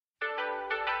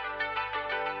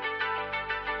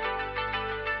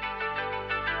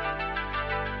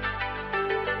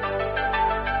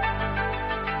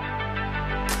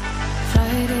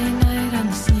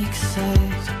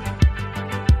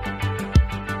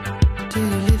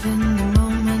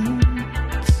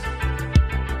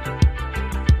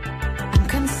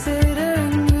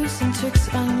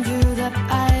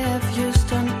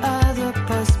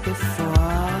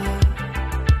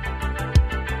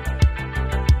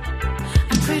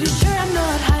pretty sure I'm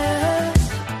not hired.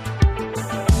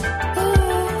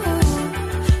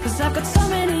 Ooh, 'cause I've got so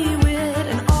many weird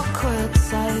and awkward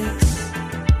sights.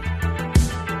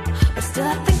 But still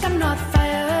I think I'm not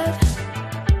fired.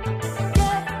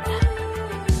 Yeah.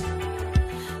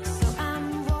 So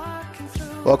I'm walking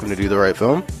through. Welcome to Do the Right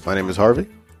Film. My name is Harvey.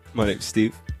 My name's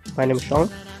Steve. My name is Sean.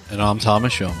 And I'm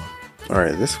Thomas Shoma. All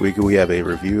right, this week we have a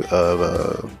review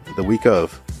of The Week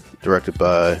Of, directed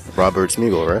by Robert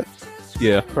Smigel, right?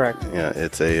 Yeah. Correct. Yeah,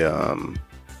 it's a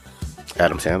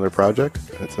Adam Sandler project.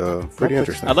 It's pretty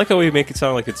interesting. I like how we make it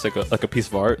sound like it's like a piece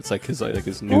of art. It's like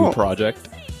his new Well, project.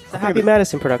 It's a Happy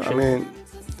Madison I production. mean,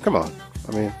 come on.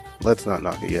 I mean, let's not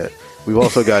knock it yet. We've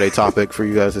also got a topic for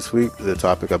you guys this week. The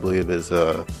topic, I believe, is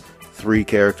 3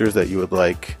 characters that you would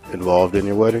like involved in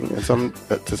your wedding to some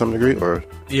degree, or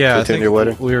Yeah, to I think attend your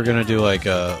wedding. we were going to do like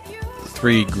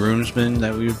 3 groomsmen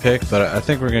that we would pick, but I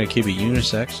think we're going to keep it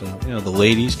unisex, so the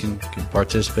ladies can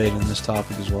participate in this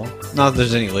topic as well. Not that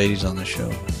there's any ladies on this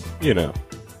show. You know.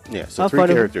 Yeah, so how 3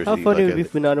 characters. How you funny like would it be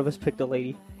if none of us picked a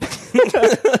lady?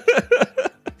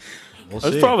 We'll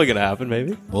That's see. probably gonna happen.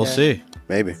 Maybe. We'll Yeah. see.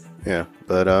 Maybe, yeah.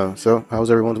 But so, how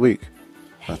was everyone's week?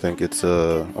 I think it's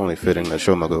only fitting that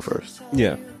Shoma go first.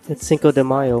 Yeah. It's Cinco de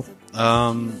Mayo.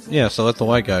 Yeah, so let the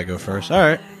white guy go first. All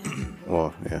right.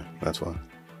 Well, yeah, that's why.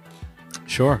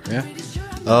 Sure, yeah.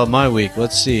 My week,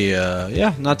 let's see.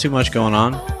 Yeah, not too much going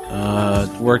on.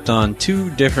 Worked on 2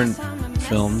 different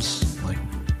films, like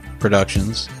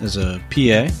productions, as a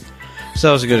PA. So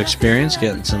that was a good experience,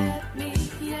 getting some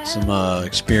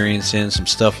experience in, some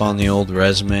stuff on the old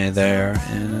resume there.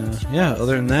 And yeah,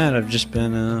 other than that, I've just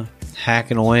been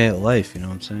hacking away at life, you know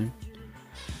what I'm saying?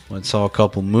 Went saw a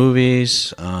couple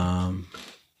movies.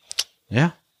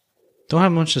 Yeah. Don't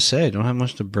have much to say. Don't have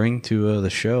much to bring to the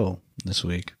show this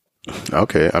week.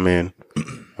 Okay, I mean,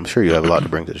 I'm sure you have a lot to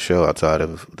bring to the show outside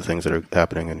of the things that are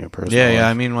happening in your personal life. Yeah.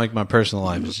 I mean, like my personal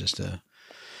life is just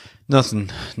nothing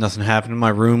happening. My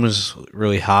room is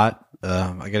really hot.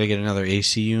 I got to get another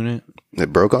AC unit.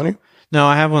 It broke on you? No,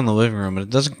 I have one in the living room, but it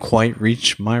doesn't quite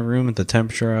reach my room at the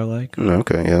temperature I like.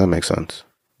 Okay, yeah, that makes sense.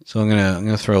 So I'm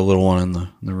gonna throw a little one in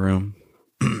the room.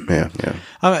 Yeah.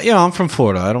 I'm from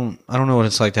Florida. I don't know what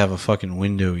it's like to have a fucking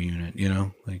window unit.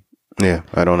 Like. Yeah,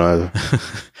 I don't either.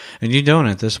 And you don't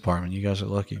at this apartment. You guys are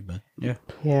lucky, but yeah.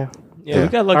 Yeah. Yeah. We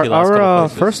got lucky last Our couple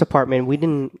places. first apartment, we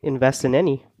didn't invest in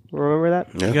any. Remember that?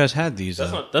 Yeah. You guys had these.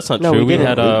 That's not No, true. we We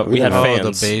didn't. had we had oh,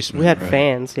 fans. the basement. We had right.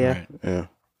 fans, yeah. Right.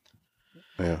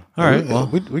 Yeah. All right, well.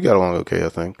 we got along okay, I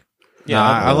think. Yeah,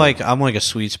 I'm like a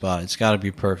sweet spot. It's got to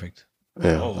be perfect.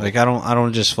 Yeah. Oh. Like I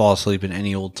don't just fall asleep in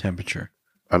any old temperature.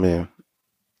 I mean,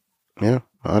 yeah,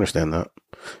 I understand that.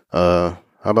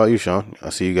 How about you, Sean? I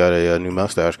see you got a new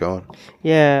mustache going.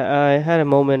 Yeah, I had a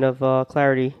moment of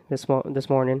clarity this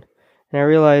morning, and I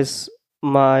realized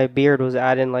my beard was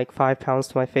adding like 5 pounds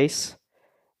to my face,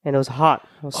 and it was hot.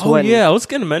 I was Oh sweating. yeah, I was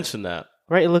gonna mention that.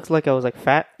 Right? It looked like I was like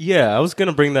fat. Yeah, I was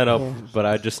gonna bring that up, Yeah. but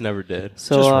I just never did.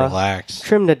 So Just relax.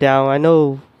 trimmed it down. I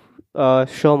know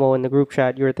Shomo in the group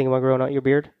chat, you were thinking about growing out your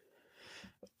beard.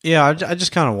 Yeah, I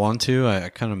just kind of want to. I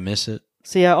kind of miss it.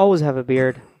 See, I always have a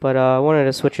beard, but I wanted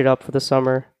to switch it up for the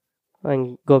summer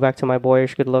and go back to my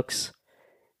boyish good looks.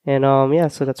 And yeah,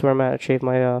 so that's where I'm at. I shaved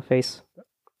my face.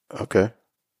 Okay.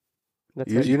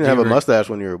 That's You it. didn't have a mustache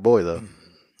when you were a boy, though.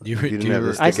 You didn't you have were-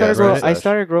 this- I stick out started mustache. I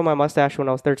started growing my mustache when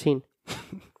I was 13.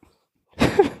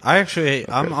 I actually,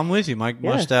 I'm with you. My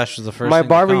mustache was the first. My thing to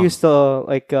barber come. used to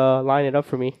line it up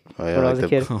for me Oh, yeah, when I like was a the,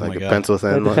 kid. Oh like my a God. pencil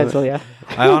thin. With the one? pencil, yeah.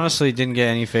 I honestly didn't get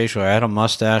any facial hair. I had a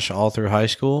mustache all through high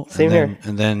school. Same and then, here.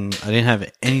 And then I didn't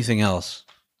have anything else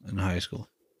in high school.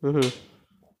 hmm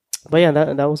But yeah,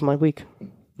 that was my week.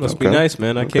 Must Okay. be nice,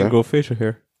 man. I Okay. can't grow facial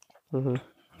hair. hmm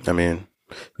I mean,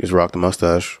 you just rock the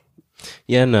mustache.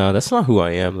 Yeah, no, that's not who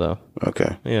I am, though.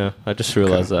 Okay. Yeah, I just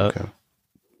realized that. Okay.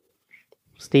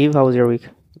 Steve, how was your week?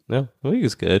 No, the week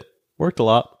was good. Worked a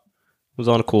lot. Was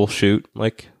on a cool shoot.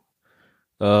 Like,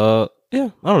 yeah, I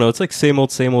don't know. It's like same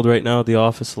old right now at the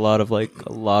office. A lot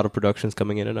of productions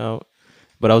coming in and out.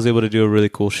 But I was able to do a really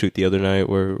cool shoot the other night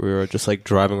where we were just like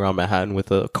driving around Manhattan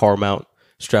with a car mount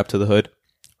strapped to the hood.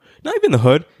 Not even the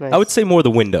hood. Nice. I would say more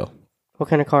the window. What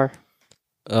kind of car?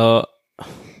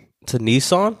 It's a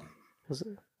Nissan.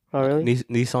 Oh, really?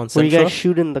 Nissan Sentra. Were you guys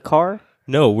shooting the car?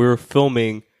 No, we were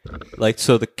filming. Like,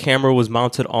 so the camera was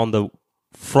mounted on the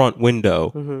front window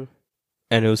hmm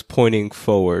and it was pointing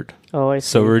forward. Oh, I see.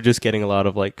 So we were just getting a lot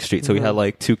of like street. So we had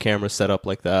like 2 cameras set up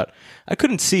like that. I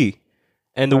couldn't see.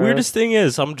 And the Alright. weirdest thing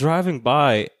is I'm driving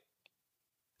around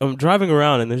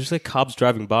and there's just like cops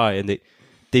driving by and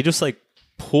they just like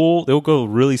they'll go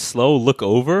really slow, look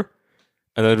over,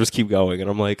 and then just keep going.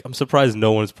 And I'm like, I'm surprised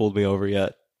no one's pulled me over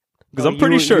yet. Because I'm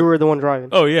pretty sure you were the one driving.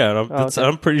 Oh yeah, and okay.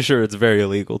 I'm pretty sure it's very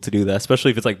illegal to do that,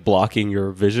 especially if it's like blocking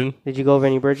your vision. Did you go over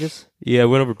any bridges? Yeah,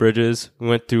 we went over bridges. We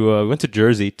went to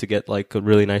Jersey to get like a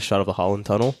really nice shot of the Holland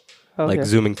Tunnel, Okay. like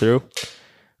zooming through.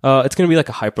 It's gonna be like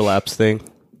a hyperlapse thing,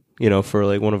 for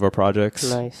like one of our projects.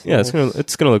 Nice. Yeah, nice.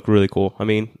 it's gonna look really cool. I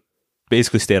mean,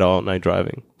 basically stayed all night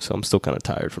driving, so I'm still kind of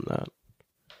tired from that.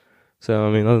 So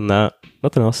I mean, other than that,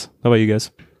 nothing else. How about you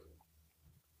guys?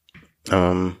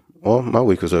 Well, my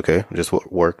week was okay. Just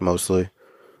worked mostly.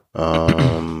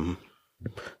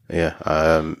 Yeah,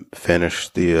 I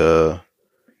finished the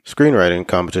screenwriting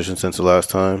competition since the last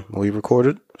time we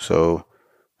recorded, so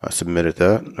I submitted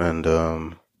that, and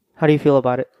How do you feel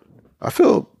about it? I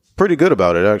feel pretty good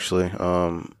about it actually.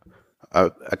 I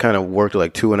kind of worked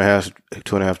like two and a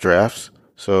half drafts,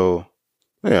 so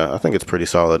yeah, I think it's pretty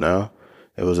solid now.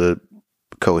 It was a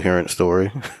coherent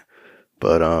story,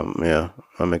 but yeah,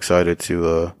 I'm excited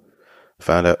to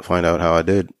find out how I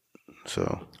did.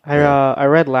 So I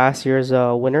read last year's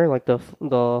winner, like the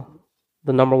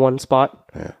number one spot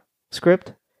Yeah.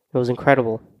 script. It was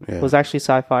incredible. Yeah. It was actually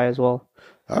sci-fi as well.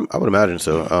 I would imagine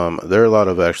so. There are a lot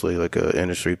of actually like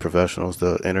industry professionals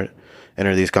that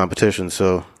enter these competitions.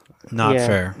 So Not Yeah.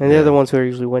 fair. And they're the ones who are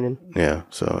usually winning. yeah,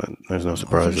 so there's no Why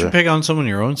surprise don't you there. pick on someone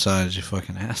your own size, you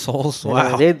fucking assholes? You know,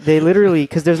 Wow. they literally,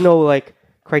 because there's no like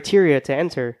criteria to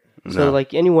enter. So No.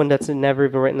 like anyone that's never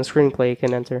even written a screenplay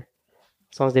can enter,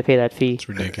 as long as they pay that fee. It's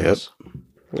ridiculous.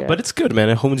 Yeah. But it's good, man.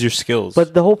 It hones your skills.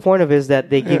 But the whole point of it is that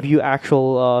they give you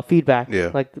actual feedback. Yeah.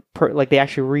 Like like they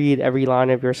actually read every line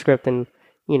of your script and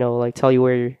like tell you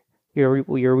where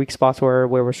your weak spots were,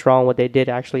 where we're strong, what they did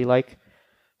actually like.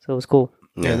 So it was cool.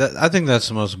 Yeah, I think that's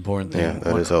the most important thing. Yeah,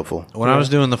 that is helpful. When I was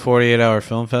doing the 48-hour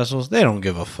film festivals, they don't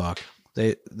give a fuck.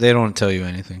 They don't tell you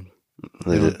anything.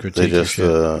 They, don't ju- critique your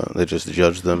shit. they just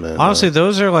judge them. And, Honestly,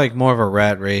 those are like more of a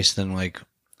rat race than like.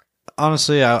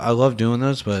 Honestly, I love doing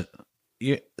those, but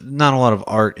not a lot of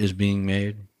art is being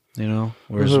made.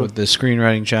 Whereas with the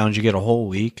screenwriting challenge, you get a whole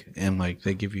week and like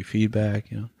they give you feedback.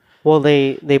 Well,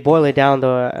 they boil it down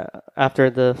after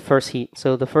the first heat.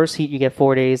 So the first heat you get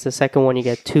 4 days. The second one you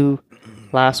get 2.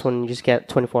 Last one you just get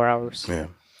 24 hours. yeah,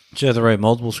 Do you have to write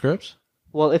multiple scripts?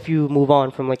 Well, if you move on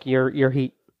from like your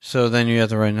heat. So then you have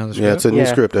to write another script. yeah, it's a new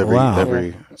Yeah. script every Wow.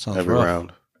 every That sounds every rough.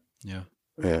 round. Yeah.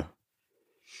 Yeah,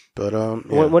 but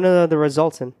yeah. When are the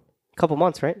results in? A couple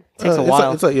months, right? It takes a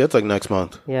while. It's like next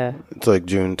month. Yeah. It's like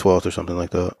June 12th or something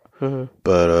like that. hmm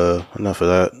But enough of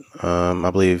that.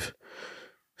 I believe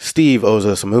Steve owes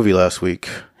us a movie last week.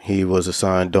 He was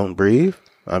assigned Don't Breathe.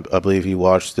 I believe he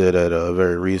watched it at a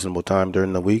very reasonable time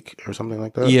during the week or something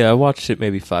like that. yeah, I watched it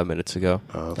maybe 5 minutes ago.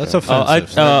 Okay. That's offensive. I-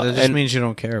 that just and- means you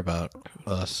don't care about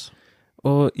us.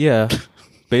 Well, yeah,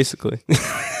 basically.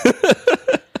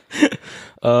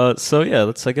 So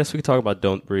yeah, I guess we can talk about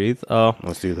Don't Breathe.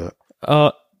 Let's do that.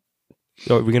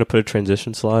 Are we gonna put a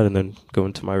transition slide and then go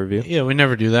into my review? Yeah, we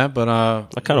never do that, but I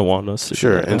kind of want us to do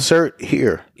Sure. that now. Insert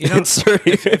here. Insert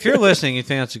if you're listening, you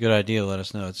think that's a good idea, let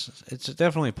us know. It's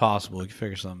definitely possible. We can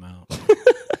figure something out.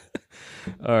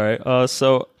 All right.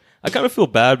 So I kind of feel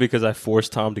bad because I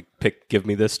forced Tom to give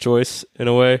me this choice in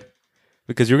a way,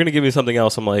 because you're gonna give me something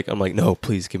else. I'm like, no,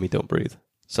 please give me Don't Breathe.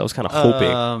 So I was kind of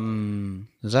hoping.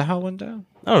 Is that how it went down?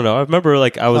 I don't know. I remember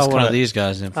like I was One kind of of. these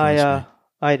guys influenced me.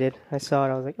 I did. I saw it.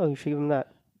 I was like, oh, you should give him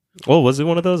that. Well, was it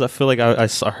one of those? I feel like I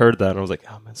heard that and I was like,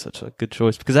 oh man, such a good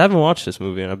choice, because I haven't watched this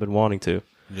movie and I've been wanting to.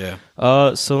 Yeah.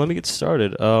 So let me get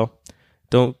started.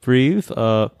 Don't Breathe.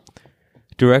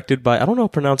 Directed by, I don't know how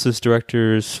to pronounce this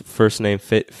director's first name,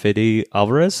 Fede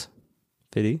Alvarez.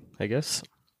 Fede, I guess.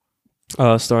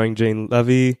 Starring Jane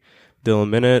Levy, Dylan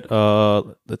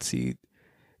Minnett, let's see,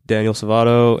 Daniel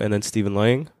Savato, and then Stephen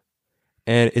Lang.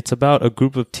 And it's about a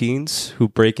group of teens who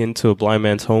break into a blind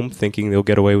man's home thinking they'll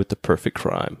get away with the perfect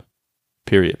crime.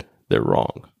 Period. They're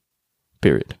wrong.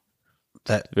 Period.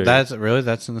 That's in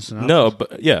the synopsis. No,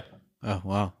 but yeah. Oh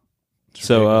wow.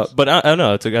 So, but I don't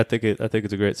know. I think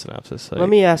it's a great synopsis. Let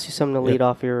me ask you something to lead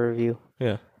off your review.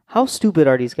 Yeah. How stupid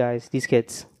are these guys? These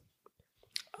kids?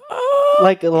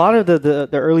 Like a lot of the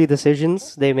early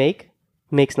decisions they make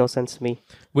makes no sense to me.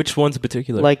 Which ones in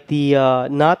particular? Like the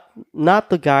not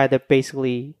the guy that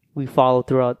basically we follow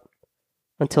throughout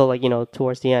until like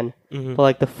towards the end, Mhm. but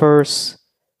like the first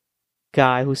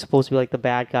guy who's supposed to be like the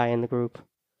bad guy in the group.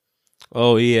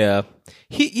 Oh yeah,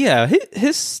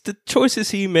 the choices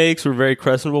he makes were very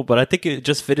questionable, but I think it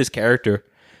just fit his character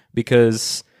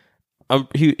because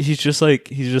he's just like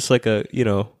a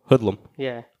hoodlum.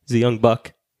 Yeah. He's a young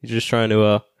buck. He's just trying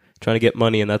to get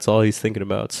money, and that's all he's thinking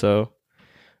about. So,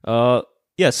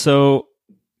 so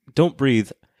Don't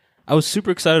Breathe. I was super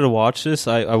excited to watch this.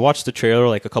 I watched the trailer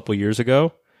like a couple years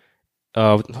ago,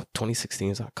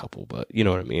 2016 is not a couple, but you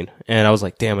know what I mean. And I was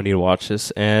like, damn, I need to watch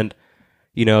this. And,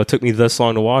 you know, it took me this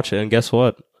long to watch it. And guess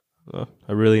what? I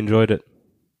really enjoyed it.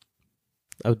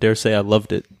 I would dare say I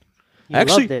loved it. You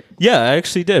Actually, loved it. yeah, I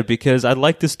actually did, because I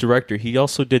like this director. He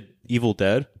also did Evil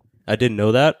Dead. I didn't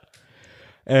know that.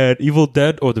 And Evil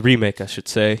Dead, or the remake, I should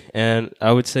say, and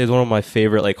I would say is one of my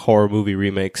favorite like horror movie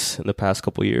remakes in the past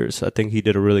couple years. I think he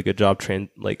did a really good job,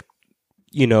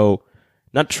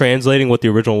 not translating what the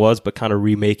original was, but kind of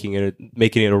remaking it,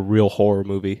 making it a real horror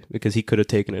movie, because he could have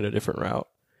taken it a different route.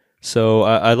 So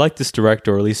I like this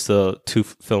director, or at least the two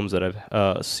films that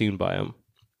I've seen by him.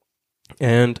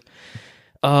 And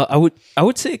I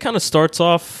would say it kind of starts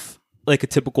off like a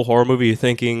typical horror movie. You're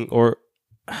thinking, or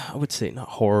I would say not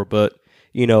horror, but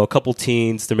you know, a couple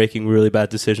teens, they're making really bad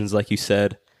decisions, like you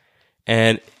said.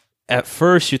 And at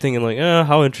first, you're thinking like,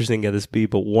 how interesting can this be?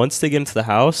 But once they get into the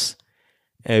house,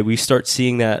 and we start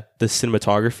seeing that the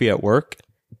cinematography at work,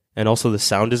 and also the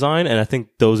sound design, and I think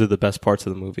those are the best parts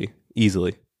of the movie,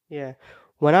 easily. Yeah.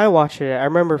 When I watched it, I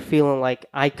remember feeling like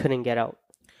I couldn't get out.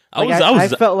 I I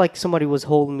felt like somebody was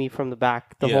holding me from the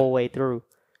back the Yeah. whole way through.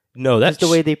 No, that's Just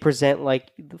the way they present,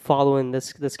 like following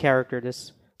this character,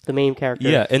 the main character.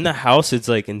 Yeah, in the house, it's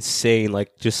like insane.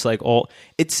 Like, just like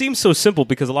it seems so simple,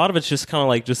 because a lot of it's just kind of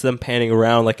like just them panning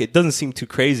around. Like, it doesn't seem too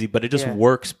crazy, but it just Yeah.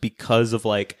 works because of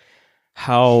like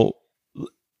how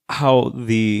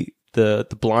the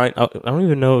blind. I don't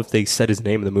even know if they said his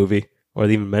name in the movie, or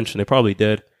they even mentioned. They probably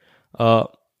did.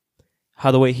 How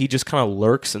the way he just kind of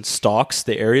lurks and stalks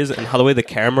the areas, and how the way the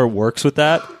camera works with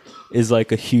that is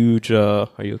like a huge. Are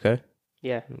you okay?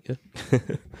 Yeah.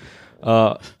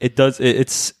 It does.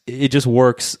 It just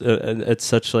works at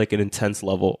such like an intense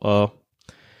level.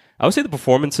 I would say the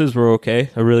performances were okay.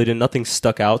 I really didn't. Nothing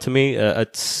stuck out to me.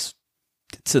 It's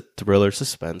a thriller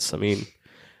suspense. I mean,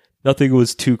 nothing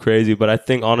was too crazy. But I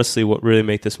think honestly, what really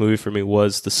made this movie for me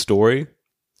was the story.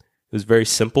 It was very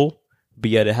simple, but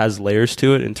yet it has layers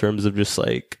to it in terms of just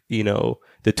like, you know,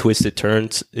 the twisted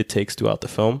turns it takes throughout the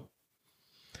film.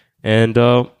 And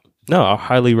no, I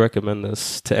highly recommend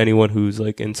this to anyone who's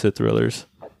like into thrillers.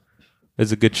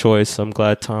 It's a good choice. I'm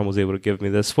glad Tom was able to give me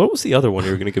this. What was the other one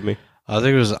you were going to give me? I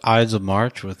think it was Ides of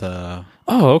March with Okay.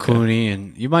 Clooney,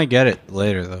 and you might get it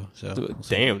later though. So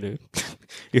Damn, dude.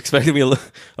 You expected me to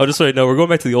Oh, just so you know, we're going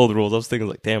back to the old rules. I was thinking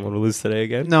like, damn, I'm going to lose today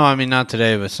again. no, I mean not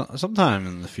today, but sometime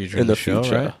in the future. In the show,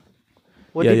 future. right?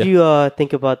 What Yeah, did yeah. you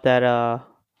think about that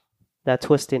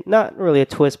twist? Not really a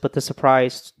twist, but the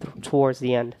surprise towards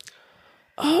the end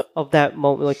of that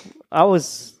moment. Like, I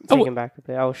was taken back a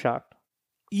bit. I was shocked.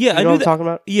 Yeah, You I know knew what I'm that. talking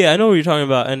about? Yeah, I know what you're talking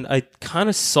about, and I kind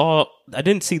of saw. I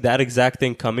didn't see that exact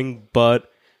thing coming, but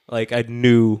like I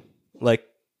knew like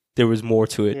there was more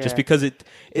to it, just Yeah. because It's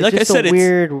like I just said, a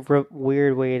it's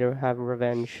weird way to have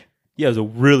revenge. yeah, it was a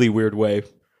really weird way,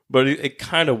 but it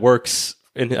kind of works.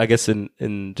 I guess in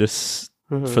just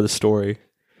for the story.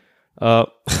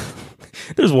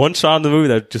 There's one shot in the movie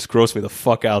that just grossed me the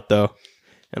fuck out though,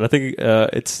 and I think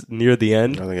it's near the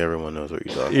end. I think everyone knows what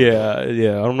you're talking about.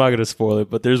 Yeah. I'm not gonna spoil it,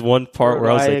 but there's one part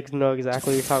where I was like, know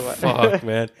exactly what you're talking about. "Fuck,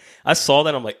 man!" I saw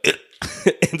that, I'm like,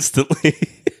 instantly,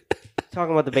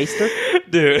 Talking about the baster?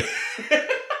 dude.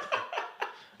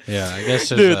 Yeah, I guess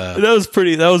Dude, there's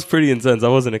that was pretty intense. I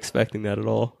wasn't expecting that at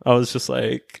all. I was just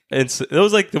like, it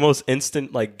was like the most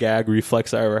instant like gag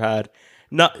reflex I ever had.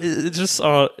 It's just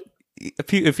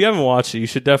if you haven't watched it,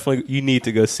 you need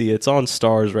to go see it. It's on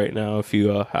Stars right now. If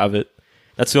you have it,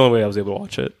 that's the only way I was able to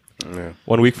watch it. Yeah.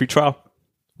 1 week free trial.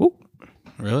 Woo.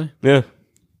 really. Yeah,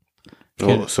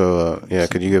 Well, so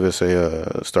could you give us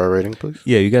a star rating, please?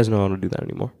 yeah. You guys know I don't do that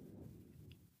anymore.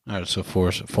 All right, so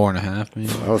 4.5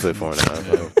 maybe. I would say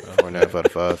 4.5. 4.5 out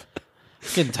of 5.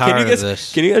 Getting tired of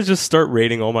this. Can you guys just start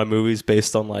rating all my movies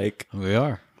based on like? We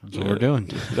are. That's what we're doing.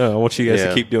 No, I want you guys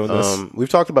to keep doing this. We've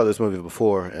talked about this movie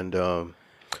before, and You guys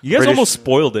British- almost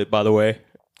spoiled it, by the way.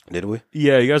 did we?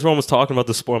 Yeah, you guys were almost talking about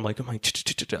the spoil. I'm like, I haven't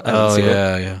Oh seen it.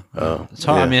 yeah. Oh, It's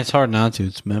hard. yeah. I mean, it's hard not to.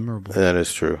 It's memorable. That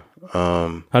is true.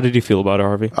 How did you feel about it,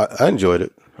 Harvey? I enjoyed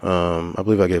it. I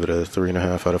believe I gave it a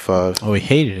 3.5 out of 5. Oh, we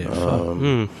hated it.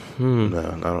 No,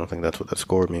 I don't think that's what that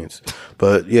score means.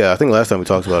 But yeah, I think last time we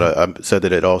talked about it, I said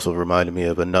that it also reminded me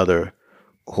of another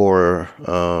horror,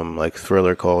 like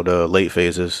thriller called Late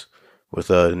Phases with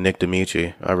Nick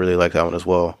D'Amici. I really like that one as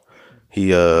well. He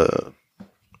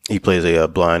plays a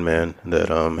blind man that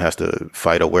has to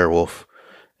fight a werewolf,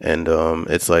 and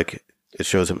it's like it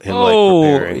shows him like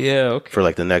preparing okay. for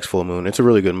like the next full moon. It's a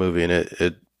really good movie, and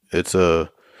it's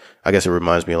I guess it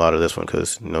reminds me a lot of this one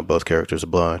because both characters are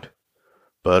blind.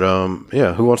 But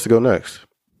yeah, who wants to go next?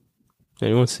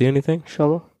 Anyone see anything?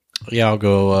 Shlomo? Yeah, I'll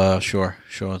go. Sure.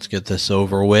 Let's get this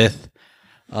over with.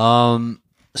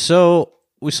 So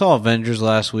we saw Avengers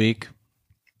last week,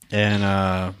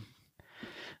 and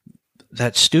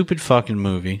that stupid fucking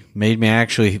movie made me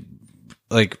actually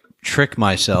like trick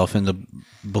myself into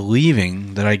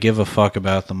believing that I give a fuck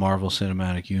about the Marvel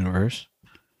Cinematic Universe.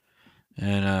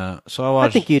 And so I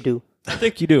watched. I think you do. I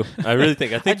think you do. I really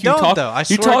think. I think I you don't, talk. though. I you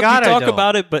swear to talk. God, you I talk don't.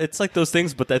 about it, but it's like those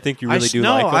things. But I think you really do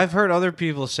like them. I've heard other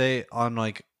people say on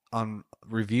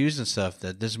reviews and stuff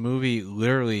that this movie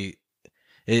literally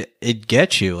it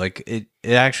gets you, like it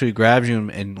actually grabs you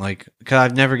and like, because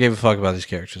I've never gave a fuck about these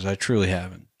characters. I truly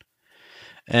haven't.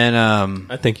 And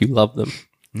I think you love them.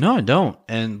 no, I don't.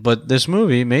 But this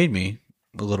movie made me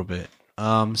a little bit.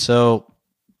 So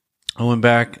I went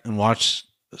back and watched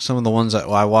some of the ones that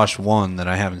I watched one that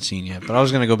I haven't seen yet, but I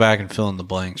was going to go back and fill in the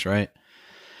blanks, right?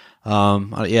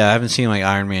 I haven't seen like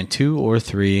Iron Man 2 or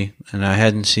 3, and I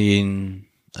hadn't seen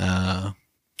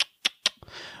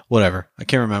whatever. I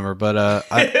can't remember, but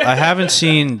I haven't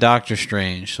seen Doctor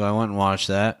Strange, so I went and watched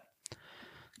that.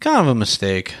 Kind of a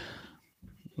mistake.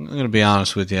 I'm going to be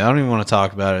honest with you. I don't even want to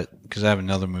talk about it because I have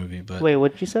another movie, but Wait,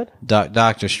 what you said?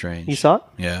 Doctor Strange. You saw it?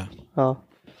 Yeah. Oh.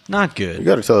 Not You good.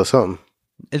 got to tell us something.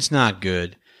 It's not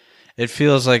good. It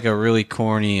feels like a really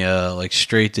corny, like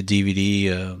straight to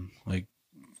DVD, like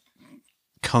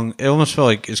it almost felt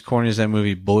like as corny as that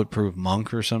movie Bulletproof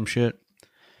Monk or some shit.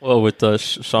 Well, with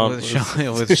Sean with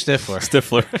Stifler.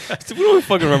 Stifler. We don't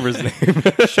fucking remember his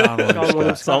name. Sean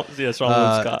William Scott. Yeah, Sean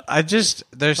William Scott. There's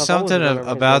Oh, that was something another one.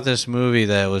 about this movie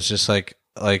that was just like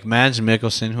Mads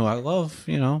Mikkelsen, who I love,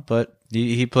 but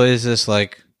he plays this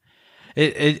like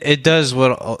it does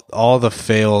what all the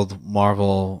failed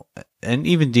Marvel and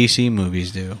even DC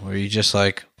movies do, where you just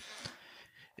like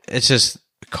it's just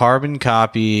carbon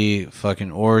copy,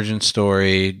 fucking origin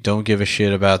story. Don't give a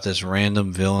shit about this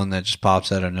random villain that just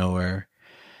pops out of nowhere.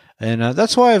 And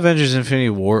that's why Avengers Infinity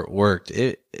War worked.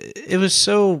 It was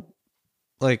so,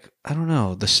 like, I don't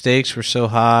know, the stakes were so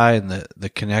high and the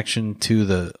connection to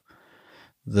the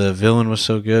villain was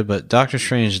so good, but Doctor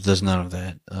Strange does none of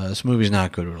that. This movie's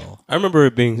not good at all. I remember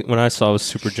it being, when I saw it, was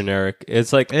super generic.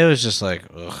 It's like, It was just like,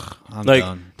 ugh, I'm like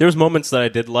done. there was moments that I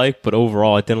did like, but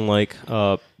overall I didn't like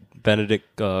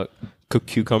Benedict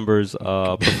Cucumber's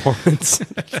performance.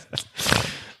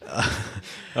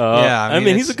 Yeah, I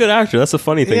mean, he's a good actor. That's a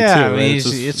funny thing Yeah, too. I mean, It's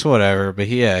just- it's whatever, but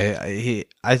I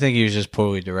think he was just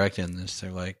poorly directed in this.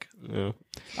 They're like, yeah.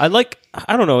 I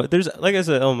don't know. There's, like I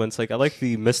said, elements. Like I like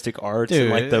the mystic arts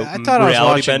and like the I thought I was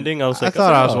reality watching, bending. I was like,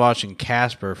 thought I was oh. watching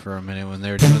Casper for a minute when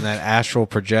they were doing that astral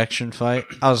projection fight.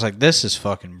 I was like, this is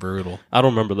fucking brutal. I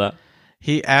don't remember that.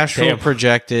 He astral Damn.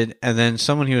 projected, and then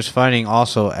someone he was fighting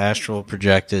also astral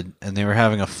projected, and they were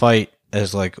having a fight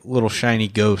as like little shiny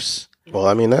ghosts. Well,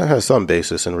 I mean, that has some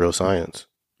basis in real science.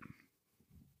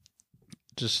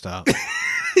 Just stop.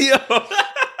 Yo,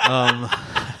 um,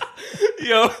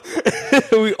 yo,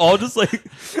 we all just like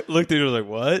looked at each other like,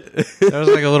 what? there was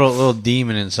like a little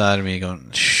demon inside of me going,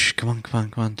 "Shh, come on,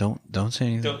 don't say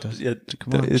anything.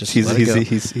 Come on, just let it go."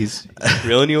 He's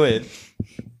reeling you in.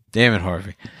 Damn it,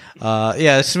 Harvey.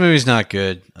 Yeah, this movie's not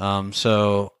good.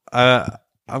 So I'm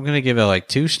gonna give it like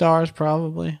 2 stars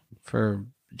probably for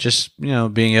just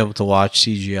being able to watch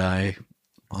CGI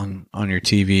on your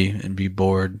TV and be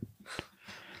bored.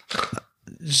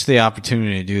 Just the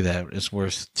opportunity to do that is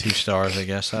worth 2 stars, I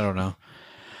guess. I don't know.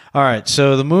 All right,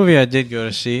 so the movie I did go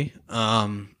to see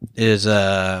is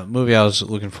a movie I was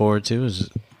looking forward to. Is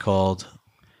called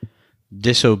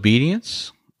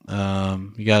Disobedience.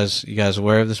 You guys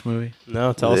aware of this movie?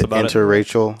 No, tell us about Enter it.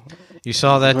 Rachel. You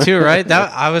saw that too, right?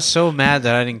 That I was so mad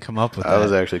that I didn't come up with that. I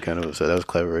was actually kind of upset. That was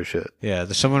clever as shit. Yeah,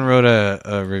 someone wrote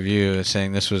a review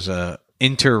saying this was a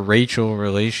inter-racial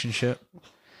relationship.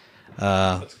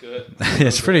 That's good.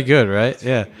 It's pretty good, right?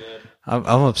 Yeah. I'm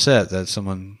upset that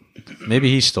someone, maybe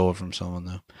he stole it from someone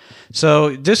though.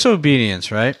 So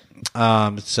Disobedience, right?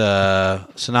 It's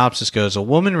synopsis goes: a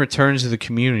woman returns to the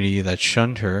community that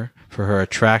shunned her for her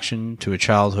attraction to a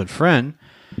childhood friend.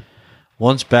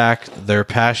 Once back, their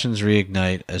passions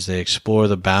reignite as they explore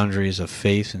the boundaries of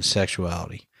faith and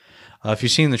sexuality. If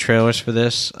you've seen the trailers for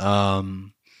this,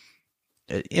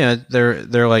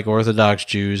 they're like Orthodox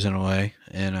Jews in a way.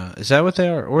 And is that what they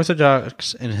are?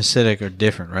 Orthodox and Hasidic are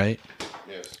different, right?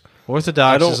 Yes.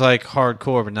 Orthodox is like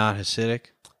hardcore, but not Hasidic.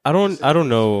 I don't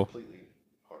know.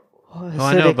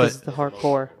 I know, but- is the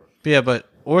hardcore. Yeah, but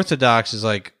Orthodox is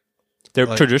like They're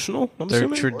Like, traditional. I'm they're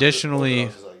assuming. traditionally,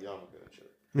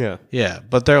 Yeah. yeah,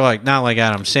 but they're like not like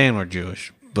Adam Sandler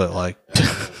Jewish, but like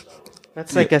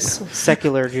That's like a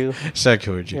secular Jew.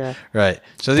 secular Jew, Yeah. right?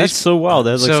 So That's so wild.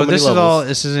 There's like so many this levels.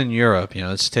 this is in Europe.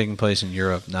 It's taking place in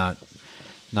Europe, not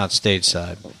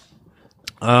stateside.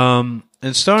 And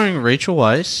starring Rachel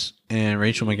Weisz and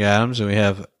Rachel McAdams, and we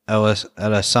have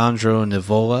Alessandro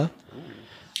Nivola,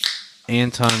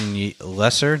 Anton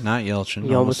Lesser, not Yelchin.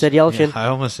 You almost said Yelchin. Yeah, I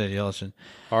almost said Yelchin.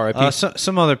 R.I.P.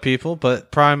 Some other people, but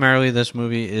primarily this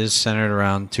movie is centered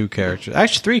around 2 characters.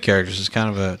 Actually, 3 characters. It's kind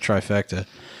of a trifecta.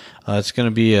 It's going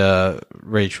to be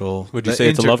Rachel. Would you say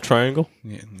it's a love triangle?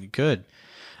 Yeah, you could,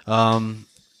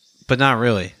 but not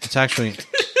really. It's actually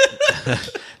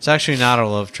it's actually not a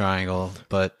love triangle.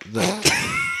 But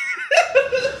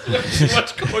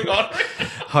What's going on?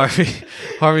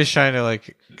 Harvey's trying to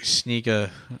like sneak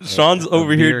a. Sean's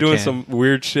over here beer doing can. some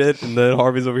weird shit, and then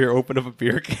Harvey's over here opening up a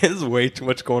beer can. There's way too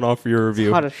much going on for your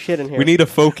review. Hot as shit in here. We need to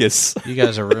focus. You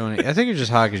guys are ruining. I think you're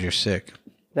just hot because you're sick.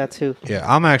 that too. Yeah,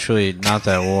 I'm actually not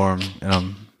that warm, and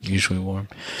I'm usually warm.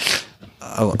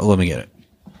 Let me get it.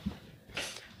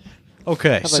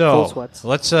 Okay, Have, like, cold so sweats.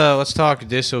 let's talk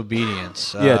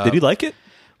Disobedience. Yeah, did you like it?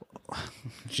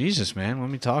 Jesus, man, let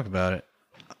me talk about it.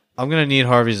 I'm gonna need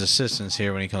Harvey's assistance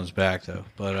here when he comes back, though.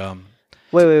 But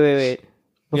Wait.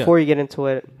 Before you get into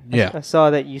it, Yeah. I saw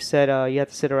that you said you had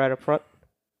to sit right up front.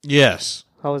 yes,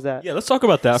 How was that? Yeah, let's talk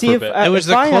about that See, for a if bit. I, It was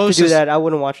if the I have to do closest- that, I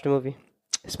wouldn't watch the movie.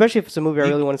 Especially if it's a movie I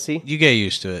really want to see. you get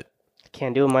used to it.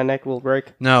 Can't do it. My neck will break.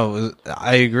 No,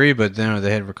 I agree, but then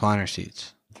they had recliner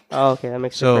seats. Oh, okay. That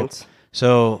makes a So- difference.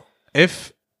 So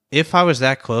if I was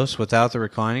that close without the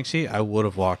reclining seat, I would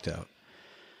have walked out.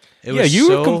 It Yeah, was you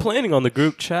so- were complaining on the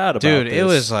group chat about dude. this. It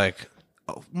was like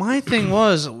my thing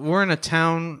was we're in a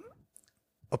town,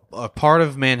 a part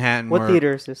of Manhattan. What where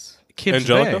theater is this? Kips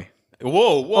Angelica? Bay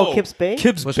Whoa. Oh, Kips Bay?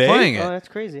 Kips was Bay? playing it, Oh, that's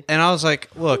crazy. and I was like,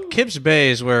 "Look, Kips Bay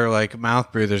is where like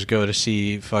mouth breathers go to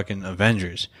see fucking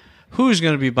Avengers. Who's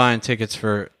going to be buying tickets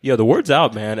for?" Yeah, the word's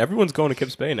out, man. Everyone's going to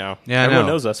Kips Bay now. Yeah, I Everyone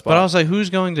know. knows that spot. But I was like, "Who's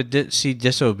going to see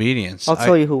Disobedience?" I'll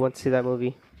tell you who went to see that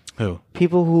movie. who.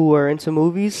 People who are into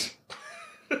movies,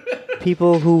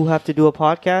 people who have to do a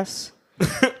podcast,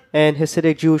 and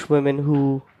Hasidic Jewish women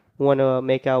who want to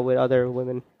make out with other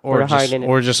women Or to hide just, in it.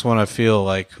 or just want to feel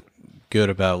like good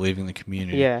about leaving the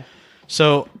community. Yeah.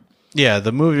 So, yeah,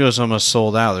 the movie was almost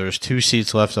sold out. There was 2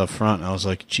 seats left up front. And I was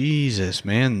like, Jesus,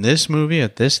 man, this movie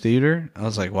at this theater? I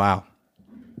was like, wow.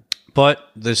 But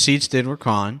the seats did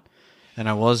recline, and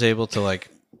I was able to like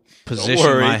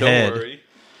position my head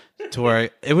to where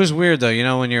it was weird though. You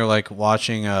know when you're like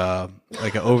watching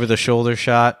like an over the shoulder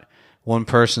shot, one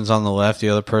person's on the left, the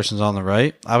other person's on the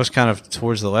right. I was kind of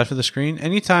towards the left of the screen.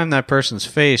 Anytime that person's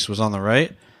face was on the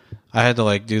right, I had to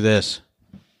like do this.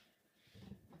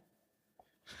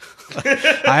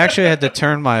 I actually had to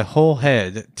turn my whole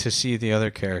head to see the other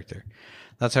character.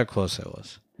 That's how close I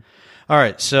was. All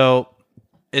right, so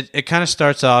it kind of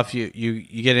starts off. You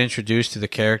get introduced to the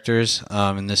characters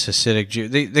in this Hasidic Jew.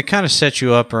 They kind of set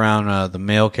you up around the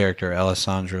male character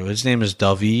Alessandro. His name is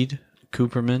David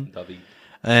Cooperman,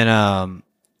 and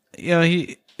you know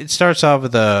it starts off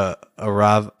with a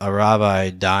rabbi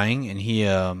dying, and he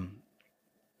I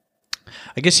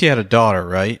guess he had a daughter,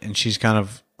 right? And she's kind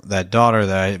of that daughter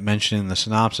that I mentioned in the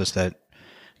synopsis that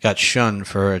got shunned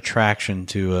for her attraction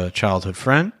to a childhood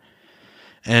friend.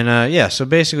 And yeah, so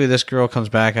basically this girl comes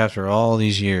back after all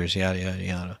these years, yada, yada,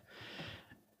 yada.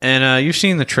 And you've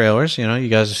seen the trailers, you know, you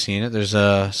guys have seen it. There's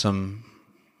some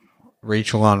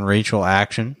Rachel on Rachel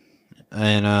action.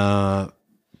 And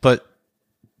but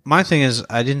my thing is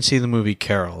I didn't see the movie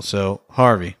Carol. So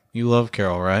Harvey, you love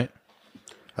Carol, right?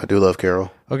 I do love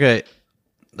Carol. Okay.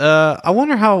 I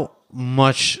wonder how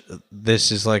much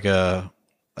this is like a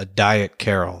diet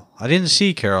Carol. I didn't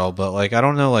see Carol, but like I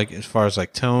don't know, like as far as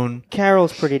like tone.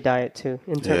 Carol's pretty diet too,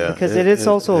 Yeah, because it is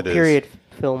also it a is. period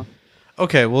film.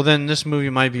 Okay, well then this movie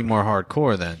might be more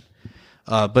hardcore then.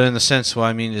 But in the sense, well,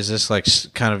 I mean, is this like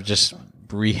kind of just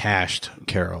rehashed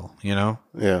Carol? You know,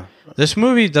 Yeah. this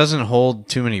movie doesn't hold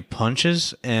too many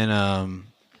punches, and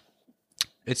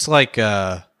it's like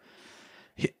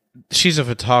she's a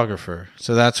photographer,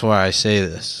 so that's why I say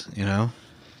this. You know,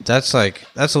 that's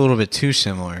a little bit too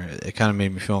similar. It kind of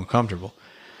made me feel uncomfortable.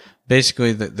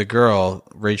 Basically, the girl,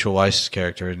 Rachel Weisz's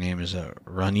character, her name is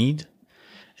Ranid,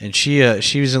 and she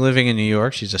was living in New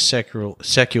York. She's a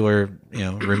secular,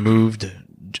 removed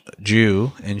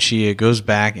Jew, and she goes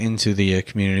back into the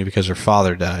community because her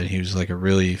father died. He was like a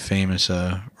really famous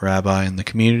rabbi in the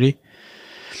community,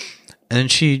 and then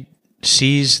she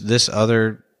sees this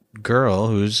other girl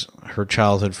who's her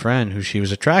childhood friend, who she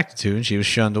was attracted to, and she was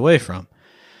shunned away from.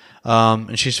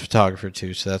 And she's a photographer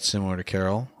too, so that's similar to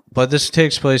Carol. But this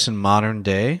takes place in modern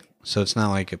day, so it's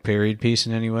not like a period piece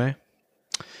in any way.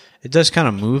 It does kind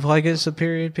of move like it's a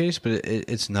period piece, but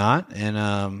it's not.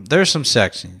 And there are some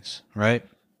sex scenes, right?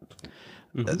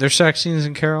 There's sex scenes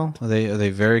in Carol. Are they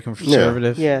very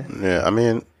conservative? Yeah. Yeah, I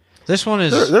mean, This one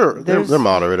is they're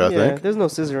moderate. I think. There's no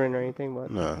scissoring or anything,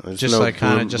 but No, there's just no like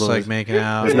kind blue- of just blue like is- making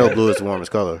out. There's no blue is the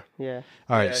warmest color. yeah.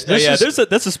 All right, so Yeah, this is,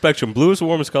 that's a spectrum. Blue is the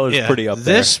warmest color is pretty up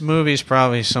there. This movie's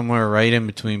probably somewhere right in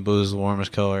between Blue is the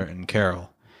Warmest Color and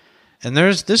Carol. And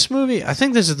there's this movie, I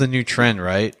think this is the new trend,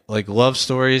 right? Like love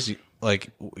stories, like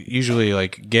usually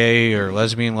like gay or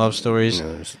lesbian love stories. You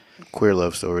know, queer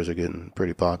love stories are getting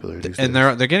pretty popular these And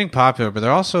days. they're getting popular, but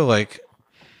they're also like,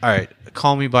 all right,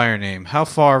 Call Me by Your Name. How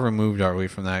far removed are we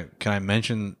from that? Can I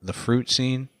mention the fruit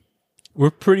scene? We're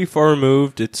pretty far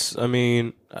removed. I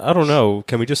mean, I don't know.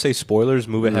 Can we just say spoilers?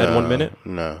 Move ahead 1 minute.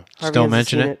 No, Just don't hasn't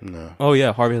mention seen it. no. Oh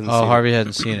yeah, Harvey hasn't Oh, seen Harvey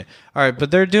hadn't seen it. All right,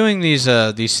 but they're doing these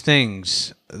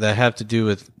things that have to do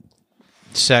with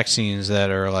sex scenes that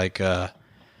are like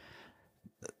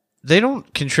they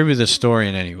don't contribute to the story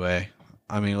in any way.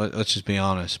 I mean, let's just be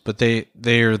honest. But they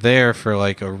are there for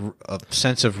like a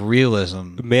sense of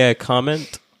realism. it. May I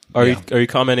comment? Are you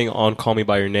commenting on Call Me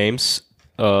by Your Name's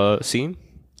scene?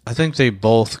 I think they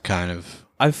both kind of.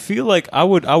 I feel like I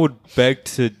would beg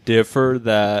to differ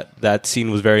that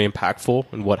scene was very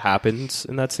impactful in what happens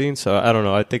in that scene. So I don't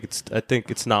know. I think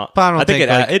it's not. But I don't think it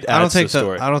adds I don't to think the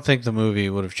story. I don't think the movie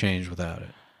would have changed without it.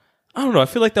 I don't know. I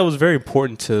feel like that was very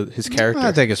important to his character.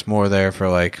 I think it's more there for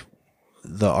like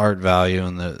the art value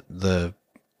and the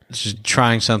just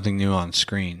trying something new on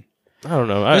screen. I don't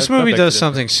know. This movie does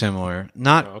something similar.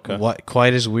 Not okay. what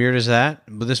quite as weird as that,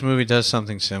 but this movie does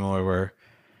something similar where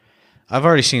I've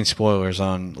already seen spoilers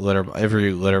on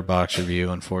every Letterboxd review,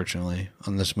 unfortunately,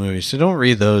 on this movie. So don't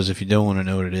read those if you don't want to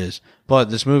know what it is. But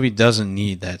this movie doesn't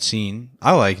need that scene.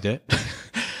 I liked it.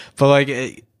 But like,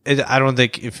 I don't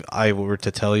think if I were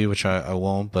to tell you, which I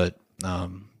won't, but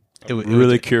it would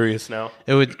really curious now.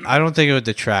 it would. I don't think it would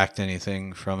detract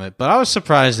anything from it. But I was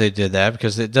surprised they did that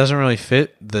because it doesn't really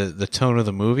fit the tone of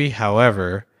the movie.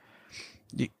 However,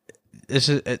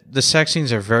 the sex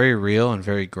scenes are very real and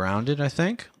very grounded, I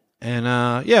think. And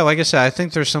yeah, like I said, I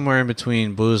think they're somewhere in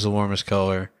between Blue is the Warmest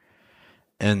Color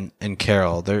and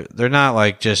Carol. They're not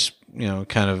like just, you know,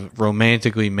 kind of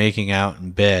romantically making out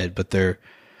in bed, but they're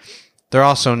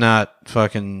also not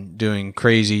fucking doing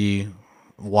crazy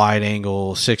wide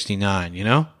angle 69, you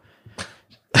know?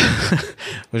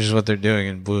 Which is what they're doing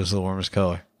in Blue is the Warmest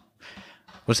Color.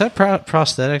 Was that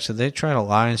prosthetics? Did they try to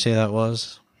lie and say that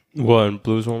was? What,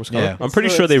 Blues Warmest Color? Yeah. I'm pretty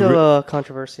Still- sure they. it's still a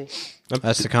controversy.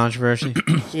 That's the controversy.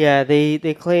 Yeah,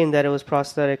 they claim that it was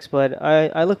prosthetics, but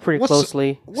I looked pretty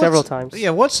closely several times. Yeah,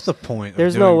 what's the point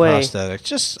There's of doing no way. prosthetics?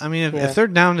 Just, I mean, Yeah. if they're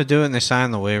down to do it and they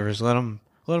sign the waivers, let them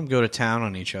go to town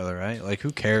on each other, right? Like,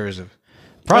 who cares if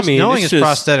knowing it's it's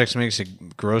just- prosthetics makes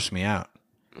it gross me out.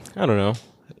 I don't know.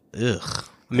 Ugh.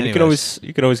 I mean, you can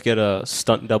always get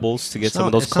stunt doubles to get some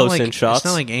of those close in shots. It's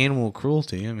not like animal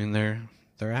cruelty. I mean, they're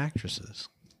actresses.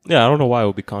 Yeah, I don't know why it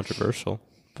would be controversial.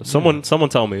 But someone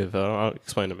tell me if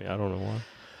explain to me. I don't know why.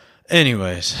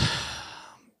 Anyways,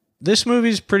 this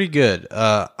movie's pretty good.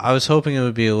 I was hoping it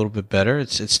would be a little bit better.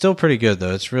 It's still pretty good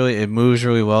though. It moves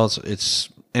really well. It's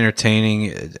entertaining.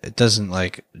 It doesn't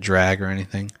like drag or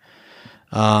anything.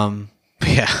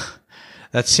 Yeah,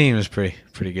 that scene was pretty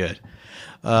good.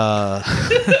 You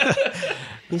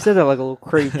said that like a little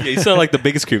creep. Yeah, you sound like the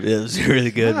biggest creep. It was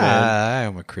really good, man. I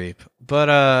am a creep, but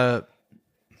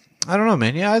I don't know,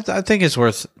 man. Yeah, I think it's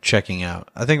worth checking out.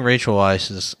 I think Rachel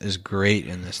Weisz is great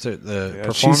in this. The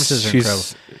performances are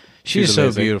incredible. She's so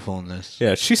amazing. beautiful in this.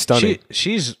 Yeah, she's stunning.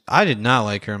 She's. I did not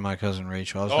like her in My Cousin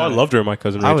Rachel. I loved her in My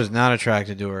Cousin I Rachel. was not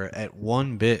attracted to her at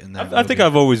one bit in that. I think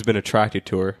I've always been attracted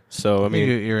to her. So I mean,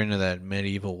 you're into that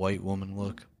medieval white woman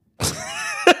look.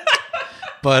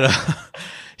 But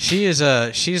she's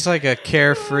like a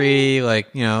carefree, like,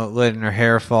 you know, letting her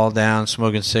hair fall down,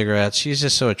 smoking cigarettes. She's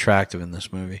just so attractive in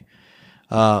this movie.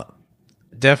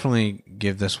 Definitely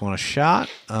give this one a shot.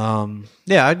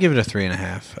 Yeah, I'd give it a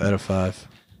 3.5 out of 5.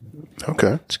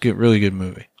 Okay. It's a really good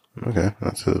movie. Okay,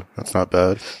 that's not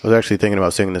bad. I was actually thinking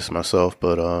about seeing this myself,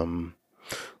 but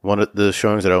one of the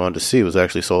showings that I wanted to see was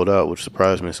actually sold out, which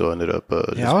surprised me. So I ended up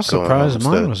Yeah, I was surprised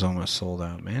mine was almost sold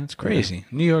out, man. It's crazy.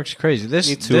 New York's crazy.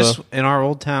 This in our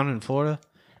old town in Florida,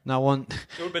 not one.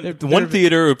 one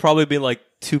theater would probably be like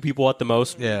 2 people at the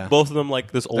most. Yeah. Both of them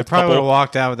like this They old probably would have couple.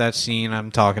 walked out with that scene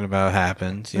I'm talking about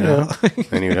happened. You know,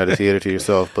 and you had a theater to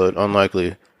yourself, but it's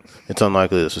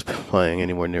unlikely this was playing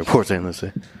anywhere near Port St.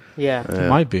 Lucie. Yeah. it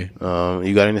might be.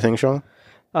 You got anything, Sean?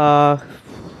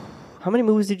 How many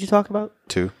movies did you talk about?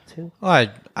 2. Well,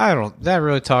 I don't. That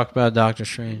really talk about Doctor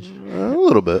Strange? A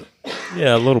little bit.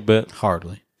 Yeah, a little bit.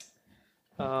 Hardly.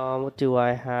 What do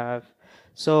I have?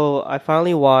 So I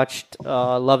finally watched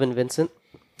Love and Vincent.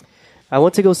 I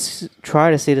went to go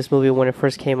try to see this movie when it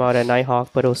first came out at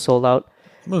Nighthawk, but it was sold out.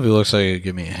 The movie looks like it'd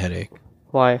give me a headache.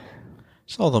 Why?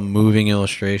 It's all the moving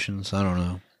illustrations. I don't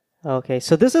know. Okay,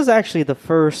 so this is actually the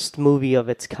first movie of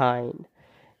its kind.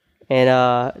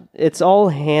 And it's all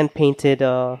hand-painted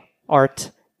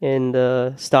art in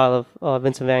the style of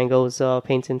Vincent van Gogh's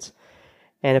paintings.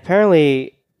 And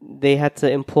apparently, they had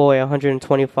to employ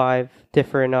 125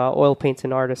 different oil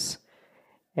painting artists.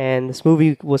 And this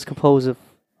movie was composed of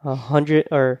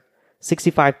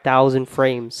 65,000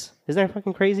 frames. Isn't that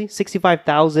fucking crazy?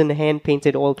 65,000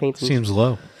 hand-painted oil paintings. Seems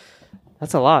low.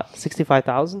 That's a lot.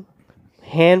 65,000?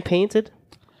 Hand-painted?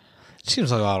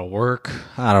 Seems like a lot of work.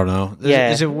 I don't know. Yeah.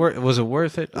 Was it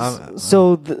worth it?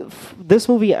 So this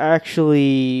movie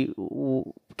actually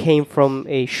came from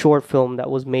a short film that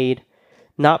was made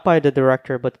not by the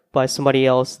director but by somebody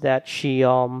else that she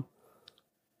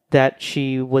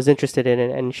was interested in,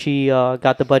 and she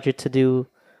got the budget to do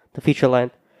the feature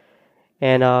length.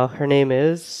 And her name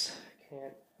is, I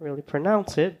can't really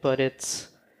pronounce it, but it's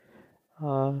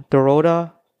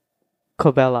Dorota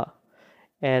Cobella.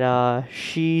 And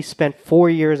she spent 4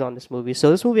 years on this movie. So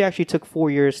this movie actually took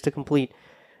 4 years to complete.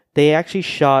 They actually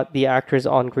shot the actors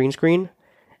on green screen,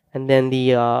 and then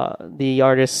the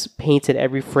artists painted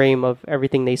every frame of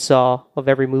everything they saw of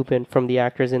every movement from the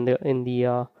actors in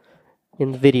the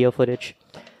video footage.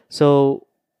 So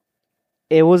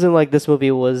it wasn't like this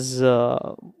movie was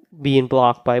being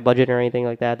blocked by budget or anything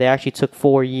like that. They actually took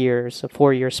 4 years, a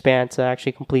 4-year span to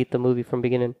actually complete the movie from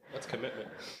beginning. That's commitment.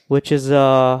 Which is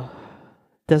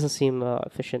doesn't seem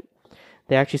efficient.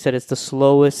 They actually said it's the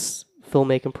slowest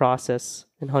filmmaking process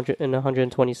in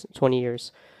 120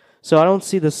 years. So I don't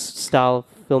see this style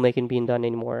of filmmaking being done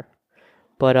anymore.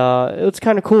 But it's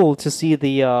kind of cool to see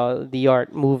the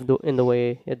art move in the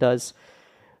way it does.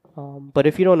 But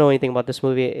if you don't know anything about this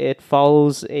movie, it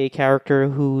follows a character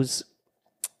whose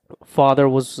father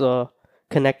was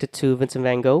connected to Vincent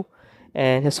van Gogh,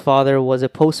 and his father was a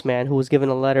postman who was given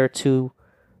a letter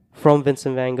from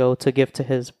Vincent van Gogh to give to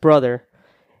his brother.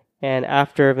 And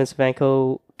after Vincent van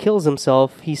Gogh kills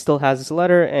himself, he still has his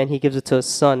letter, and he gives it to his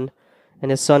son.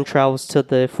 And his son travels to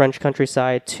the French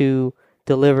countryside to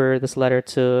deliver this letter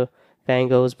to Van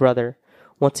Gogh's brother.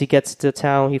 Once he gets to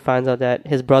town, he finds out that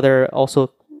his brother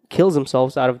also kills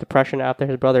himself out of depression after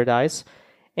his brother dies.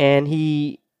 And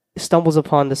he stumbles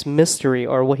upon this mystery,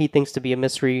 or what he thinks to be a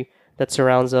mystery, that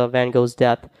surrounds Van Gogh's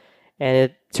death. And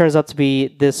it turns out to be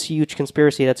this huge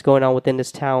conspiracy that's going on within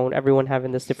this town, everyone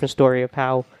having this different story of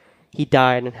how he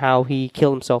died and how he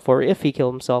killed himself, or if he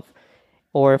killed himself,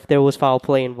 or if there was foul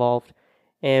play involved.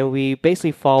 And we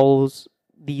basically follow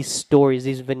these stories,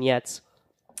 these vignettes.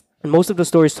 And most of the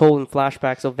stories told in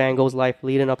flashbacks of Van Gogh's life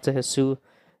leading up to his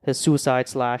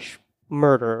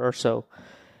suicide/murder or so.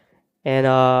 And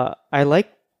I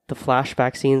like the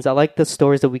flashback scenes. I like the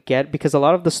stories that we get, because a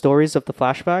lot of the stories of the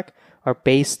flashback are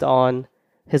based on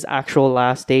his actual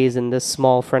last days in this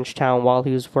small French town while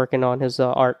he was working on his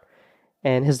art,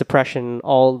 and his depression,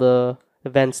 all the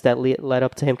events that led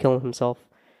up to him killing himself.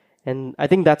 And I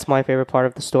think that's my favorite part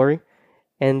of the story.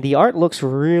 And the art looks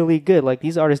really good. Like,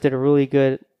 these artists did a really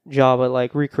good job at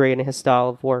like recreating his style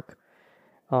of work.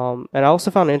 And I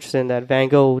also found it interesting that Van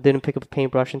Gogh didn't pick up a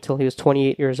paintbrush until he was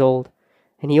 28 years old,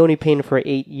 and he only painted for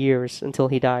 8 years until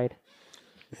he died.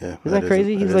 Yeah, Isn't that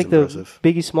crazy? He's like impressive.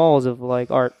 The Biggie Smalls of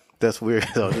like art. That's weird.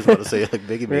 I was just about to say, like,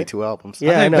 Biggie made 2 albums.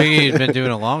 Yeah, I I know. think Biggie's been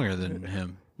doing it longer than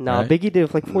him. No, right? Biggie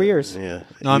did like 4 years. Yeah.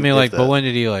 No, I mean, like, but when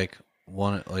did he like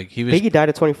want it? Like, he was. Biggie died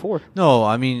at 24. No,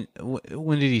 I mean,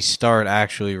 when did he start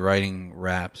actually writing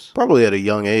raps? Probably at a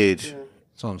young age.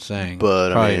 That's what I'm saying.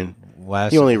 But Probably I mean,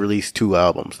 last. he only released 2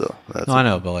 albums though. That's No, I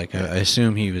know, but like, I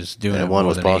assume he was doing and it one more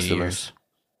was than 8 posthumous. years.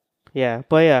 Yeah,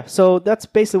 but yeah, so that's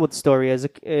basically what the story is.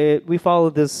 We follow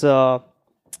this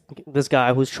this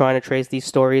guy who's trying to trace these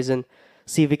stories and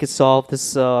see if he could solve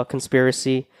this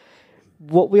conspiracy.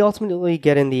 What we ultimately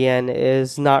get in the end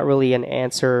is not really an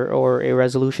answer or a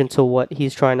resolution to what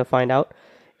he's trying to find out.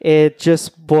 It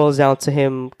just boils down to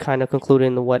him kind of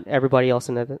concluding what everybody else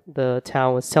in the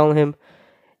town was telling him,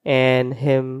 and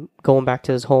him going back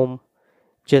to his home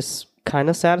just kind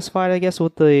of satisfied, I guess,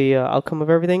 with the outcome of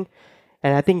everything.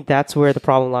 And I think that's where the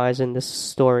problem lies in this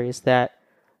story, is that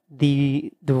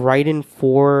the writing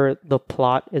for the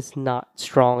plot is not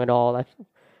strong at all.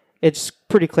 It's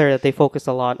pretty clear that they focused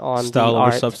a lot on Style the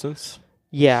over art. substance.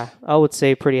 Yeah, I would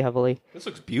say pretty heavily. This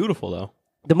looks beautiful, though.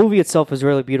 The movie itself is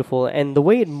really beautiful, and the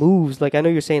way it moves, like, I know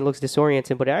you're saying it looks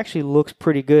disorienting, but it actually looks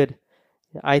pretty good.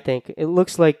 I think it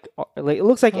looks like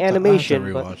animation, I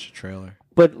have to rewatch the trailer.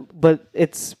 but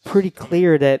it's pretty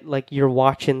clear that like you're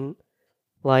watching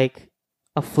like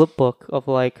a flip book of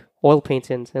like oil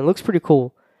paintings, and it looks pretty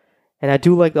cool. And I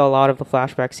do like a lot of the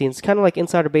flashback scenes, kind of like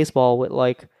Insider Baseball with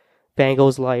like Van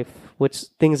Gogh's life, which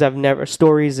things I've never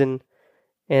stories and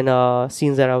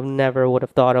scenes that I never would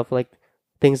have thought of, like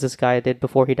things this guy did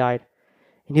before he died.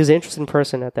 And he was an interesting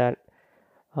person at that.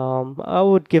 I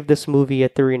would give this movie a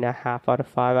 3.5 out of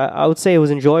 5. I would say it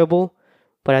was enjoyable,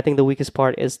 but I think the weakest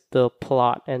part is the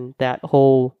plot and that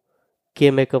whole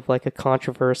gimmick of like a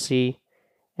controversy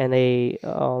and a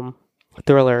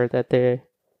thriller that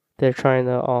they're trying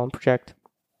to project.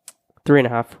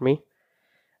 3.5 for me.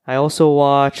 I also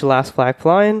watched Last Flag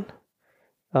Flying.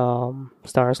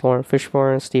 Stars Lawrence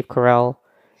Fishburne, Steve Carell,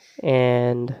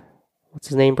 and what's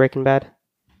his name? Breaking Bad.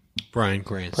 Bryan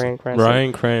Cranston.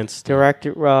 Bryan Cranston.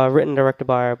 Written and directed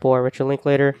by our boy Richard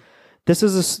Linklater. This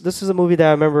is a movie that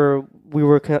I remember we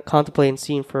were contemplating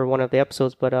seeing for one of the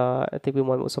episodes, but I think we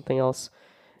went with something else.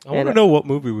 I want to know what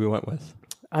movie we went with.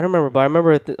 I don't remember, but I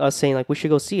remember us saying like we should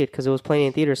go see it because it was playing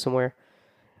in theaters somewhere.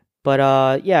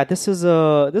 But yeah, this is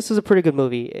a pretty good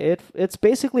movie. It's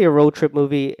basically a road trip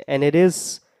movie, and it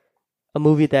is a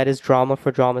movie that is drama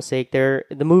for drama's sake. The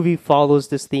movie follows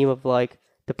this theme of like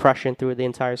depression through the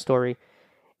entire story,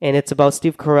 and it's about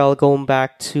Steve Carell going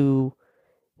back to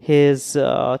his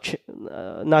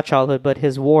not childhood but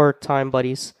his wartime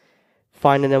buddies,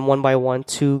 finding them one by one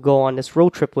to go on this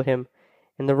road trip with him.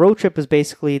 And the road trip is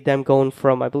basically them going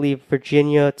from, I believe,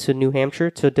 Virginia to New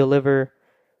Hampshire to deliver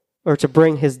or to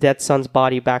bring his dead son's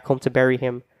body back home to bury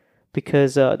him,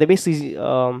 because they basically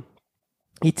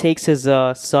he takes his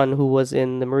son who was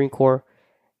in the Marine Corps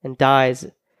and dies,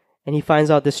 and he finds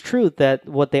out this truth that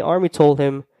what the army told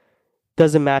him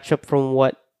doesn't match up from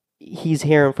what he's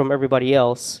hearing from everybody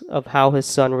else of how his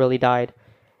son really died.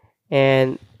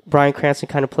 And Bryan Cranston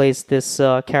kind of plays this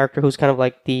character who's kind of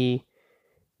like the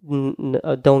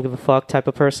don't give a fuck type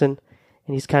of person,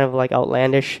 and he's kind of like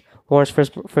outlandish. Lawrence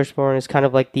Fishburne is kind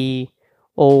of like the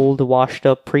old,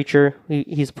 washed-up preacher.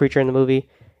 He's a preacher in the movie.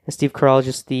 And Steve Carell is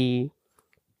just the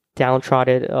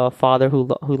downtrodden father who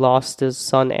lost his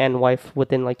son and wife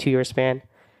within like 2 year span.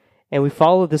 And we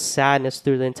follow this sadness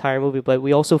through the entire movie, but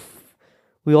we also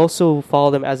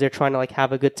follow them as they're trying to like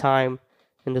have a good time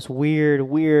in this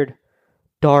weird,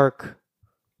 dark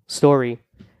story.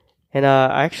 And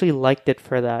I actually liked it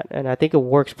for that, and I think it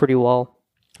works pretty well.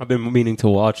 I've been meaning to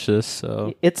watch this.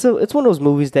 So it's one of those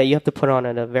movies that you have to put on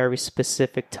at a very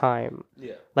specific time.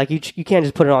 Yeah, like you can't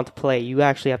just put it on to play. You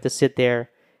actually have to sit there,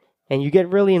 and you get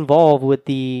really involved with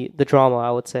the drama,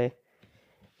 I would say.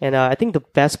 And I think the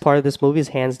best part of this movie is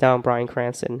hands down Bryan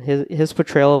Cranston. His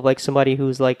portrayal of like somebody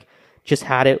who's like just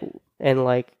had it and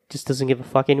like just doesn't give a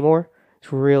fuck anymore.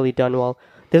 It's really done well.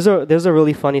 There's a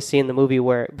really funny scene in the movie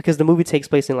where, because the movie takes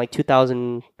place in like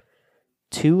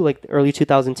 2002, like early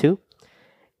 2002.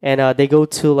 And they go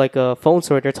to like a phone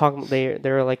store.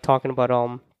 They're like talking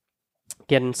about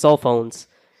getting cell phones,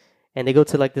 and they go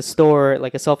to like the store,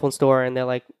 like a cell phone store, and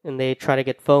they try to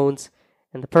get phones,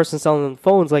 and the person selling them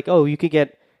phones like, oh, you could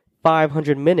get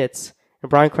 500 minutes,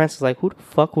 and Bryan Cranston's like, who the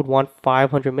fuck would want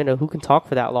 500 minutes? Who can talk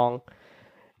for that long?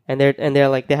 And they're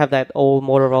like, they have that old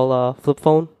Motorola flip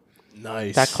phone,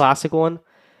 nice, that classic one,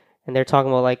 and they're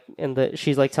talking about like,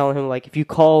 she's like telling him like, if you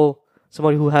call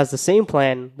somebody who has the same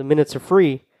plan, the minutes are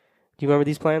free. Do you remember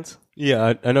these plans?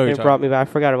 Yeah, I know. It brought me back.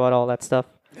 I forgot about all that stuff.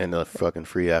 And fucking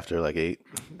free after like 8.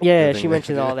 Yeah, she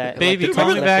mentioned all that. Baby, like,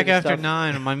 call me back after stuff.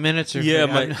 9. And my minutes are Yeah,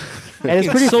 free. And it's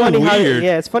pretty so funny weird.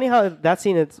 it's funny how that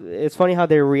scene. It's funny how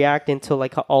they're reacting to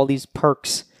like all these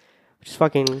perks, which is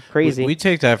fucking crazy. We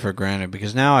take that for granted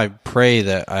because now I pray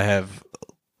that I have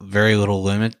very little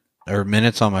limit or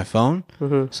minutes on my phone,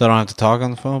 so I don't have to talk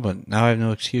on the phone. But now I have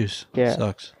no excuse. Yeah. It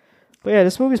sucks. But yeah,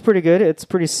 this movie's pretty good. It's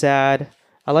pretty sad.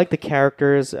 I like the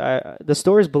characters. The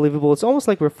story's believable. It's almost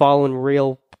like we're following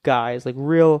real guys, like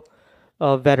real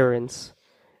veterans.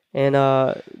 And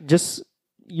just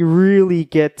you really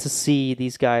get to see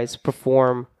these guys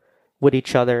perform with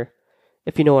each other,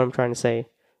 if you know what I'm trying to say.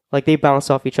 Like, they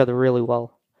bounce off each other really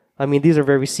well. I mean, these are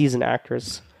very seasoned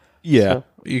actors. Yeah. So,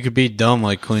 You could be dumb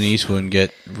like Clint Eastwood and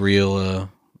get real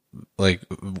like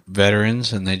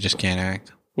veterans and they just can't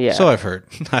act. yeah. So I've heard.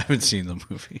 I haven't seen the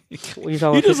movie. What are you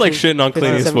talking You about, just like 15, shitting on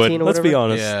Clint 15, Eastwood. 17 or Let's be whatever?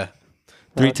 honest. Yeah.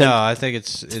 310. No, I think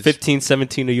it's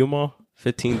 15-17 to you, Ma?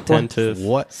 15-10 to...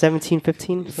 what? 17,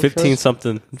 15? 15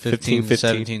 something. 15, 15.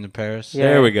 17 to Paris. Yeah.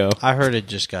 There we go. I heard it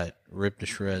just got ripped to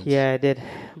shreds. Yeah, I did.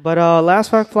 But Last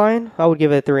Flag Flying, I would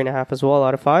give it a 3.5 as well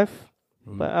out of 5.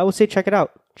 But I would say check it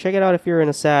out. Check it out if you're in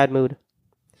a sad mood.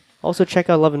 Also check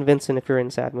out Love and Vincent if you're in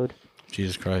a sad mood.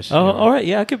 Jesus Christ. Oh, all right.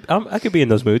 Yeah, I could be in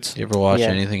those moods. You ever watch Yeah.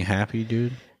 anything happy,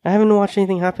 dude? I haven't watched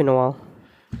anything happy in a while.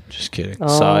 Just kidding.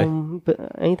 Sigh. But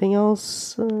anything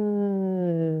else?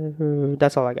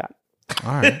 that's all I got.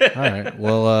 All right.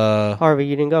 Well, Harvey,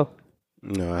 you didn't go.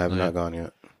 No, I have not gone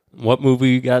yet. What movie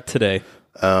you got today?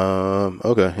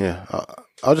 Okay, yeah.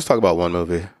 I'll just talk about one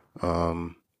movie.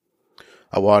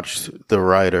 I watched The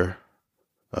Rider,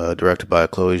 directed by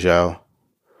Chloe Zhao.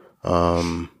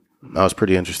 I was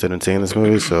pretty interested in seeing this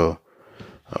movie, so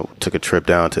I took a trip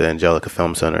down to Angelica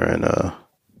Film Center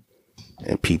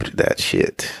and peeped that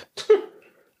shit.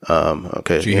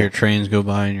 Okay. did you hear trains go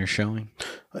by in your showing?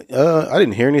 I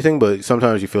didn't hear anything, but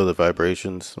sometimes you feel the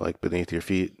vibrations like beneath your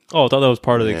feet. Oh, I thought that was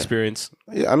part of the Yeah. experience.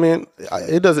 Yeah, I mean,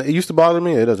 it doesn't. It used to bother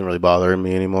me. It doesn't really bother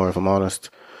me anymore, if I'm honest.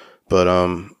 But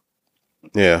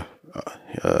yeah,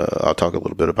 I'll talk a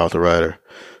little bit about The Rider.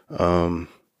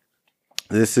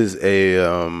 This is a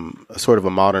sort of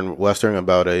a modern western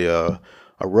about a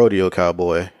rodeo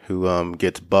cowboy who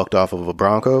gets bucked off of a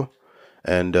bronco,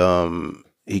 and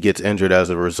he gets injured as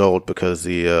a result because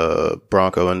the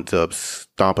bronco ends up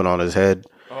stomping on his head.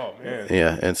 Oh man.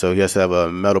 Yeah, and so he has to have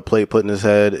a metal plate put in his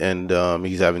head, and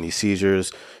he's having these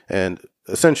seizures. And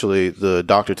essentially, the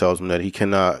doctor tells him that he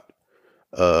cannot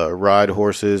ride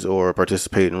horses or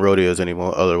participate in rodeos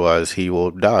anymore. Otherwise, he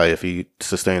will die if he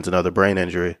sustains another brain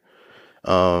injury.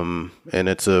 And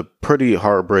it's a pretty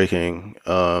heartbreaking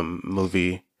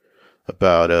movie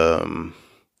about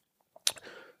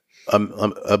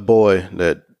a boy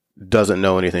that doesn't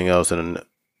know anything else and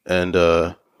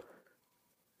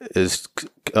is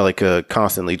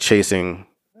constantly chasing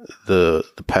the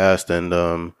past and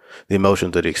the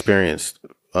emotions that he experienced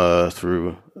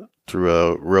through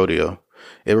a rodeo.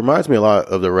 It reminds me a lot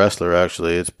of The Wrestler.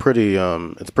 Actually, it's pretty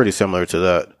similar to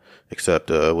that, except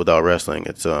without wrestling.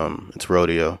 It's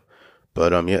rodeo.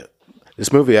 But yeah,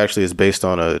 this movie actually is based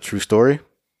on a true story.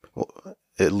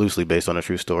 It loosely based on a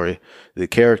true story. The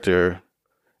character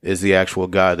is the actual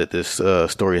guy that this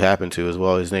story happened to as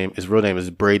well. His real name is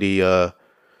Brady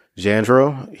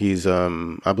Jandro. He's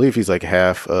I believe he's like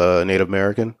half Native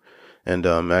American, and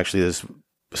actually this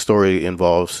story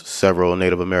involves several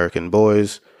Native American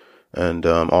boys, and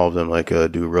all of them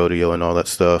do rodeo and all that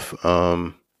stuff.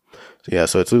 Yeah,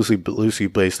 so it's loosely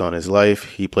based on his life.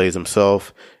 He plays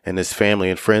himself, and his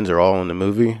family and friends are all in the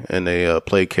movie, and they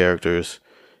play characters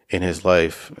in his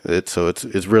life. It's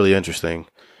really interesting.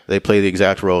 They play the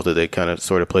exact roles that they kind of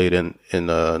sort of played in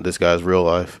this guy's real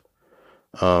life.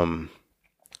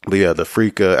 But yeah, the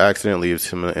freak accident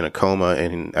leaves him in a coma,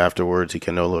 and afterwards he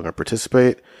can no longer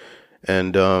participate.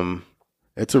 And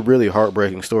it's a really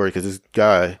heartbreaking story because this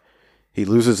guy, he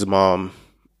loses his mom,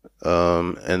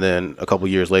 and then a couple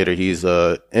years later he's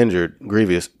injured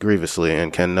grievously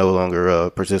and can no longer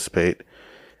participate.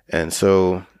 And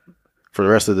so for the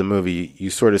rest of the movie, you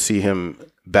sort of see him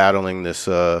battling this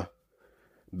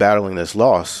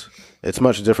loss. It's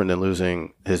much different than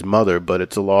losing his mother, but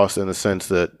it's a loss in the sense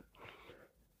that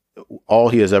all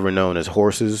he has ever known is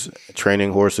horses,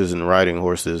 training horses and riding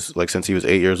horses, like since he was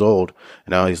 8 years old.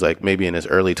 And now he's like maybe in his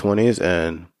early 20s,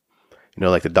 and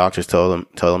the doctors tell him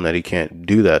that he can't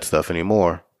do that stuff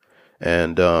anymore.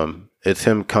 And it's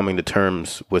him coming to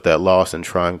terms with that loss and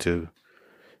trying to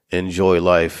enjoy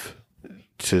life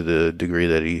to the degree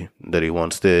that he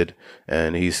once did.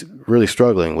 And he's really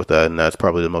struggling with that, and that's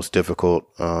probably the most difficult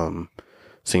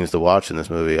scenes to watch in this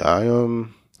movie.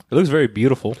 It looks very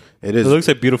beautiful. It is. It looks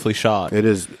like beautifully shot. It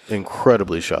is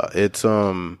incredibly shot. It's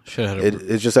It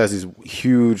it just has these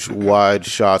huge wide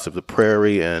shots of the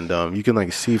prairie, and you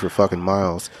can see for fucking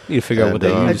miles. You need to figure out what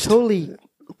they I used. totally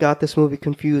got this movie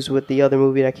confused with the other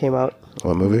movie that came out,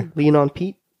 What movie? Lean on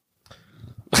Pete.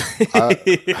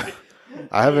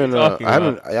 I haven't. talking I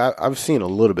haven't. I've seen a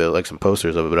little bit, like some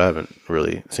posters of it, but I haven't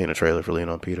really seen a trailer for Lean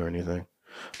on Pete or anything.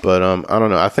 But I don't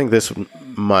know. I think this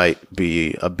might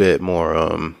be a bit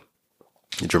more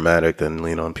dramatic than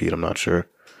Lean on Pete. I'm not sure.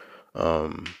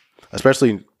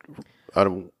 Especially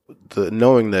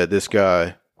knowing that this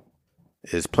guy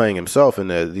is playing himself and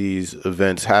that these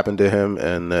events happened to him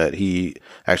and that he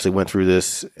actually went through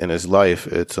this in his life.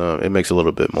 It makes it a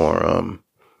little bit more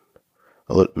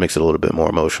makes it a little bit more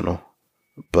emotional.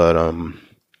 But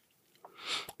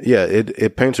yeah,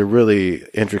 it paints a really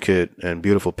intricate and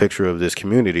beautiful picture of this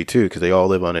community too, because they all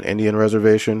live on an Indian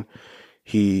reservation.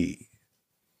 He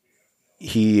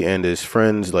and his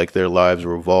friends, their lives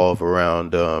revolve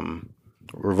around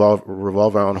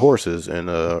horses and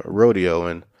rodeo,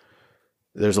 and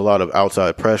there's a lot of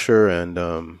outside pressure,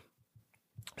 and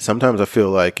sometimes I feel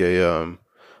like a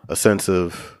sense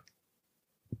of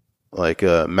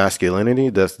masculinity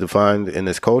that's defined in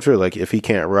this culture. Like if he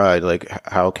can't ride,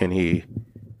 how can he?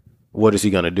 What is he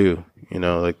gonna do?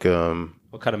 Well,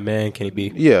 what kind of man can he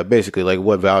be? Yeah, basically, like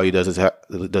what value does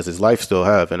his life still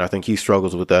have? And I think he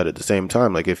struggles with that at the same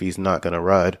time. Like if he's not gonna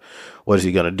ride, what is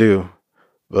he gonna do?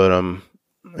 But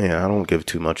yeah, I don't give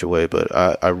too much away. But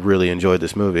I really enjoyed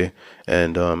this movie,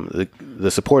 and the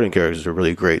supporting characters are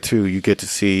really great too. You get to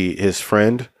see his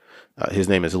friend. His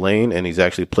name is Lane, and he's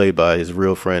actually played by his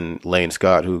real friend Lane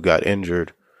Scott, who got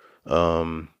injured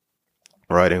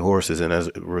riding horses, and as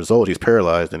a result, he's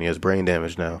paralyzed and he has brain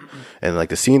damage now. And like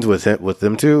the scenes with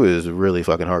them two is really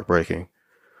fucking heartbreaking.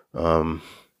 Because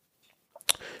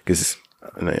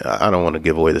I don't want to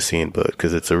give away the scene, but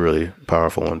because it's a really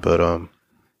powerful one. But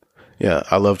yeah,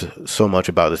 I loved so much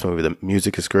about this movie. The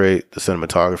music is great, the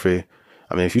cinematography.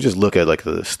 I mean, if you just look at like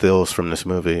the stills from this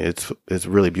movie, it's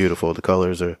really beautiful. The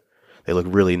colors they look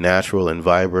really natural and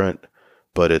vibrant,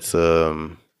 but it's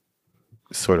sort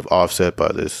of offset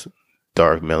by this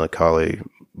dark, melancholy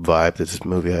vibe that this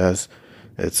movie has.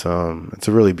 It's a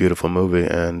really beautiful movie,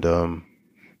 and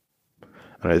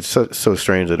it's so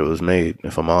strange that it was made,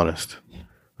 if I'm honest.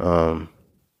 By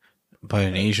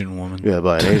an Asian woman. Yeah,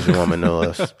 by an Asian woman, no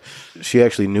less. She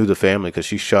actually knew the family because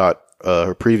she shot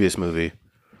her previous movie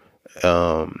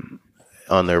on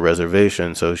their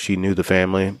reservation, so she knew the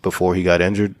family before he got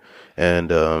injured, and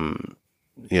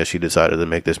yeah, she decided to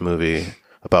make this movie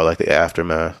about like the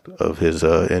aftermath of his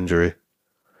injury.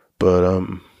 But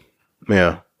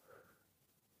yeah,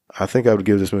 I think I would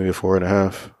give this movie a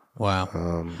 4.5. Wow. I So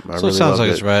really it sounds loved like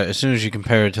it's right. As soon as you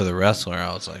compare it to The Wrestler,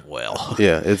 I was like, well.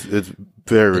 Yeah, it's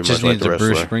very It much just like needs The a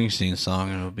Bruce Wrestler. Springsteen song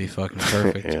and it'll be fucking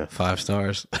perfect. Yeah. 5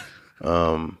 stars.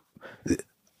 I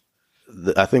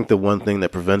think the one thing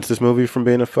that prevents this movie from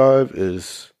being a 5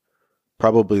 is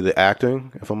probably the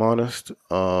acting, if I'm honest.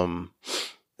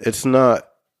 It's not,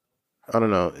 I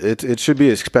don't know. It should be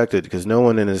expected because no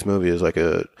one in this movie is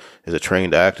a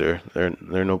trained actor. There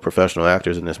are no professional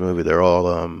actors in this movie. They're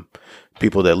all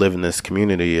people that live in this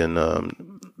community and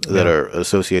that are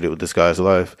associated with this guy's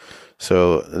life.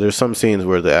 So there's some scenes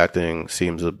where the acting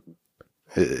seems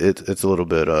it's a little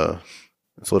bit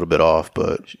off,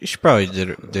 but She probably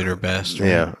did her best.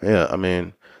 Right? yeah. I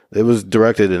mean, it was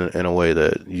directed in a way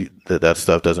that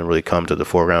stuff doesn't really come to the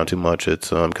foreground too much. It's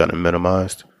kind of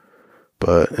minimized.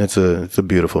 But it's a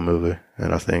beautiful movie,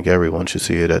 and I think everyone should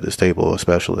see it at this table,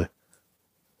 especially.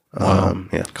 Wow.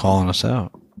 Yeah. Calling us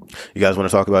out. You guys want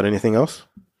to talk about anything else?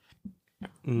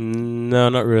 No,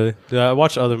 not really. Yeah, I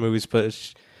watched other movies, but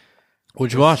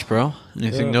What'd you watch, bro?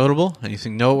 Anything notable?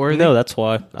 Anything noteworthy? no, that's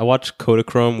why I watched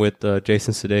Kodachrome with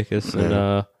Jason Sudeikis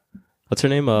and what's her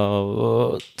name?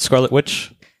 Scarlet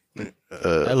Witch.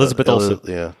 Elizabeth Olsen.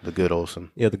 Yeah, the good Olsen.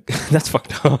 Yeah, that's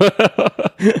fucked up.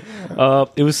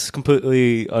 It was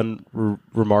completely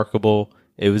unremarkable.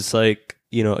 It was like,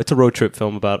 it's a road trip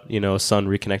film about, a son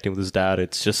reconnecting with his dad.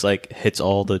 It's just like hits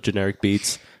all the generic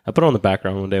beats. I put it on the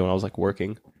background one day when I was like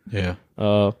working. Yeah.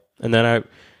 And then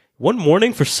one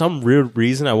morning for some weird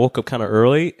reason, I woke up kind of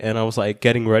early and I was like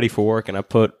getting ready for work and I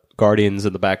put Guardians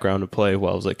in the background to play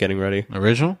while I was like getting ready.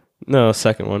 Original? No,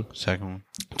 second one. Second one.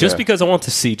 Just because I want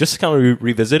to see, just to kind of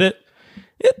revisit it.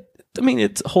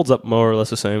 It holds up more or less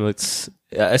the same.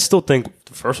 I still think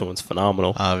the first one's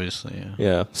phenomenal. Obviously, yeah.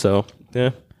 Yeah, so,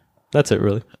 yeah. That's it,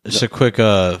 really. Just a quick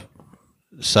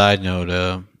side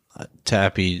note.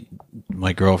 Tappy,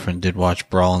 my girlfriend, did watch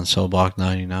Brawl and Sobach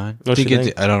 99. Oh, she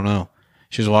did? I don't know.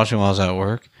 She was watching while I was at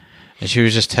work, and she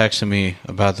was just texting me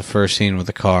about the first scene with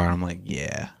the car. I'm like,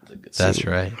 yeah, that's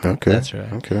right. Okay. That's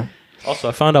right. Okay. Also,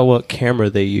 I found out what camera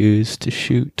they used to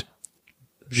shoot.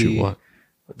 Shoot what?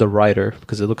 The writer,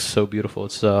 because it looks so beautiful.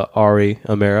 It's Ari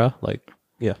Amira.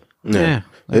 Yeah. Yeah.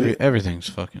 Everything's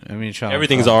fucking. I mean, shot.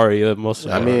 Everything's on film. Ari. Most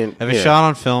of it. I mean, If it's shot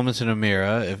on film, it's an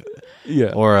Amira.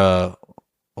 yeah.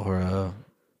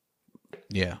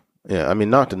 Yeah. Yeah, I mean,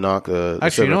 not to knock the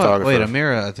Actually, you know what? cinematographer. Wait,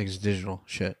 Amira, I think is digital.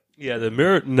 Shit. Yeah, the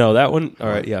mirror. No, that one. All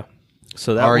right, yeah.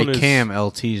 So that Ari one is Cam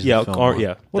LT's. Yeah, the film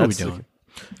yeah. What are we that's the- doing?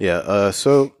 Yeah.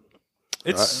 So,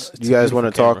 It's you guys want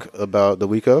to talk about the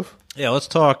week of? Yeah, let's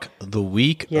talk the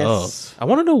week Yes. I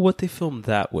want to know what they filmed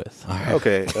that with.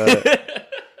 Okay.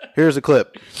 Here's a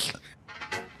clip.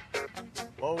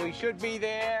 Well, we should be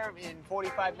there in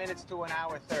 45 minutes to an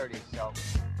hour 30, so.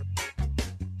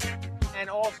 And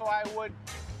also, I would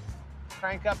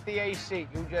crank up the AC.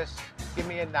 You just give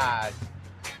me a nod.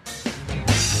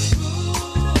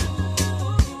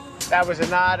 That was a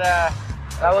nod,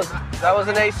 That was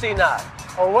an AC nod.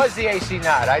 or was the AC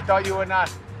nod? I thought you were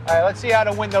not. All right, let's see how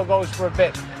the window goes for a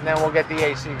bit, and then we'll get the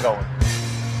AC going.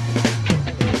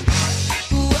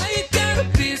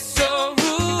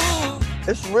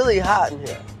 It's really hot in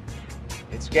here.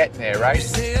 It's getting there, right?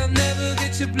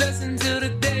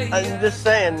 I'm just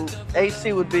saying,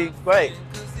 AC would be great.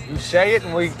 You say it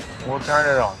and we'll turn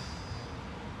it on.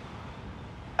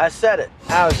 I said it.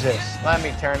 How's this? Let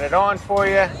me turn it on for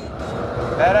you.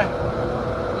 Better?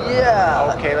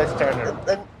 Yeah. Okay, let's turn it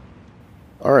on.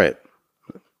 All right.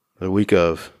 The week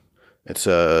of. It's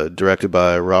directed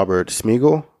by Robert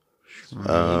Smigel.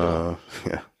 Yeah.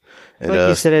 I feel like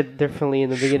you said it differently in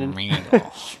the beginning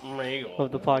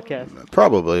of the podcast.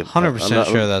 Probably 100%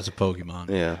 sure that's a Pokemon.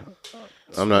 Yeah.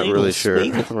 I'm not really sure.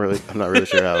 I'm not really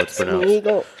sure how it's pronounced.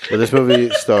 But this movie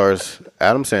stars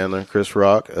Adam Sandler, Chris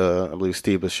Rock, I believe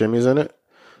Steve Buscemi's in it,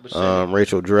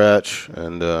 Rachel Dratch,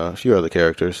 and a few other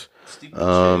characters.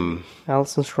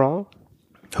 Alison Strong?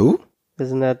 Who?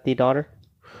 Isn't that the daughter?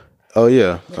 Oh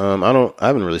yeah. I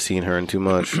haven't really seen her in too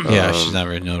much. Yeah, she's not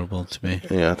very notable to me.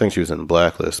 Yeah, I think she was in the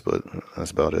Blacklist, but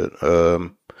that's about it.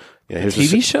 Yeah, here's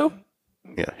TV show?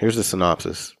 Yeah, here's the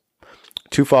synopsis.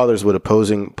 Two fathers with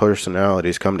opposing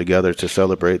personalities come together to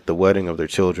celebrate the wedding of their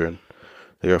children.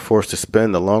 They are forced to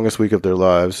spend the longest week of their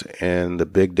lives, and the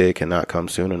big day cannot come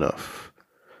soon enough.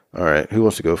 All right, who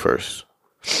wants to go first?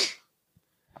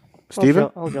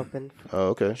 Steven? I'll jump in.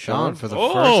 Oh, okay. Sean, for the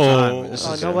first time. This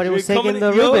is Nobody was Coming taking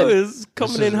the yo, ribbon. is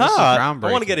coming This in is hot. I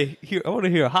groundbreaking. want to I want to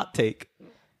hear a hot take.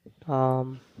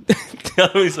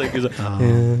 He's like,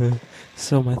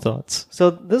 so my thoughts.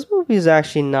 So this movie is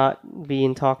actually not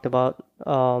being talked about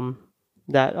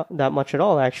that much at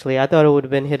all. Actually, I thought it would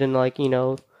have been hidden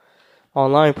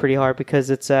online pretty hard because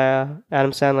it's Adam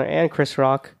Sandler and Chris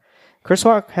Rock. Chris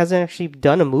Rock hasn't actually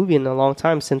done a movie in a long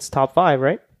time since Top 5,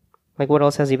 right? Like, what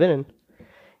else has he been in?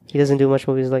 He doesn't do much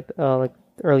movies like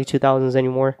early 2000s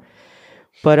anymore.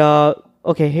 But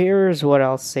okay, here's what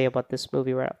I'll say about this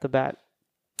movie right off the bat.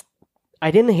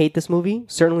 I didn't hate this movie.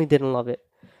 Certainly didn't love it.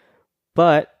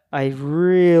 But I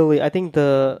think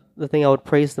the thing I would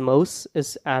praise the most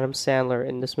is Adam Sandler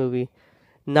in this movie.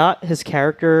 Not his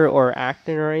character or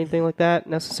acting or anything like that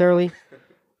necessarily,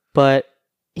 but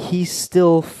he's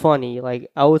still funny.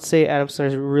 Like, I would say Adam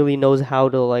Sandler really knows how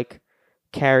to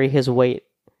carry his weight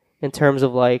in terms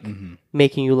of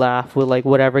making you laugh with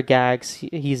whatever gags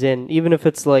he's in, even if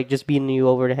it's just beating you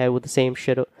over the head with the same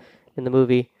shit in the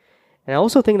movie. And I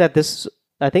also think that this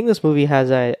movie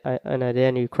has an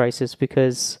identity crisis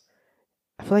because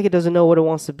I feel like it doesn't know what it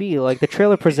wants to be. Like, the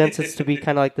trailer presents it to be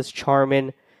kind of like this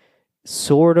charming,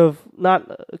 sort of not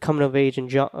coming of age in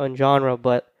genre,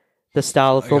 but the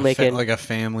style of filmmaking, like a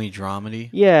family dramedy.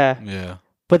 Yeah.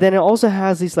 But then it also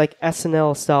has these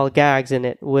SNL style gags in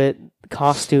it with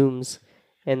costumes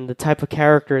and the type of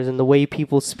characters and the way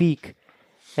people speak,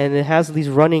 and it has these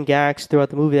running gags throughout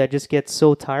the movie that just gets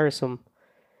so tiresome.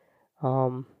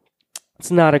 It's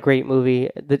not a great movie.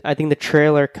 I think the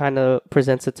trailer kind of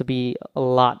presents it to be a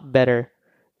lot better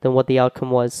than what the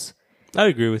outcome was. I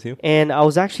agree with you. And I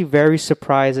was actually very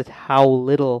surprised at how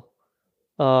little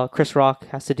Chris Rock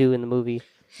has to do in the movie.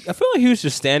 I feel like he was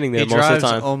just standing there He most of drives the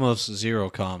time. almost zero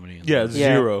comedy. in Yeah, the movie.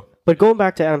 zero. But going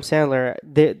back to Adam Sandler,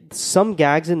 some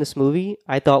gags in this movie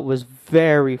I thought was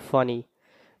very funny.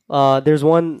 There's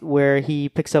one where he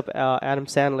picks up Adam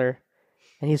Sandler,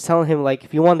 and he's telling him,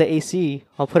 if you want the AC,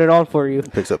 I'll put it on for you.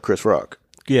 Picks up Chris Rock.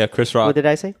 Yeah, Chris Rock. What did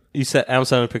I say? You said Adam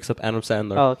Sandler picks up Adam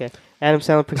Sandler. Oh, okay. Adam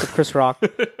Sandler picks up Chris Rock,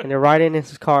 and they're riding in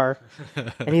his car,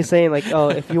 and he's saying,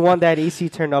 if you want that AC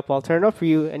turned up, I'll turn it up for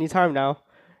you anytime now.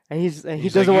 And he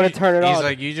doesn't want to turn it on. He's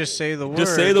like, you just say the word.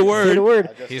 Just say the word. Say the word.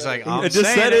 He's like, I I'm just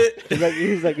saying said it.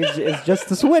 He's like, it's just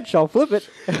the switch. I'll flip it.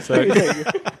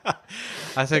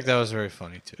 I think that was very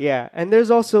funny too. Yeah, and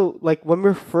there's also when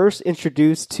we're first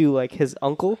introduced to his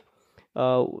uncle,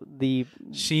 the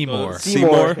Seymour.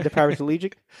 Seymour. the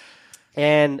paraplegic,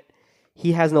 and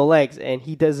he has no legs, and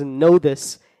he doesn't know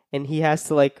this, and he has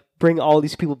to bring all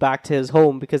these people back to his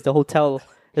home because the hotel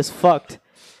is fucked,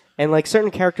 and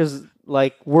certain characters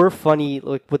were funny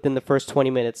within the first 20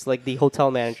 minutes, like the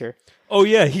hotel manager. Oh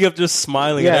yeah, he kept just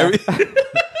smiling Yeah. at everything.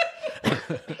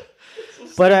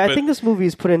 But I think this movie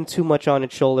is putting too much on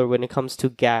its shoulder when it comes to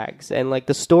gags, and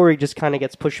the story just kind of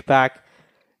gets pushed back,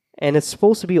 and it's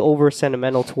supposed to be over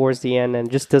sentimental towards the end,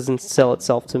 and just doesn't sell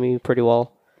itself to me pretty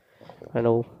well. I don't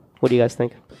know. What do you guys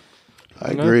think?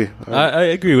 I agree. I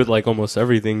agree with almost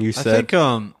everything you I said.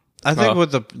 think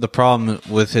what the problem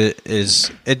with it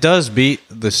is it does beat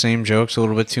the same jokes a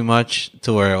little bit too much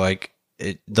to where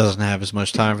it doesn't have as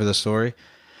much time for the story.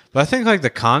 But I think the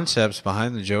concepts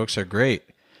behind the jokes are great.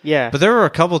 Yeah. But there were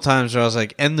a couple times where I was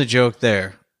like, end the joke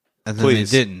there, and then Please.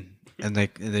 they didn't, and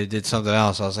they did something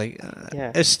else. I was like,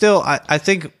 Yeah. it's still. I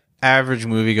think average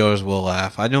moviegoers will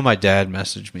laugh. I know my dad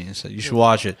messaged me and said you should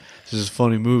watch it. This is a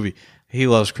funny movie. He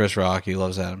loves Chris Rock. He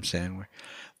loves Adam Sandler.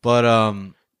 But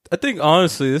I think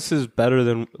honestly, this is better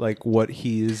than like what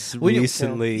he's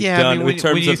recently done I mean, in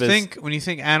terms of when you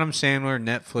think Adam Sandler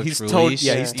Netflix He's release, toned-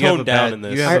 yeah, he's you have toned a down bad- in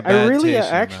this. you have a bad taste in your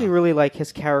actually mouth. really like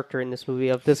his character in this movie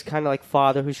of this kind of like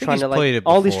father who's think trying he's to played like it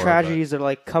all these before, tragedies are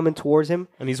like coming towards him,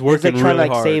 and he's he's working like trying really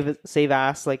to like hard. save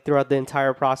ass like throughout the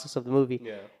entire process of the movie.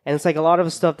 Yeah. And it's like a lot of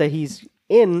the stuff that he's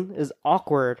in is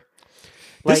awkward.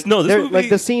 This- Like no, this there- movie- like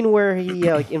the scene where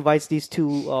he like invites these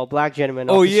two black gentlemen.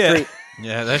 Oh, off the yeah. street.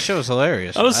 Yeah, that show was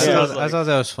hilarious. I was- I, I thought, was I like- thought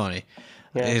that was funny.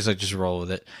 Yeah. He's like, just roll with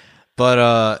it.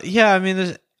 But yeah, I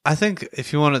mean, I think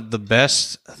if you wanted the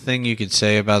best thing you could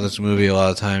say about this movie, a lot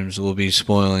of times will be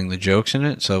spoiling the jokes in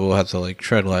it. So we'll have to like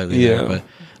tread lightly Yeah. there. But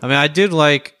I mean, I did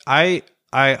like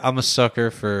I'm a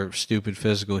sucker for stupid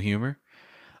physical humor.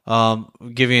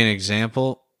 Give you an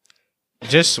example.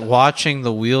 Just watching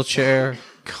the wheelchair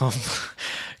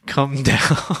come down.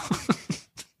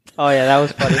 Oh yeah, that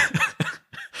was funny.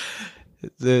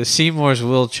 The Seymour's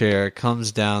wheelchair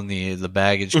comes down the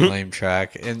baggage claim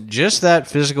track, and just that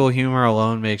physical humor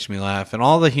alone makes me laugh. And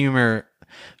all the humor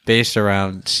based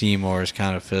around Seymour is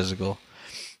kind of physical.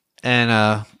 And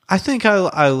I think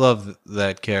I love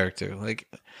that character. Like,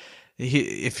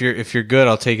 if you're good,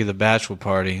 I'll take you to the bachelor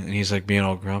party. And he's like being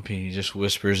all grumpy. And he just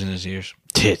whispers in his ears,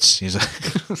 "Tits." He's like,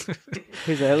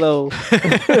 He's like, hello.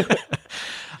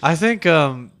 I think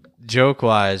joke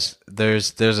wise,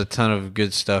 there's a ton of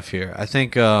good stuff here. I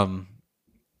think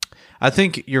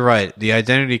you're right. The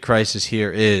identity crisis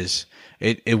here is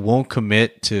it won't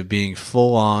commit to being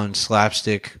full on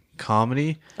slapstick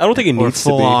comedy. I don't think it or needs to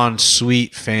full be. on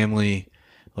sweet family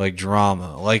like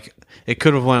drama. Like it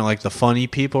could have went like the funny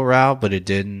people route, but it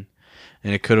didn't.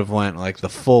 And it could have went like the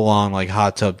full on like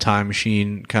Hot Tub Time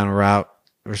Machine kind of route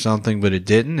or something, but it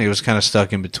didn't. It was kind of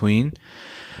stuck in between.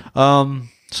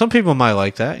 Some people might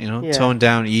like that, Yeah. tone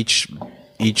down each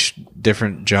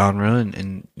different genre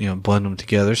and blend them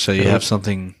together so you have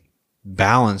something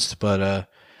balanced. But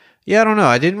yeah, I don't know.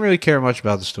 I didn't really care much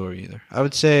about the story either. I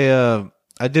would say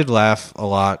I did laugh a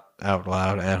lot out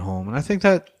loud at home, and I think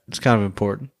that it's kind of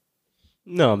important.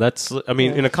 No, that's. I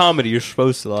mean, in a comedy, you're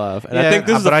supposed to laugh, and I think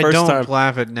this is but the first I don't time.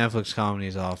 laugh at Netflix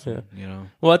comedies often.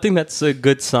 Well, I think that's a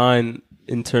good sign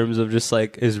in terms of just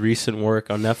like his recent work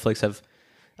on Netflix.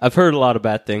 I've heard a lot of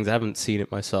bad things. I haven't seen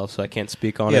it myself, so I can't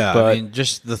speak on Yeah, it. But I mean,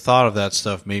 just the thought of that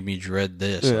stuff made me dread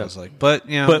this. Yeah. I was like, but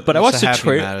But I it's watched a the Happy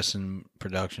trailer. Madison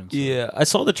production. So. yeah, I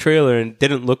saw the trailer and it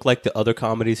didn't look like the other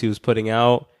comedies he was putting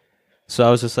out. So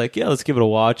I was just like, yeah, let's give it a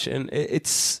watch. And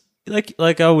it's like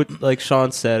I would like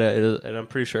Sean said, and I'm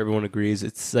pretty sure everyone agrees.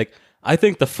 It's like I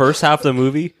think the first half of the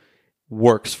movie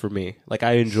works for me. Like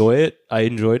I enjoyed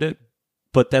it.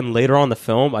 But then later on in the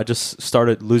film, I just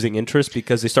started losing interest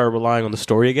because they started relying on the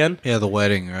story again. Yeah, the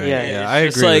wedding, right? Yeah, Yeah, It's I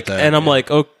just agree like, with that. and I'm yeah.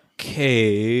 like,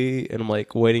 okay, and I'm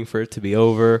like waiting for it to be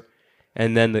over,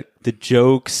 and then the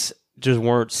jokes just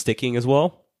weren't sticking as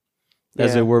well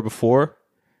as Yeah. they were before.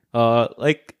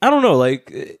 Like I don't know,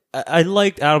 like I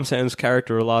liked Adam Sandler's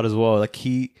character a lot as well. Like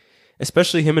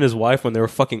especially him and his wife when they were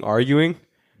fucking arguing.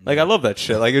 Like I love that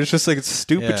shit. Like it's just like it's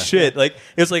stupid Yeah. shit. Like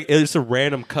it's a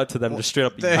random cut to them just straight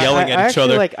up yelling I at each actually,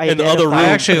 other like, in the other room. I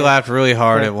actually laughed really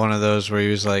hard at one of those where he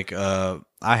was like, "I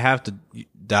have to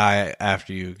die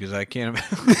after you because I can't."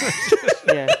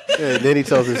 Yeah. Yeah, and then he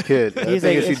tells his kid, I He's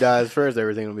think like, if she it's- dies first,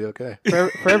 everything will be okay.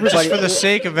 For everybody, For the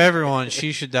sake of everyone,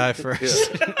 she should die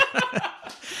first.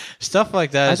 Stuff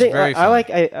like that I is think very.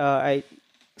 I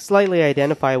slightly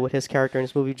identify with his character in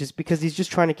this movie just because he's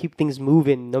just trying to keep things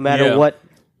moving no matter Yeah. what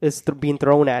is being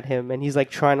thrown at him, and he's like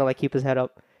trying to like keep his head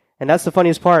up, and that's the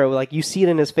funniest part. Like you see it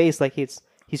in his face, like he's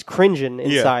cringing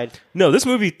inside. No, this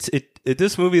movie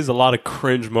this movie is a lot of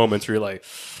cringe moments where you're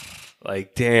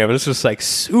like damn, it's just like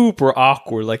super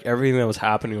awkward. Like everything that was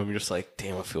happening to him, you're just like,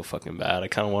 damn, I feel fucking bad. I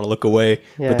kind of want to look away,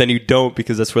 Yeah. but then you don't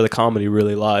because that's where the comedy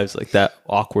really lies. Like that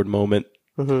awkward moment.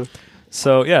 Mm-hmm.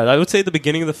 So yeah, I would say the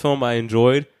beginning of the film I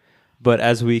enjoyed, but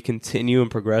as we continue and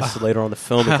progress later on in the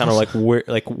film, it kind of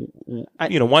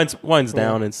winds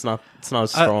down. And it's not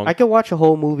as strong. I could watch a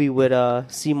whole movie with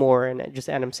Seymour and just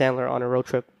Adam Sandler on a road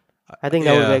trip. I think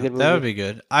that would be a good movie. That would be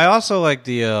good. I also like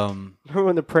the Remember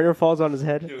when the printer falls on his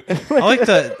head? I like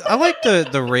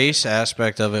the race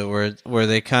aspect of it where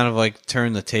they kind of like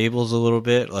turn the tables a little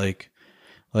bit, like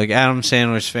Adam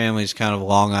Sandler's family's kind of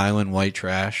Long Island white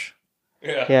trash.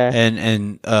 Yeah.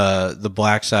 And the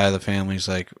black side of the family is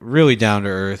like really down to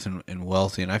earth and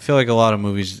wealthy, and I feel like a lot of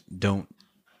movies don't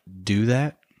do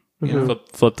that. You know?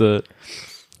 Flip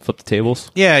the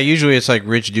tables. Yeah, usually it's like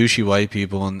rich douchey white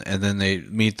people, and then they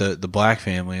meet the black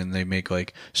family, and they make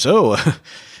like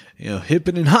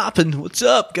hipping and hopping. What's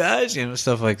up, guys?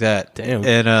 Stuff like that. Damn.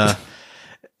 And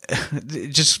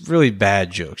just really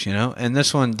bad jokes, you know. And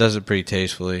this one does it pretty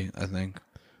tastefully, I think.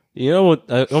 You know what?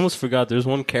 I almost forgot. There's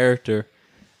one character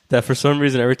that for some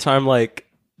reason every time like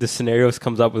the scenarios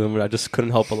comes up with him, I just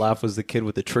couldn't help but laugh. Was the kid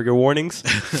with the trigger warnings?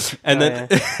 And then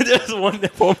there's one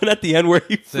moment at the end where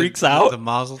he freaks out. The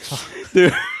Mazel Tov.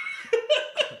 Dude.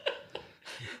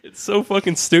 It's so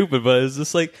fucking stupid, but it's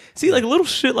just like, see, like little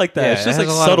shit like that. It's just it like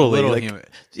has a lot of subtly. little Like, humor.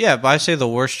 Yeah, but I say the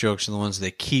worst jokes are the ones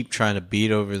they keep trying to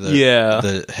beat over the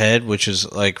the head, which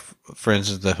is like, for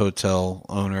instance, the hotel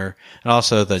owner, and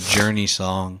also the Journey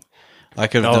song. I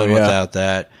could have done without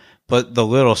that, but the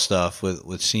little stuff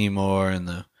with Seymour and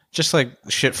the just like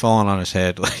shit falling on his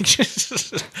head, like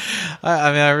just,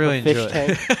 I mean, I really enjoy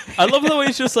it. I love the way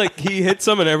he's just like he hits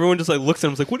him and everyone just like looks at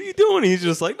him like, "What are you doing?" And he's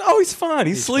just like, "No, he's fine.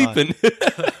 He's sleeping."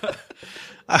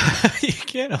 You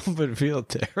can't help but feel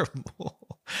terrible.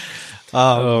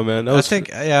 Oh man, I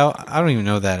think I don't even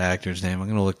know that actor's name. I'm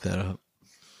gonna look that up.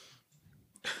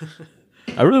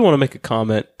 I really want to make a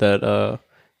comment that I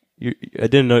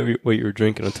didn't know what you were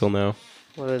drinking until now.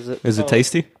 What is it? Is it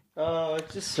tasty? Oh,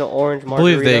 it's just an orange I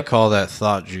margarita. believe they call that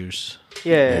thought juice.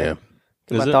 Yeah.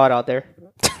 Get my Is it? thought out there.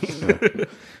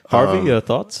 Harvey,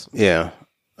 thoughts? Yeah.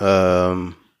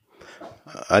 I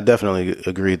definitely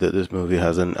agree that this movie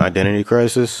has an identity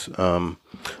crisis.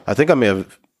 I think I may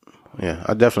have,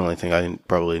 I definitely think I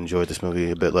probably enjoyed this movie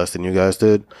a bit less than you guys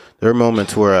did. There were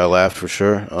moments where I laughed for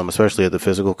sure, especially at the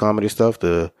physical comedy stuff.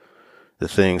 The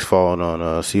things falling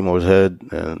on Seymour's head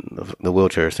and the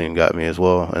wheelchair scene got me as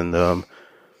well. And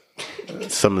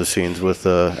some of the scenes with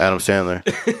Adam Sandler.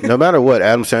 No matter what,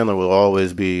 Adam Sandler will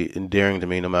always be endearing to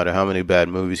me no matter how many bad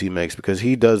movies he makes, because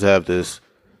he does have this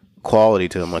quality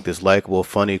to him, like this likable,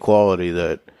 funny quality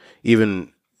that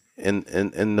even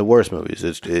in the worst movies,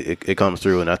 it comes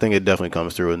through, and I think it definitely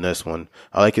comes through in this one.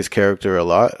 I like his character a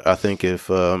lot. I think if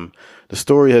the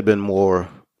story had been more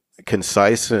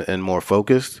concise and more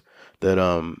focused, that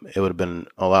it would have been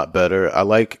a lot better. I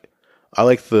like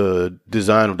the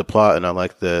design of the plot, and I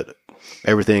like that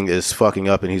everything is fucking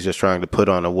up, and he's just trying to put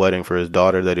on a wedding for his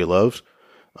daughter that he loves.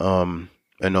 And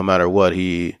no matter what,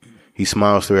 he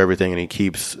smiles through everything, and he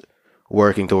keeps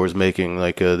working towards making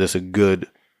like this a good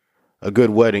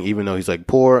wedding, even though he's like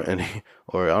poor, and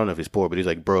or I don't know if he's poor, but he's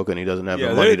like broke, and he doesn't have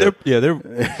the money. They're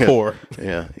poor.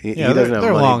 He doesn't have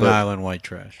they're money. Long Island white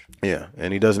trash. Yeah,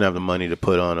 and he doesn't have the money to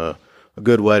put on a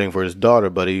good wedding for his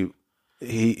daughter, but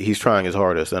he's trying his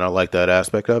hardest, and I like that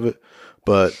aspect of it.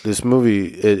 But this movie,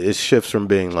 it shifts from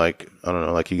being like, I don't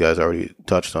know, like you guys already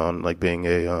touched on, like being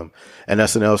an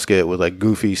SNL skit with like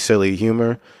goofy, silly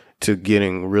humor, to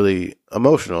getting really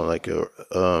emotional, like in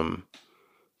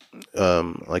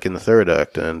the third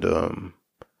act, and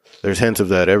there's hints of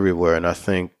that everywhere, and I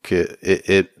think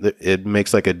it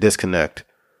makes like a disconnect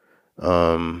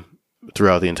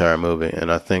throughout the entire movie,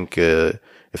 and I think if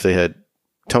they had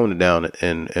toned it down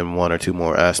in one or two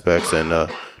more aspects and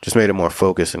just made it more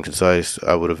focused and concise,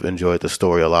 I would have enjoyed the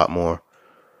story a lot more.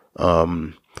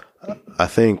 I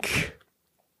think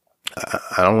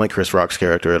I don't like Chris Rock's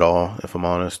character at all, if I'm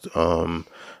honest.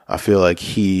 I feel like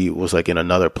he was like in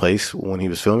another place when he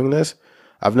was filming this.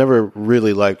 I've never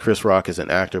really liked Chris Rock as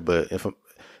an actor, but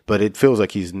it feels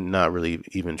like he's not really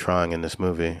even trying in this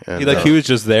movie. And, he was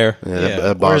just there.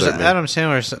 That Whereas bothered me. Adam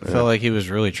Sandler felt like he was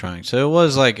really trying. So it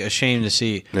was like a shame to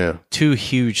see two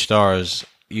huge stars.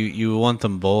 You want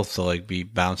them both to like be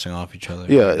bouncing off each other.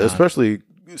 Yeah, especially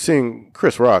seeing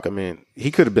Chris Rock. I mean,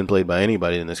 he could have been played by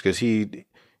anybody in this because he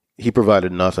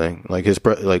provided nothing.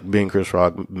 Like being Chris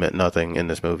Rock meant nothing in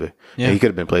this movie. Yeah, he could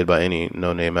have been played by any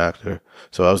no-name actor.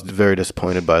 So I was very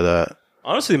disappointed by that.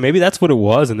 Honestly, maybe that's what it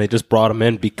was, and they just brought him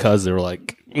in because they were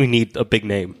like, we need a big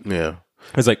name. Yeah.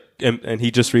 It's like, and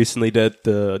he just recently did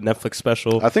the Netflix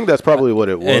special. I think that's probably what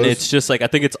it was. And it's just like, I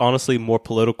think it's honestly more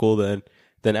political than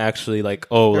actually like,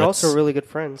 oh, They're also really good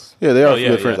friends. Yeah, they are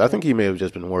good friends. I think he may have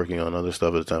just been working on other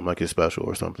stuff at the time, like his special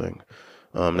or something.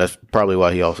 That's probably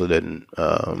why he also didn't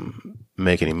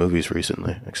make any movies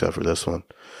recently, except for this one.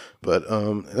 But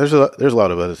there's a lot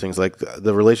of other things, like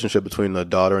the relationship between the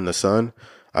daughter and the son.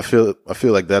 I feel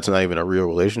like that's not even a real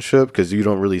relationship because you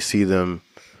don't really see them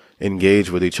engage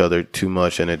with each other too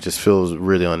much, and it just feels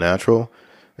really unnatural.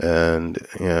 And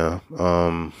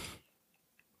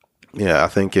I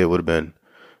think it would have been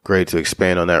great to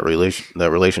expand on that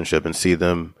relationship and see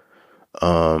them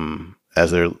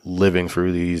as they're living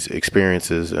through these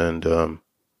experiences, and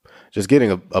just getting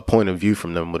a point of view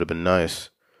from them would have been nice.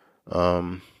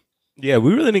 Yeah,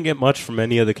 we really didn't get much from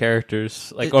any of the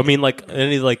characters. Like, any like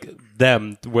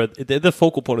them, where they're the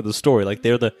focal point of the story. Like,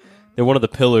 they're the they're one of the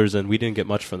pillars, and we didn't get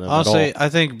much from them at all. Honestly, I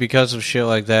think because of shit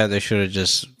like that, they should have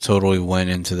just totally went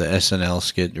into the SNL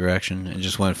skit direction and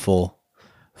just went full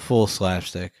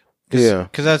slapstick. Yeah.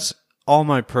 Because that's all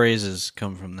my praises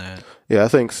come from that. Yeah, I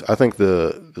think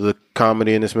the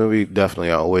comedy in this movie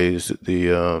definitely outweighs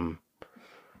the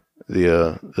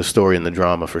story and the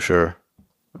drama for sure,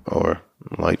 or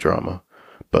light drama.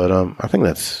 But I think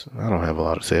I don't have a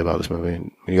lot to say about this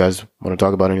movie. You guys want to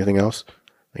talk about anything else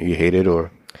that you hated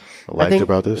or liked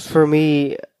about this? For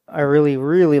me, I really,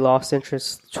 really lost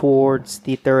interest towards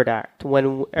the third act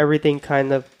when everything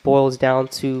kind of boils down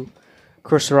to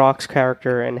Chris Rock's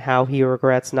character and how he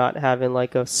regrets not having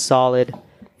like a solid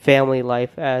family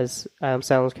life as Adam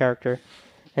Sandler's character.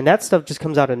 And that stuff just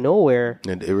comes out of nowhere.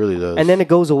 It really does. And then it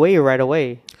goes away right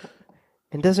away.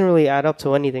 It doesn't really add up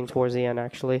to anything towards the end,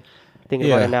 actually. Thinking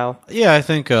about it now. Yeah, I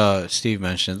think Steve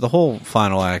mentioned the whole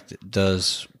final act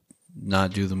does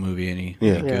not do the movie any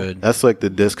good. That's like the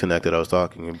disconnect that I was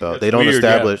talking about. It's they don't weird,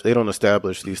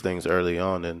 establish these things early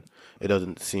on, and it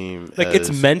doesn't seem like as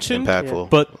it's mentioned,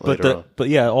 impactful. but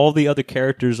yeah, all the other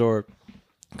characters are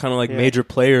kind of like major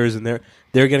players, and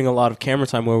they're getting a lot of camera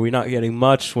time where we're not getting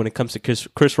much when it comes to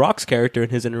Chris Rock's character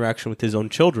and his interaction with his own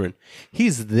children.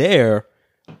 He's there,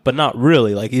 but not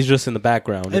really. Like he's just in the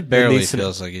background. It barely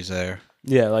feels like he's there.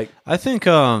 Yeah, like I think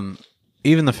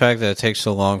even the fact that it takes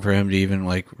so long for him to even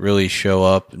like really show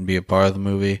up and be a part of the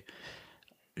movie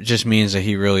just means that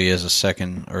he really is a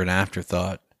second or an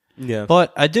afterthought. yeah.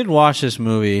 But I did watch this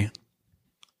movie,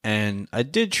 and I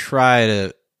did try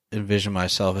to envision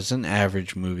myself as an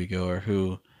average moviegoer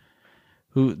who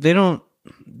they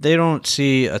don't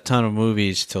see a ton of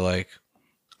movies to like.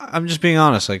 I'm just being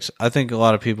honest. Like I think a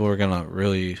lot of people are gonna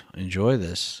really enjoy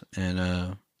this,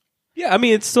 and Yeah, I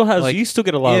mean, it still has. like, You still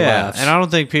get a lot of laughs. and I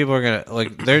don't think people are gonna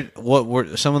like.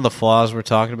 Some of the flaws we're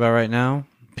talking about right now.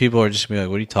 People are just gonna be like,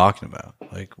 "What are you talking about?"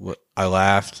 Like, what I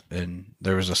laughed, and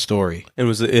there was a story.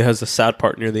 It has a sad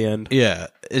part near the end. Yeah,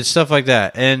 it's stuff like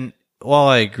that. And while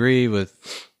I agree with,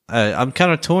 I'm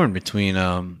kind of torn between.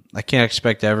 I can't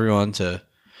expect everyone to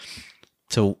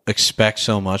expect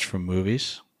so much from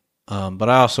movies, but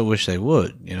I also wish they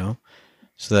would.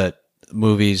 So that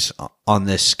movies on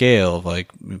this scale of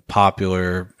like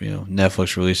popular,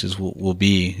 Netflix releases will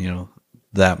be,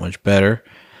 that much better.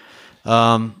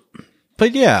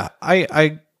 But yeah,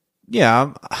 I'm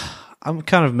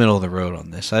kind of middle of the road on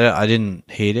this. I didn't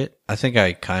hate it. I think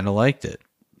I kind of liked it.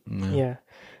 Yeah.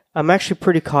 I'm actually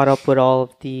pretty caught up with all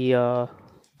of the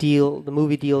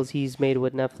movie deals he's made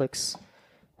with Netflix.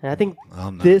 And I think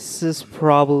this is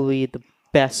probably the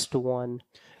best one.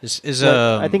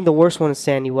 I think the worst one is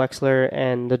Sandy Wexler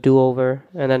and The Do-Over,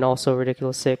 and then also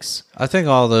Ridiculous Six. I think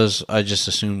all those I just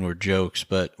assumed were jokes,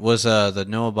 but was the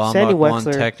Noah Sandy Baumbach one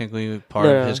Wexler- technically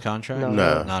part of his contract? No.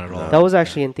 Not at all. That was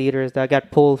actually in theaters. That got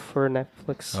pulled for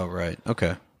Netflix. Oh right,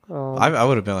 okay. I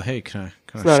would have been like, hey, can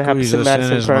It's I not a Happy squeeze this in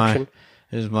Madison as production.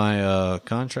 my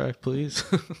contract, please?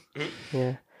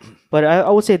 Yeah, but I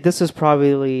would say this is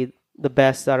probably the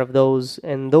best out of those,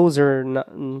 and those are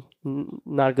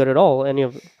not good at all.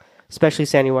 Especially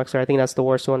Sandy Wexler. I think that's the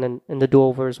worst one, and The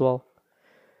Do-Over as well.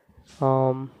 I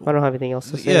don't have anything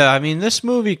else to say. Yeah, I mean, this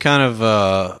movie kind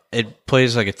of it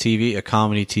plays like a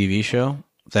comedy TV show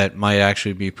that might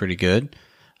actually be pretty good.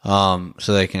 So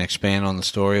they can expand on the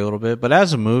story a little bit. But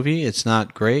as a movie, it's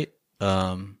not great.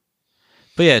 But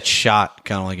yeah, it's shot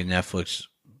kind of like a Netflix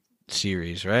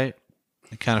series, right?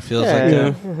 It kind of feels like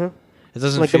that. Mm-hmm. It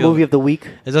doesn't Like feel, the movie of the week.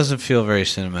 It doesn't feel very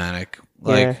cinematic.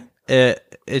 Like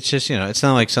it's just it's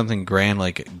not like something grand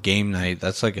like Game Night.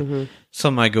 That's like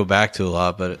something I go back to a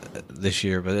lot, but this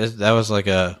year. But that was like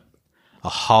a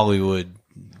Hollywood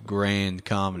grand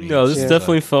comedy. No, this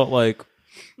definitely felt like,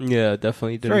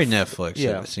 definitely didn't. Very Netflix.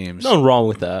 It seems. Nothing wrong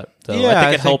with that. Though. Yeah, I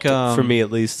think it helped think, for me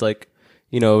at least. Like,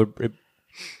 it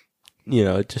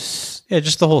just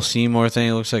just the whole Seymour thing.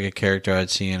 It looks like a character I'd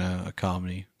see in a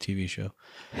comedy TV show.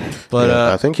 But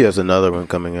I think he has another one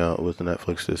coming out with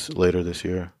Netflix later this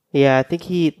year. Yeah, I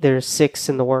think there's 6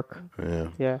 in the work.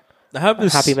 Yeah. I have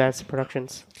this Happy Madison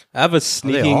Productions. I have a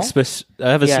sneaking all? suspicion they're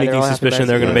all Happy they're going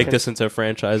to Madison make this into a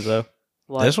franchise though.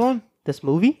 What? this one, This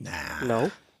movie?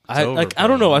 No. I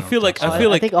don't know. I feel like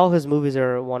I think all his movies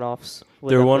are one-offs.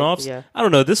 with they're Netflix. one-offs. Yeah. I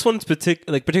don't know. This one's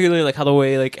particularly like how the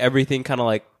way like everything kind of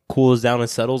like cools down and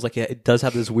settles. Like it does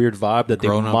have this weird vibe that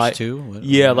Grown they Ups might. too. What-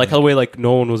 Yeah, like how the way like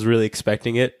no one was really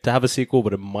expecting it to have a sequel,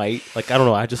 but it might. Like I don't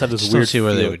know. I just have this Just weird. don't see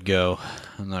where they feel. would go.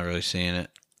 I'm not really seeing it.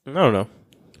 I don't know.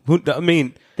 I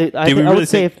mean, I we really would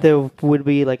say think- if there would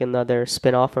be like another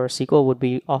spin-off or a sequel, would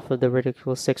be off of the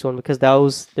Ridiculous Six one, because that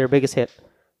was their biggest hit,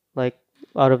 like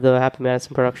out of the Happy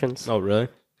Madison Productions. oh really?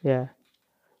 Yeah,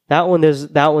 That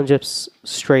one just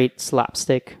straight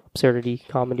slapstick absurdity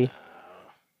comedy,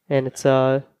 and it's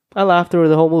I laughed through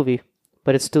the whole movie,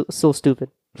 but it's still stupid.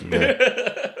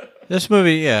 This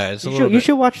movie, yeah, it's You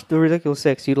should watch The Ridiculous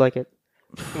Six. You'd like it.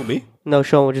 Who, me? No,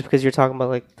 show just because you're talking about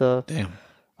like the damn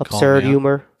absurd me out.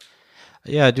 humor,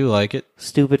 Yeah, I do like it.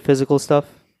 stupid physical stuff.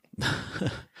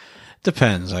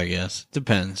 Depends, I guess.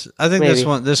 Depends. I think Maybe.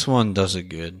 this one does it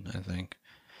good. I think.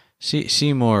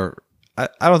 Seymour. I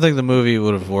don't think the movie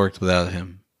would have worked without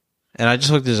him. And I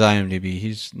just looked at his IMDb.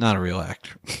 He's not a real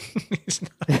actor. He's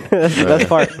not, That's the best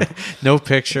part. no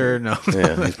picture. No.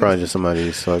 Yeah, he's probably just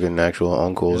somebody's fucking actual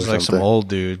uncle or He's something. like some old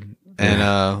dude.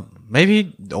 And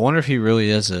maybe I wonder if he really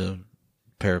is a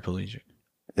paraplegic.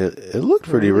 It looked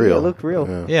pretty Yeah, real. it looked real.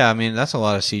 Yeah. Yeah, I mean that's a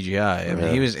lot of CGI. I mean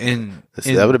Yeah. he was in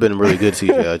That would have been really good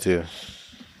CGI too.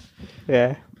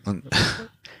 Yeah.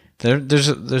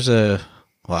 there's a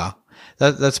wow.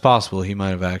 That's possible. He might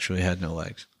have actually had no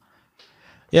legs.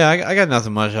 Yeah, I got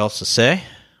nothing much else to say.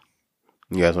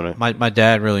 You guys want to? My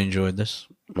dad really enjoyed this.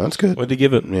 That's good. What'd you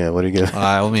give it? Yeah, what do you get?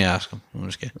 Let me ask him. I'm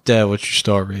just kidding. Dad, what's your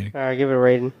star rating? All right, give it a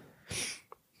rating.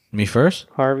 Me first?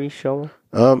 Harvey, show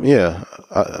me. Yeah,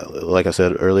 like I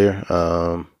said earlier.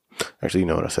 Actually, you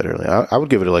know what I said earlier. I would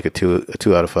give it like a 2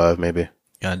 out of 5, maybe.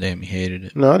 God damn, he hated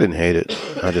it. No, I didn't hate it.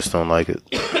 I just don't like it.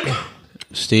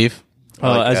 Steve?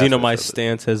 I like As you know, aspects my of it.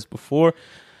 stance as before.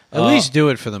 At least do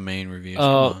it for the main reviews. Come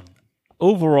on.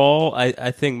 Overall,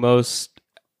 I think most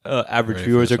average Ready for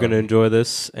viewers this are going to one. enjoy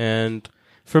this. And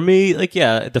for me, like,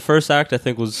 yeah, the first act I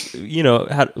think was,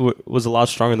 was a lot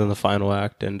stronger than the final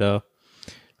act. And,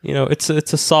 it's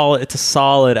a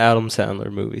solid Adam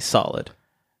Sandler movie. Solid.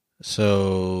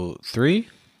 So 3?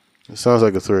 It sounds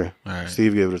like a 3. All right.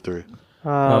 Steve gave it a 3.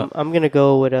 I'm gonna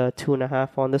go with a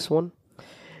 2.5 on this one.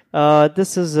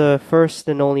 This is a first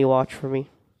and only watch for me.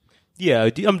 Yeah,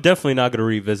 I'm definitely not going to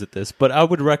revisit this, but I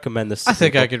would recommend this. I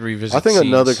think I could revisit I think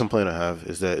scenes. another complaint I have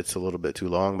is that it's a little bit too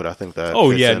long, but I think that Oh,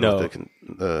 fits yeah, in no.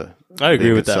 with I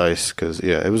agree with that. concise, because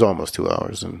it was almost 2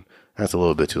 hours, and that's a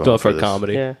little bit too long Go for a this.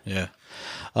 comedy. Yeah. Yeah.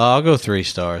 I'll go 3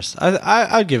 stars.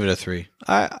 I'd give it a 3.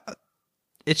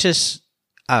 It's just,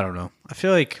 I don't know. I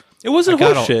feel like It wasn't I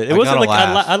gotta- horseshit. It I wasn't gotta like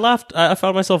laugh. I laughed. I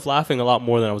found myself laughing a lot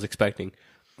more than I was expecting.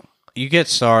 you get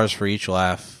stars for each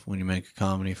laugh when you make a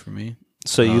comedy for me.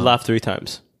 So you laughed 3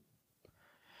 times.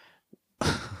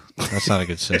 That's not a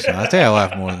good system. I think I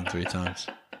laughed more than 3 times.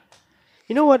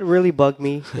 You know what really bugged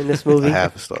me in this A movie?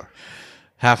 half a star.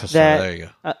 Half a star. That- There you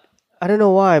go. I don't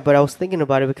know why, but I was thinking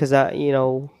about it because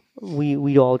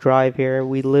we all drive here.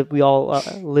 We all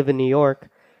live in New York.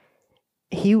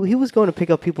 He was going to pick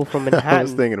up people from Manhattan,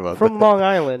 thinking about from that. Long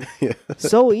Island, Yeah.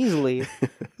 so easily.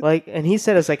 And he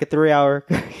said it's like a 3-hour,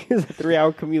 it's a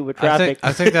 3-hour commute with traffic.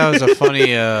 I think that was a funny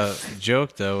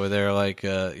joke though, where they're like,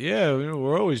 "Yeah,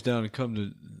 we're always down to come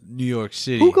to New York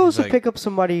City." Who goes He's to pick up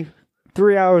somebody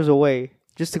 3 hours away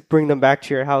just to bring them back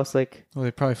to your house? Like, Well,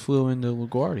 they probably flew into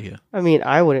LaGuardia. I mean,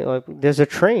 I wouldn't. Like, there's a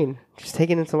train. Just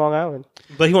take it into Long Island.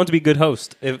 But he wanted to be a good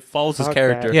host. It follows his Fuck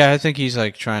character. that. Yeah, I think he's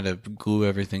like trying to glue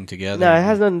everything together. No, it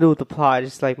has nothing to do with the plot.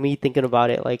 It's just like me thinking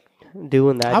about it, like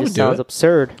doing that. I would just do sounds it.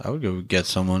 absurd. I would go get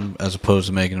someone as opposed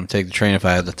to making him take the train if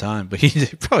I had the time. But he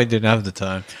probably didn't have the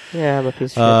time. Yeah, I'm a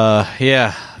piece of shit.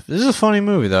 Yeah, this is a funny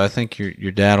movie though. I think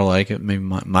your dad will like it. Maybe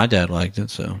my dad liked it.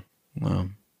 So, I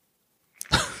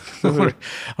don't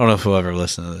know if he'll ever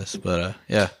listen to this, but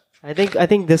yeah. I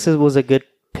think this was a good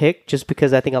pick just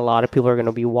because I think a lot of people are going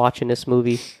to be watching this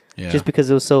movie Yeah. just because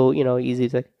it was so easy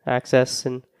to access,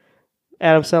 and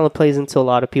Adam Sandler plays into a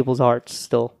lot of people's hearts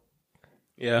still.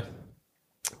 Yeah.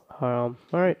 All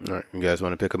right. All right, you guys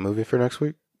want to pick a movie for next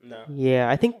week? Yeah,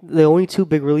 I think the only 2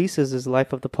 big releases is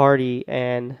Life of the Party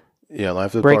and Yeah,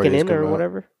 Life of the Breaking Party is In or coming out.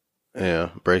 whatever. Yeah,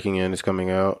 Breaking In is coming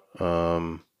out.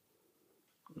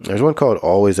 There's one called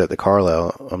Always at the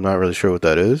Carlisle. I'm not really sure what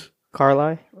that is.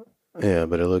 Carly. Yeah,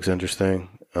 but it looks interesting.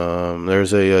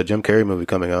 There's a Jim Carrey movie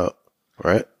coming out,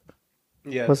 right?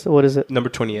 Yeah. What is it? Number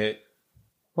 28.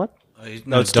 What?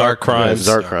 No, it's Dark Crimes. It's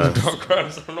Dark Crimes. Dark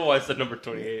Crimes. I don't know why I said number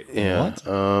 28. Yeah.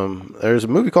 There's a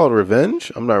movie called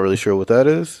Revenge. I'm not really sure what that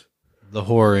is. The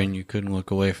horror, and you couldn't look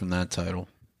away from that title.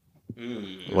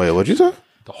 Wait, what'd you say?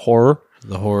 The horror.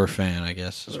 The horror fan, I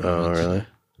guess. Is what I Oh, meant to say. really?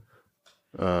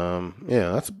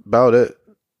 Yeah, that's about it.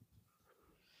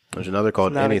 There's another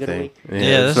called Not a good Anything. week. Yeah,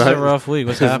 it's this is not- a rough week.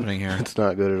 What's happening here? It's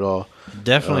not good at all.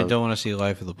 Definitely don't want to see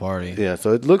Life of the Party. Yeah,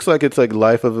 so it looks like it's like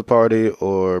Life of a Party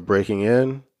or Breaking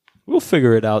In We'll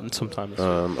figure it out in sometime this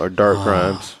week. or Dark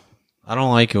Crimes. I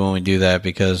don't like it when we do that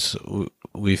because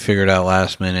we figured out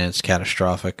last minute it's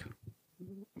catastrophic.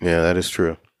 Yeah, that is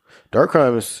true. Dark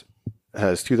Crimes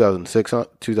has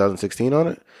 2016 on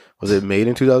it, Was it made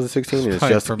in 2016 and it's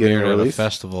Probably just getting premiered at a released?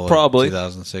 festival Probably. in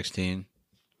 2016.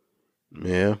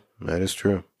 Yeah, that is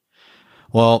true.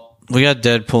 Well, we got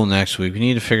Deadpool next week. We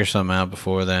need to figure something out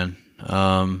before then.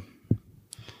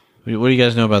 What do you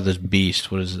guys know about this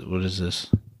Beast? What is this?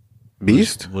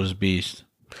 Beast? What is Beast?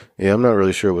 Yeah, I'm not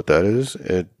really sure what that is.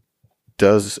 It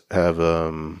does have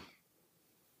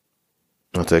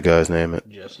what's that guy's name?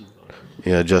 Jesse.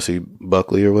 Yeah, Jesse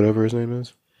Buckley or whatever his name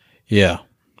is, Yeah.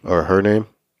 or her name.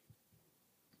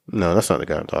 No, that's not the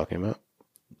guy I'm talking about.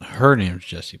 Her name's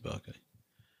Jesse Buckley.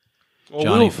 Well,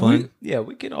 Johnny Flynn?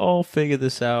 We can all figure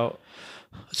this out.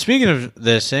 Speaking of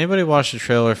this, anybody watch the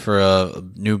trailer for a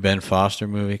new Ben Foster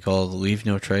movie called Leave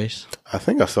No Trace? I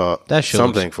think I saw That shit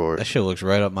something looks, for That it. shit looks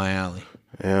right up my alley.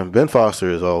 Yeah, Ben Foster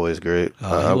is always great. He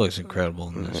looks incredible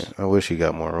in this. I wish he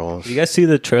got more roles. You guys see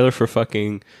the trailer for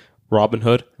fucking Robin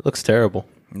Hood? It looks terrible.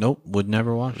 Nope, would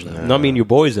never watch that. No, I mean your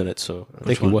boy's in it, so I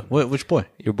think you would. Which boy?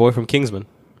 Your boy from Kingsman.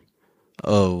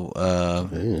 Oh, I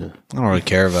don't really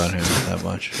care about him that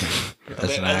much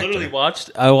as an I literally actor.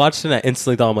 watched it and I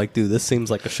instantly thought, I'm like, dude, this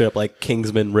seems like a straight up like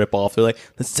Kingsman ripoff. They're like,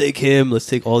 let's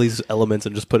take all these elements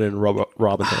and just put it in Robin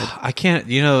Hood. I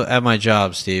can't, at my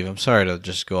job, Steve, I'm sorry to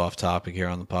just go off topic here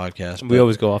on the podcast. We but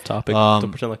always go off topic. Don't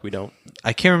pretend like we don't.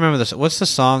 I can't remember this. What's the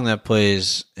song that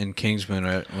plays in Kingsman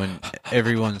when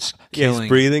everyone's Yeah, he's killing?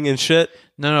 breathing and shit.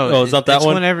 No, Oh, it's not that it's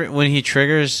one? when he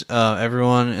triggers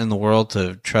everyone in the world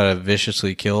to try to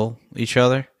viciously kill each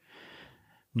other.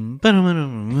 No,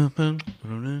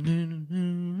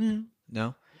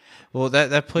 well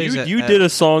that plays. You did a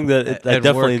song that at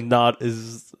definitely work. not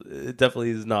is. It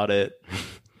definitely is not it.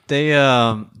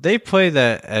 They play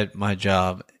that at my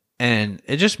job, and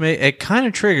it kind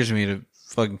of triggers me to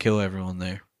fucking kill everyone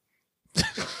there.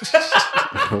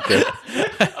 Okay.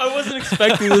 I wasn't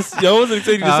expecting this. I wasn't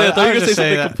expecting you to say. I thought you were going to say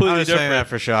something I completely was saying different. that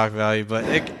for shock value, but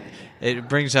it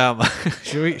brings out. My,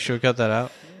 should we cut that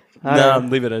out? No,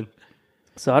 leave it in.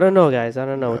 So I don't know, guys. I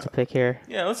don't know what to pick here.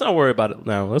 Yeah, let's not worry about it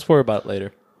now. Let's worry about it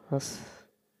later.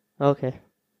 Okay.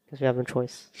 Guess we have no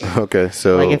choice. Okay,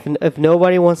 so Like if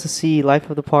nobody wants to see Life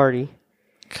of the Party,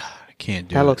 God, I can't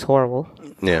do that it. looks horrible.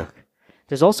 yeah,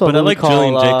 There's also But a I movie like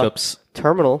called Jillian Jacobs.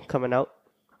 Terminal coming out.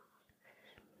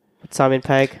 With Simon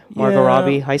Pegg, Margot Yeah.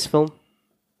 Robbie, heist film.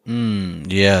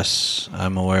 Yes,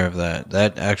 I'm aware of that.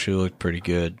 That actually looked pretty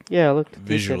good Yeah, look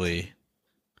visually.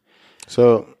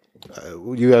 so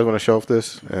you guys want to shelf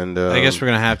this? And I guess we're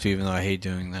gonna have to, even though I hate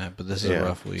doing that. But this is a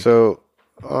rough week. So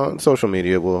on social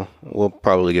media, we'll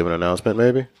probably give an announcement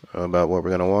maybe about what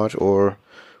we're gonna watch, or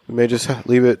we may just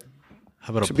leave it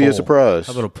How about to be a surprise.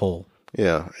 How about a poll?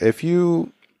 Yeah, if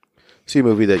you see a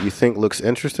movie that you think looks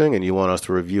interesting and you want us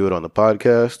to review it on the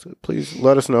podcast, please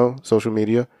let us know. Social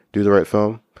media, Do the Right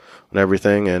Film, and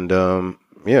everything, and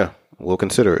yeah, we'll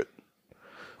consider it.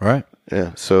 Right.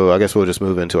 Yeah, so I guess we'll just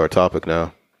move into our topic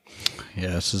now.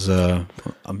 Yeah, this is I'm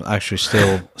actually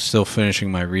still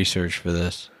finishing my research for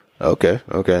this. Okay.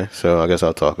 So I guess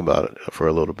I'll talk about it for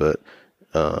a little bit.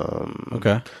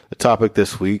 Okay. The topic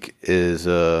this week is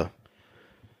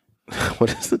what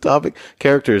is the topic?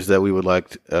 Characters that we would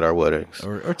like at our weddings.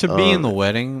 Or to be in the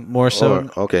wedding more so.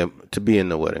 To be in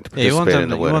the wedding, to Yeah, you participate want them. in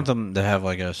the You wedding. want them to have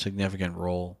like a significant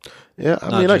role. Yeah, I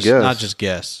Not mean, just, I guess not just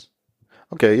guests.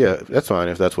 Okay, yeah, that's fine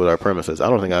if that's what our premise is. I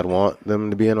don't think I'd want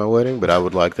them to be in my wedding, but I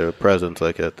would like their presence,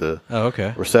 like at the Oh,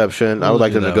 okay. reception. I We'll would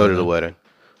like do them to that go one to the then. wedding.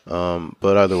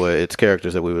 But either way, it's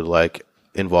characters that we would like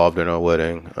involved in our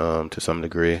wedding to some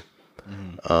degree.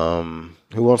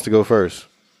 Who wants to go first?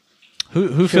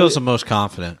 Who feels the most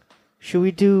confident? Should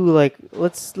we do like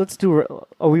let's do?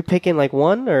 Are we picking like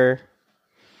one or?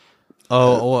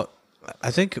 Well,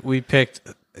 I think we picked.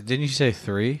 Didn't you say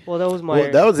 3? Well, that was my.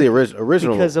 Well, that was the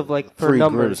original because of like for 3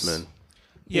 numbers. groomsmen.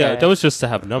 Yeah, Yeah. that was just to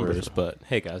have numbers. But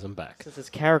hey, guys, I'm back. Since it's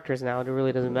characters now, it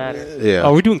really doesn't matter. Yeah.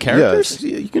 Are we doing characters?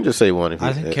 Yeah, you can just say one. If I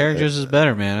you, think characters is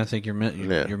better, man. I think you're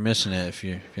Yeah. you're missing it if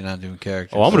you're not doing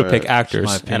characters. Oh, I'm going to Alright. pick actors,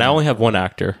 That's my and I opinion. only have one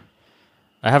actor.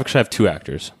 I actually have 2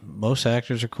 actors. Most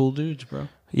actors are cool dudes, bro.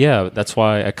 Yeah, that's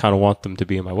why I kind of want them to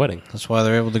be in my wedding. That's why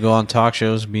they're able to go on talk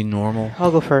shows and be normal.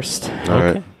 I'll go first. All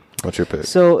right. What's your pick?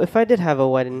 So if I did have a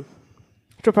wedding,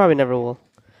 which I probably never will,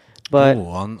 but Ooh,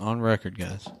 on record,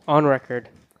 guys. on record,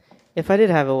 if I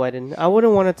did have a wedding, I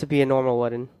wouldn't want it to be a normal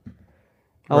wedding.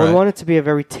 I would Right. want it to be a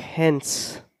very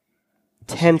tense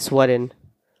wedding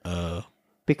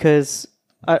because,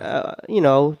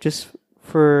 just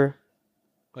for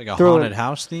Like a Throw haunted it-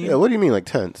 house theme. Yeah, what do you mean, like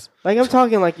tense? like I'm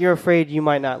talking like you're afraid you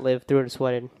might not live through this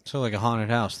wedding. So like a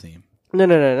haunted house theme. No,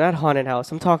 not haunted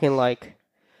house. I'm talking like,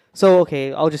 so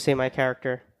okay, I'll just say my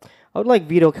character. I would like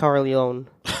Vito Corleone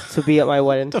to be at my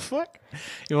wedding. The fuck?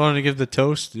 You wanted to give the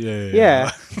toast?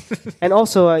 Yeah. And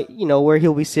also, where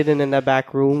he'll be sitting in that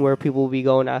back room where people will be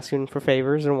going asking for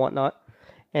favors and whatnot.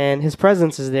 And his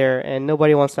presence is there, and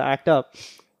nobody wants to act up.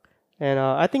 And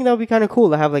I think that would be kind of cool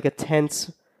to have like a tense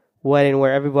wedding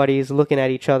where everybody's looking at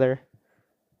each other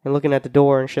and looking at the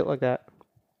door and shit like that.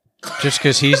 Just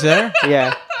because he's there?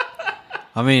 Yeah.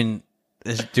 I mean,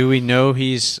 do we know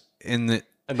he's in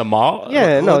the mall?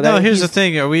 Yeah, here's the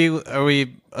thing. Are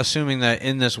we assuming that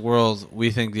in this world we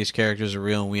think these characters are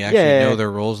real and we actually know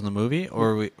their roles in the movie,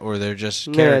 or they're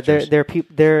just characters?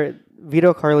 They're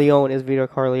Vito Corleone is Vito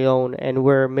Corleone, and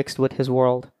we're mixed with his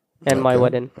world and my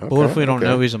wedding. But what if we don't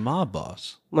know he's a mob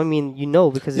boss? I mean,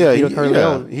 because it's Vito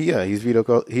Corleone. He's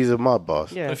he's a mob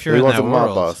boss. Yeah. If you're in wants that a mob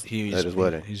world, boss he's, at his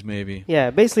wedding. He's maybe. Yeah,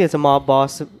 basically it's a mob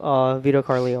boss, Vito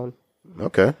Corleone.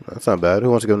 Okay, that's not bad. Who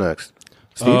wants to go next?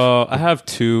 Steve? I have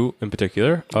two in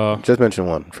particular. Just mention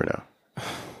one for now.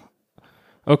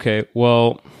 Okay,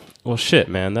 well, shit,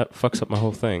 man, that fucks up my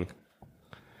whole thing.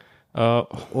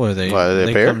 What are they?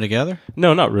 They pair? come together?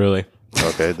 No, not really.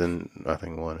 Okay, then I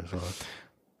think one is on.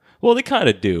 Well, they kind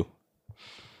of do.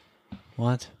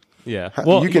 What? Yeah.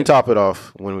 Well, You can top it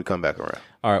off when we come back around.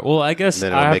 All right. Well, I guess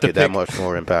Then I it'll have make to it that pick. much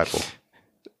more impactful.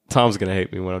 Tom's gonna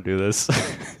hate me when I do this.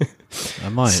 I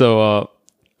might. So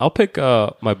I'll pick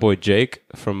my boy Jake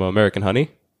from American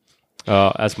Honey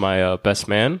as my best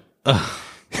man.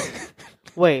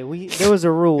 Wait, there was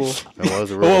a rule. There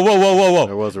was a rule. Whoa!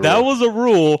 There was a That rule. was a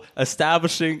rule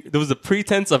establishing. There was a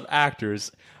pretense of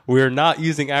actors. We are not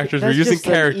using actors. That's we're using just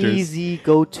characters. An easy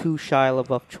go-to Shia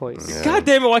LaBeouf choice. Yeah. God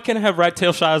damn it! Why can't I have Rat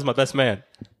Tail Shy as my best man?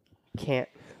 Can't.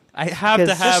 I have to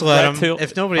Just have Just let Rat him. Tail.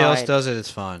 If nobody else Fine. does it,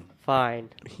 it's fine. Fine.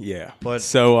 Yeah. But-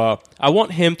 So I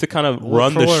want him to kind of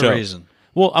run For the what show. reason?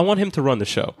 Well, I want him to run the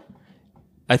show.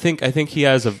 I think he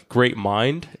has a great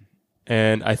mind,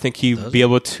 and I think he'd be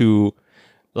able to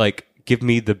like give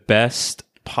me the best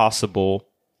possible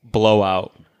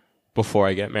blowout before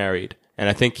I get married. And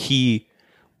I think he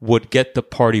would get the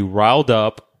party riled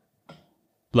up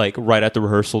like right at the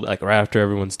rehearsal, like right after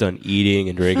everyone's done eating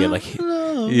and drinking. Like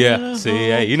yeah, see,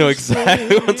 yeah, you know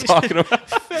exactly what I'm talking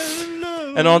about.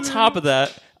 And on top of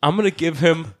that, I'm gonna give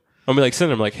him. I'm gonna like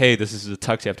send him like, hey, this is the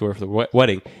tux you have to wear for the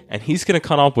wedding, and he's gonna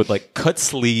come up with like cut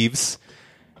sleeves,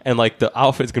 and like the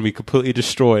outfit's gonna be completely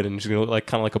destroyed, and he's gonna look like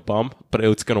kind of like a bum, but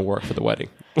it's gonna work for the wedding.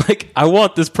 Like I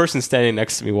want this person standing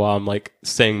next to me while I'm like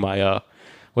saying my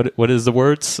what is the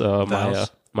words Vows.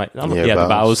 The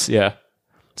vows, yeah.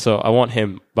 So I want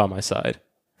him by my side,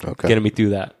 Okay. getting me through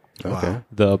that. Okay.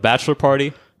 The bachelor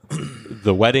party,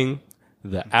 the wedding,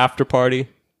 the after party.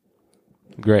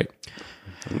 Great.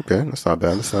 Okay. That's not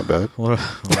bad. That's not bad. Well,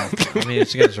 I mean,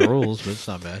 it's against the rules, but it's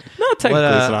not bad. No, technically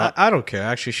But, it's not. I don't care.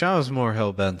 Actually, Sean was more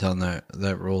hell bent on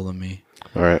that role than me.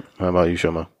 All right. How about you,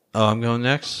 Shoma? Oh, I'm going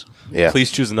next. Yeah.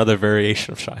 Please choose another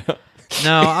variation of Shia.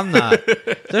 No, I'm not.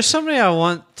 There's somebody I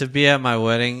want to be at my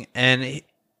wedding, and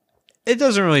it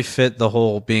doesn't really fit the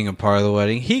whole being a part of the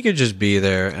wedding. He could just be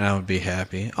there, and I would be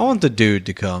happy. I want the dude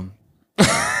to come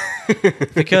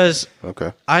because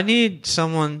Okay. I need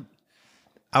someone.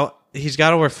 He's got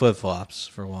to wear flip flops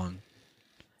for one.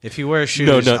 If he wears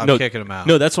shoes, I'm kicking him out.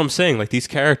 No, that's what I'm saying. Like these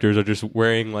characters are just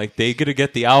wearing like they get to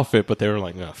get the outfit, but they were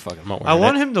like, no, fuck, I'm not I wearing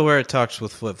want it. him to wear a tux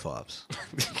with flip flops.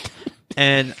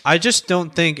 And I just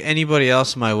don't think anybody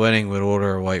else in my wedding would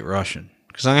order a White Russian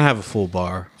because I'm gonna have a full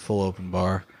open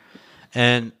bar.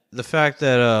 And the fact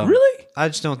that Really? I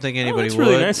just don't think anybody that's would.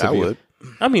 really nice. I of you. would.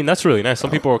 I mean, that's really nice.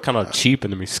 Some people are kind of cheap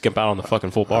and then we skimp out on the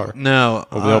fucking full bar No,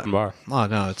 or the open bar. Oh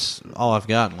no, it's all I've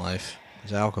got in life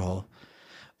is alcohol.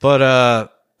 But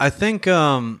I think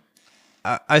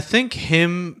I think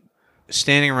him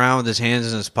standing around with his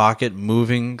hands in his pocket,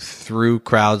 moving through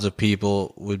crowds of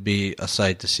people, would be a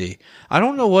sight to see. I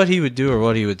don't know what he would do or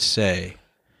what he would say,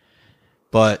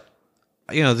 but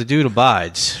the dude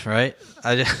abides, right?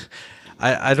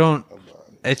 I don't.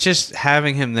 It's just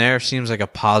having him there seems like a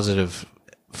positive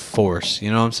force.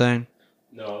 You know what I'm saying?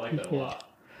 No, I like that a lot.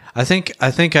 I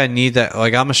think I need that.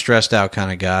 Like, I'm a stressed out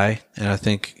kind of guy, and I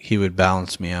think he would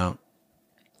balance me out.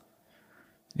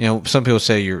 Some people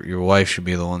say your wife should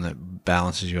be the one that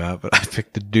balances you out, but I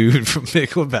picked the dude from Big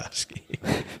Lebowski.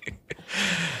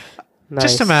 Nice.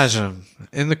 Just imagine him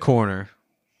in the corner,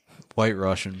 White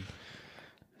Russian.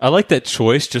 I like that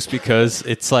choice just because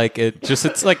it's like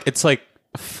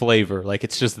flavor. Like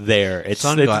it's just there. It's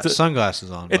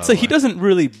Sunglasses on. It's by like the he way. doesn't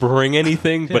really bring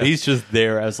anything, but Yeah. he's just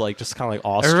there as like just kind of like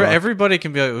awestruck. Everybody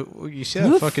can be like, you see Who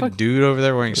that the fucking fuck- dude over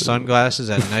there wearing sunglasses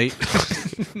at night?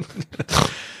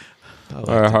 All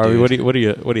right, Harvey, what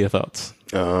are your thoughts?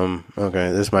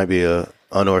 Okay, this might be a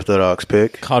unorthodox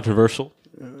pick. Controversial.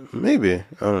 Maybe. I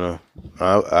don't know.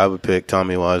 I would pick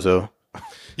Tommy Wiseau.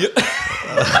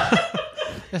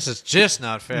 This is just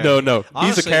not fair. No. He's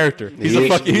Honestly, a character. He's He a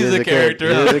fucking. He's is a character.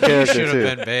 He is a He character should too.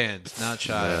 have been banned, not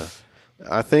child.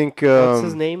 I think What's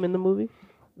his name in the movie?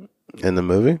 in the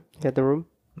movie, At the room?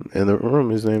 in the room,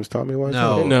 his name's Tommy Wiseau.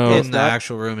 No, No. in the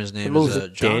actual room, his name movie's is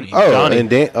Johnny. Oh, Johnny. in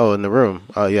the room.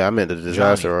 Oh, yeah, I meant the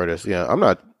disaster Johnny. artist. Yeah, I'm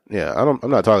not. Yeah, I'm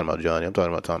not talking about Johnny. I'm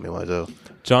talking about Tommy Wiseau.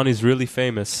 Johnny's really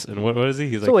famous, and what is he?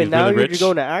 He's So wait, he's now really you're rich.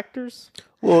 going to actors?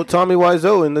 Well, Tommy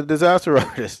Wiseau in the disaster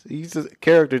artist. He's a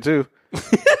character too.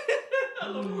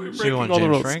 So you want all the James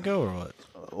rules. Franco or what?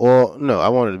 Well, no, I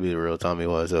wanted to be the real Tommy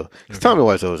Wiseau. Because Tommy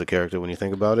Wiseau is a character when you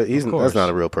think about it. course. That's not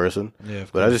a real person. Yeah,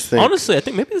 of But I course. just think Honestly, I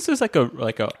think maybe this is like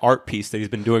a art piece that he's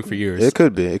been doing for years. it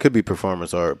could be. It could be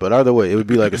performance art. But either way, it would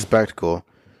be like a spectacle.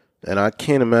 And I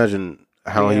can't imagine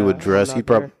how he Yeah, would dress. I'm He'd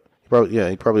not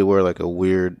probably probably wear like a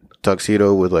weird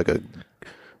tuxedo with like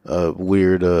a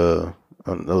weird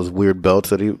those weird belts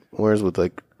that he wears with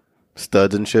like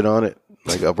studs and shit on it,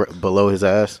 like up below his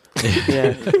ass.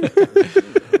 Yeah.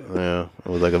 Yeah,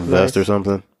 with like a vest or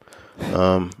something.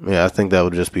 Yeah, I think that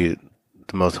would just be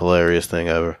the most hilarious thing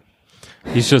ever.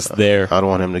 He's just there. I don't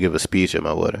want him to give a speech at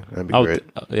my wedding. That'd be I would- great.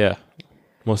 yeah,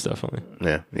 most definitely.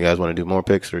 Yeah, you guys want to do more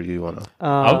picks, or you want to?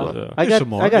 I Here's got some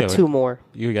more. I got Yeah, two more.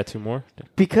 You got two more?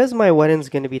 Because my wedding's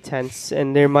going to be tense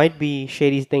and there might be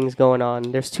shady things going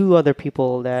on, there's two other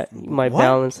people that might What?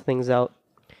 balance things out.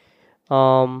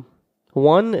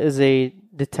 One is a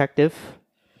detective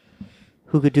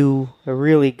who could do a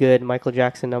really good Michael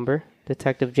Jackson number,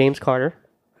 Detective James Carter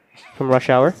from Rush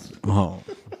Hour. Oh,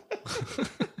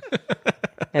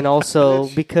 And also,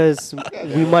 because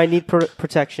we might need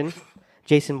protection,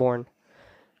 Jason Bourne.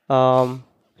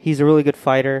 He's a really good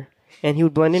fighter, and he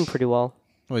would blend in pretty well.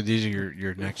 wait, these are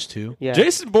your next two? Yeah.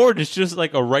 Jason Bourne is just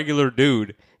like a regular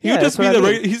dude. He Yeah, would just that's be what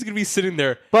I the. mean. He's gonna be sitting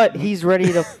there. But he's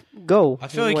ready to go. I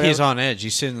feel like he's on edge.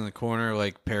 He's sitting in the corner,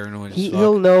 like paranoid. As fuck.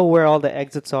 He'll know where all the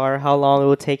exits are, how long it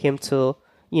would take him to,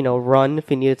 run if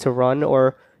he needed to run,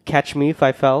 or catch me if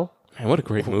I fell. Man, what a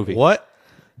great movie! What?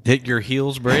 Did your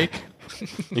heels break?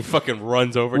 He fucking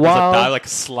runs over, While- does a die like a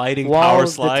sliding While power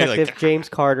slide. Detective Like, James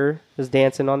Carter is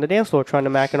dancing on the dance floor trying to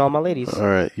mack in all my ladies. All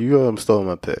right, you stole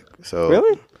my pick. So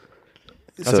Really?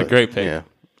 That's a great pick. Yeah,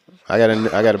 I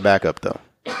got a backup though.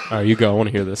 all right, you go. I want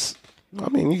to hear this. I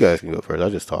mean, you guys can go first. I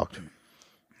just talked.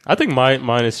 I think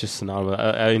mine is just synonymous.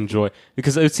 I enjoy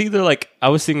because it's either like I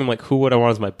was thinking like who would I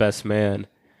want as my best man,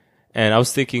 and I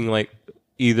was thinking like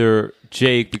either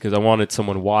Jake because I wanted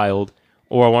someone wild,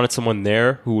 or I wanted someone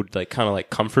there who would like kind of like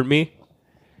comfort me.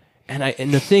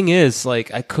 And the thing is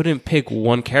like I couldn't pick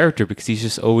one character because he's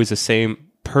just always the same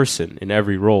person in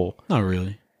every role, Not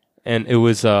really. and it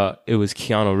was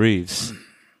Keanu Reeves.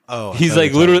 Oh, I He's thought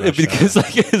like you were talking literally about Shaq. because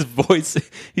like his voice,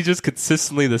 he's just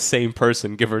consistently the same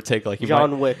person, give or take. Like he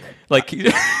John might, Wick. like When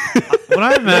I You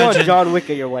want imagine John Wick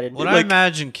at your wedding. when I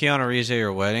imagine Keanu Reeves at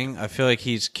your wedding, I feel like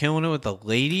he's killing it with the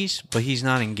ladies, but he's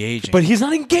not engaging. but he's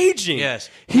not engaging. Yes.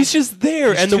 he's just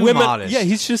there, He's and the too women. modest. Yeah,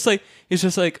 he's just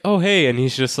like, oh hey, and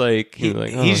he's just like, He-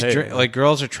 like, he's oh, hey. like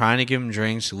girls are trying to give him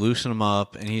drinks, loosen him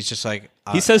up, and he's just like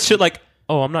he says shit like,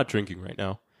 oh, I'm not drinking right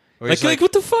now. or Like, he's like,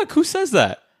 what the fuck? Who says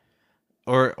that?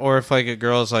 or if like a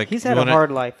girl's like He's "You had a wanna-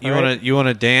 hard life, you right? want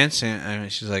to dance,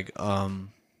 and she's like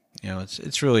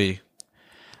it's really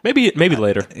Maybe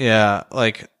later. yeah,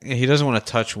 like he doesn't want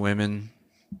to touch women.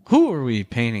 Who are we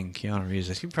painting Keanu Reeves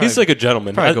as? He's like a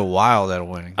gentleman. probably I, go wild at a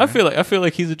wedding. I feel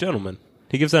like he's a gentleman.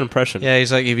 He gives that impression. Yeah,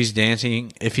 he's like if he's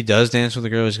dancing, if he does dance with a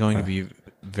girl, he's going to be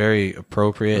very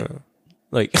appropriate.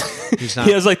 Like He's not-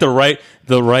 he has like the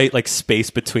right like space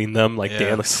between them, like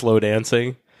Yeah. like slow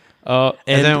dancing. And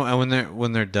And then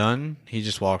when they're done, he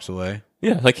just walks away.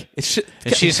 yeah, like it's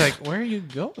And she's like, "Where are you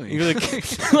going?" you're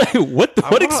like, like what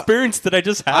wanna- experience did I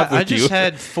just have with I just you?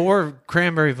 had 4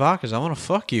 cranberry vodkas. I want to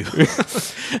fuck you.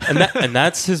 and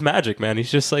that's his magic, man.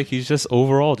 He's just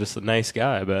overall just a nice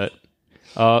guy, I bet.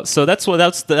 So that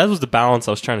was the balance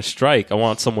I was trying to strike. I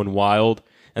want someone wild,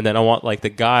 and then I want like the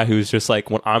guy who's just like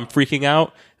when I'm freaking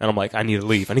out and I'm like I need to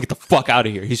leave, I need to get the fuck out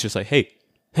of here. He's just like hey,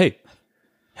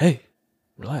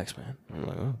 relax, man. I'm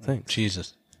like, oh, thanks.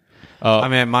 Jesus. I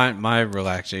mean, my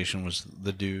relaxation was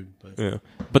the dude. But Yeah.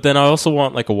 But then I also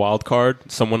want like a wild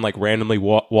card, someone like randomly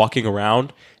walking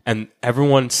around, and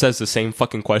everyone says the same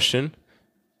fucking question.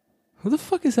 Who the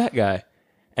fuck is that guy?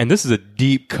 And this is a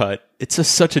deep cut. It's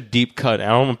such a deep cut.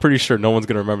 And I'm pretty sure no one's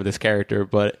gonna remember this character,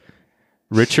 but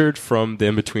Richard from the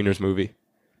In-Betweeners movie.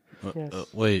 Yes.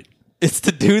 wait, It's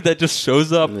the dude that just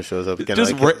shows up. And it shows up. Can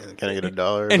Just I get $1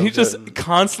 or and he's something? just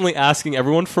constantly asking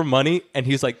everyone for money, and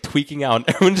he's like tweaking out. And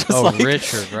everyone's just like,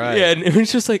 Richard, right? Yeah, and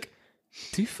everyone's just like,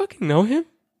 do you fucking know him?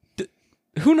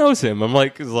 Who knows him? I'm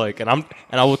like, and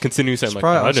I will continue saying like,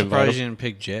 I'm I didn't invite surprised you him. didn't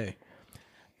pick Jay.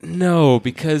 No,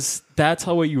 because that's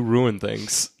how you ruin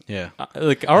things. Yeah.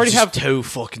 I already have toe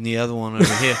fucking the other one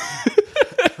over here.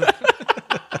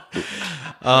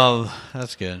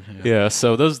 That's good. Yeah,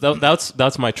 so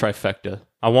that's my trifecta.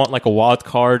 I want like a wild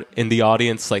card in the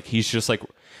audience, like he's just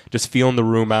feeling the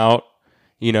room out.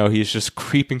 You know, he's just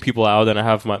creeping people out. Then I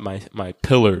have my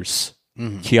pillars,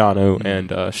 Keanu and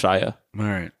Shia. All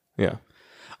right. Yeah.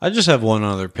 I just have one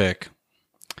other pick.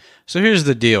 So here's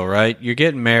the deal, right? You're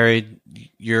getting married.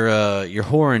 Your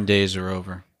whoring days are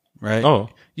over, right? Oh.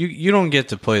 You don't get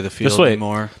to play the field Just wait.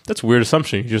 anymore. That's a weird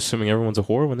assumption. You're just assuming everyone's a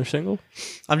whore when they're single?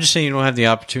 I'm just saying you don't have the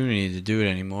opportunity to do it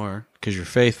anymore because you're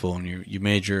faithful and you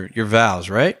made your vows,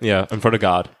 right? Yeah, in front of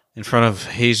God. In front of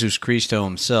Jesus Cristo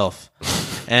himself.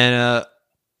 And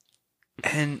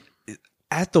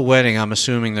at the wedding, I'm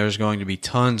assuming there's going to be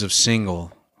tons of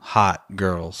single, hot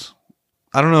girls.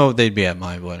 I don't know if they'd be at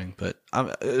my wedding, but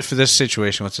for this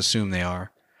situation, let's assume they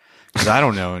are. Because I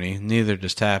don't know any. Neither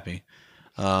does Tappy.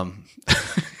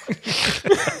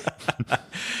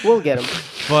 We'll get him.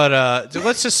 But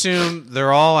let's assume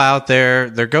they're all out there.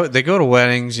 They go to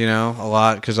weddings, a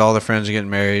lot because all their friends are getting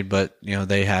married, but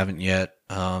they haven't yet.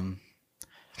 And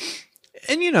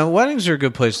weddings are a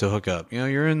good place to hook up.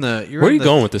 You're in the. Where are you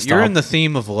going with this, You're Tom? in the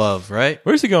theme of love, right?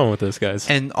 Where's he going with this, guys?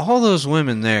 And all those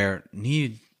women there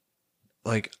need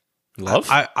Love?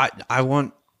 I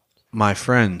want my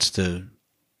friends to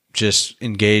just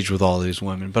engage with all these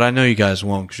women, but I know you guys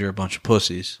won't because you're a bunch of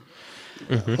pussies.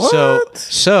 Mm-hmm.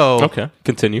 So Okay,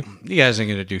 continue. you guys ain't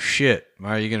gonna do shit. All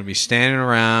right, you're gonna be standing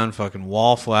around, fucking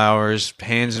wallflowers,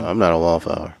 hands, I'm not a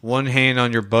wallflower. one hand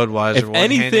on your Budweiser, If one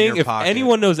hand in anything, your if pocket.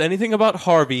 anyone knows anything about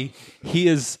Harvey, he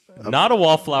is not a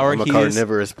wallflower. I'm a He is.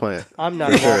 carnivorous plant. I'm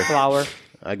not a wallflower.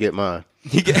 I get mine.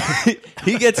 He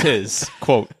gets his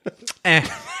quote.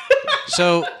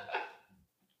 So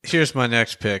here's my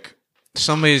next pick.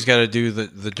 Somebody's got to do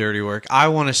the dirty work. I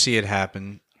want to see it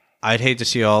happen. I'd hate to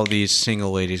see all these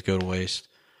single ladies go to waste.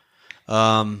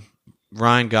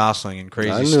 Ryan Gosling in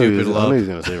Crazy Stupid I knew Love. he was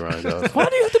going to say Ryan Gosling. Why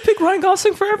do you have to pick Ryan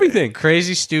Gosling for everything?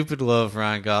 Crazy Stupid Love,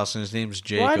 Ryan Gosling. His name's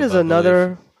Jacob. Why does I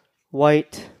another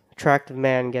white, attractive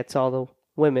man gets all the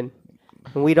women,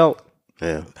 and we don't?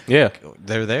 Yeah. Yeah. believe.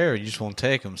 They're there. You just won't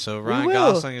take them. So Ryan will.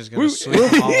 Gosling is going to sweep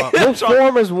them all up. We'll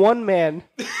form as one man.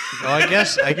 Well, I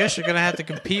guess you're going to have to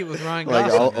compete with Ryan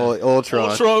Like Gosling. Ultron.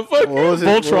 Voltron, fucking What was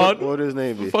Voltron. What would his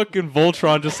name be? Fucking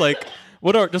Voltron, just like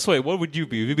what would you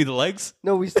be? Would you be the legs?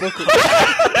 No, we still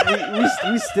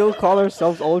we still call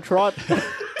ourselves Ultron.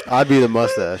 I'd be the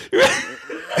mustache.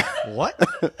 What?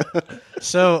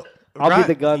 So I'll be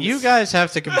the guns. You guys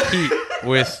have to compete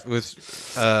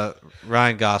with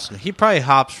Ryan Gosling. He probably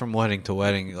hops from wedding to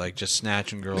wedding, like just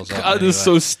snatching girls up. God, this is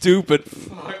so stupid.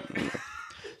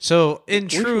 So in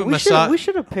true we massage,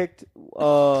 should have picked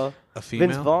a female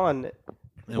Vince Vaughn.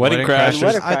 Wedding Crashers.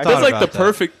 Wedding I Crashers. thought That's like about the that.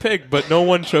 perfect pick, but no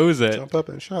one chose it. Jump up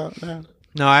and shot, man.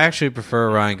 No, I actually prefer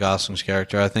Ryan Gosling's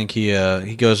character. I think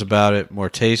he goes about it more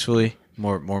tastefully,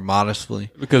 more modestly.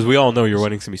 Because we all know your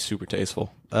wedding's gonna be super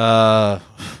tasteful. We'll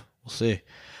see.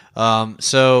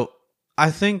 So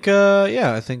I think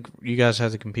you guys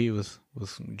have to compete with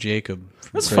Jacob. from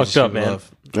That's Crazy fucked up, Stupid man.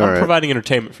 Love. I'm All right. providing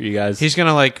entertainment for you guys. He's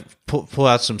gonna like pull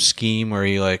out some scheme where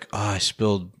he I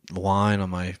spilled wine on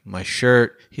my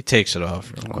shirt. He takes it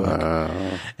off real quick,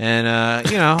 and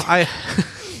I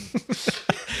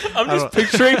I'm just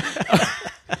picturing.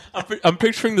 I'm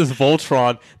picturing this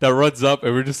Voltron that runs up,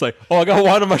 and we're just like, "Oh, I got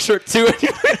wine on my shirt too," and he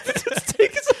just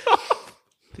takes it off.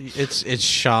 it's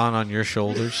Sean on your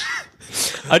shoulders.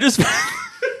 I just.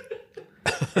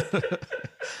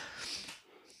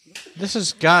 This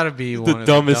has got to be one the of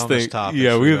dumbest the thing. dumbest topics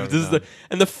Yeah, we've ever this is done.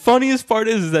 and the funniest part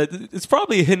is that it's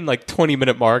probably hitting like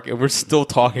 20-minute mark, and we're still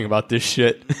talking about this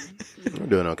shit. We're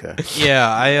doing okay.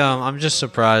 Yeah, I'm just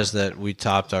surprised that we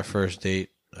topped our first date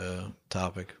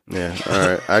topic. Yeah. All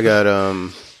right. I got All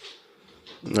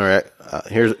right.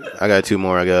 I got two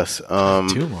more, I guess. 2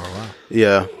 more, wow.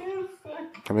 Yeah.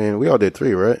 I mean, we all did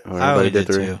 3, right? Or I only everybody did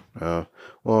 2. Oh.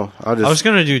 Well, I'll just. I was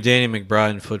gonna do Danny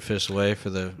McBride and Foot Fist Away for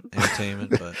the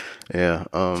entertainment, but Yeah.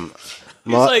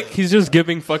 He's just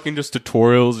giving fucking just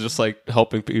tutorials, just like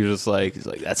helping people. He's like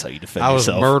that's how you defend I was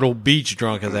yourself. Myrtle Beach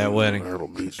drunk at that wedding. Myrtle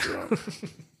Beach drunk.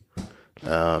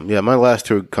 Yeah, my last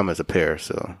 2 come as a pair,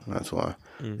 so that's why.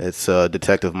 It's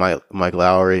Detective Mike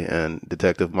Lowry and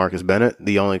Detective Marcus Bennett,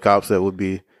 the only cops that would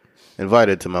be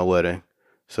invited to my wedding.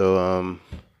 So,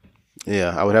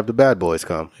 Yeah, I would have the bad boys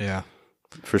come Yeah.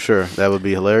 for sure. That would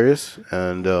be hilarious,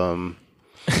 and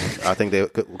I think they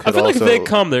could I feel like if also. they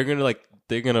come, they're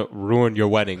gonna ruin your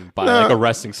wedding by No.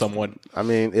 arresting someone. I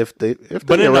mean, if they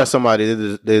But in arrest somebody,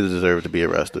 they deserve to be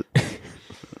arrested.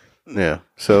 Yeah,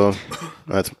 so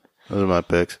those are my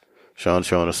picks. Sean's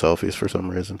showing us selfies for some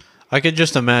reason. I could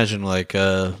just imagine like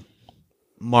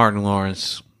Martin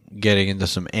Lawrence getting into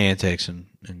some antics and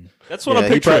That's what Yeah, I'm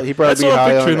picturing. He probably That's be what I'm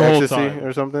high on picturing the whole ecstasy time.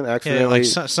 or something. yeah, Accidentally,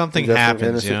 like something ingesting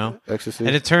happens, ecstasy.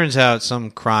 and it turns out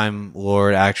some crime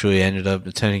lord actually ended up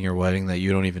attending your wedding that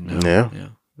you don't even know. Yeah. yeah.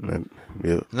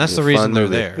 Yeah, And that's the reason they're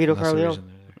there. Vito That's the Corleone. reason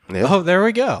they're there. Yeah. Oh, there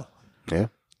we go. Yeah.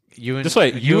 You and Just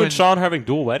wait, you and Sean are having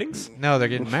dual weddings? No, they're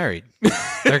getting married.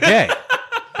 They're gay.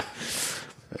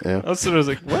 Yeah. I was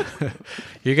like, what?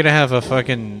 You're gonna have a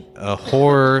fucking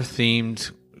horror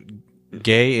themed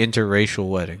gay interracial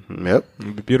wedding. Yep.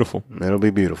 It'll be beautiful. It'll be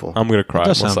beautiful. I'm gonna cry. That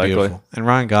does Most sound likely. beautiful. And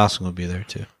Ryan Gosling will be there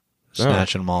too,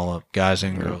 snatching them all up, guys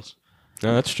and girls.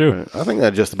 No, that's true. I think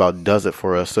that just about does it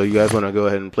for us. So you guys want to go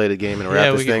ahead and play the game and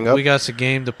wrap this thing up? we got a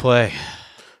game to play.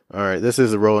 All right. This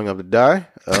is the rolling of the die.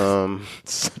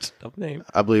 Such a dumb name.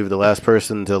 I believe the last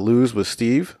person to lose was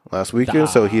Steve last weekend,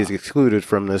 so he is excluded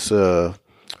from this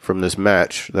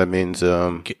match. That means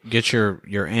Get your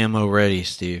ammo ready,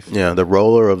 Steve. yeah, the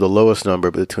roller of the lowest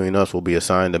number between us will be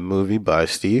assigned a movie by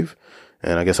Steve,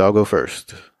 and I guess I'll go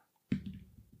first.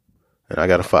 And I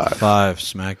got a 5. 5,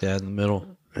 smack dab in the middle.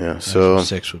 Yeah, That's so what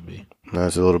 6 would be.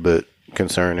 that's a little bit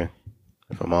concerning,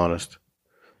 if I'm honest.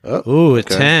 Oh, Ooh, a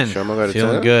okay. 10. Shama got a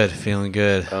Feeling 10? good. Feeling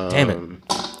good. Damn it.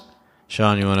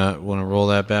 Sean, you wanna roll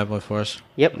that bad boy for us?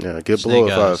 Yep. Yeah, get below a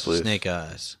 5, eyes. please. Snake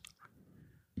eyes.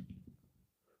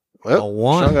 Well, A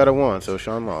 1. Sean got a 1, so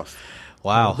Sean lost.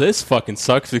 Wow. This fucking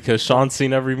sucks because Sean's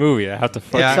seen every movie. I have to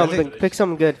fucking... Yeah, I Pick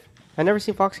something good. I never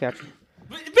seen Foxcatcher.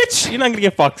 Bitch, you're not gonna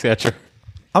get Foxcatcher.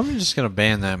 I'm just gonna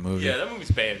ban that movie. Yeah, that movie's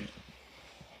banned.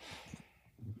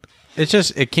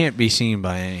 It can't be seen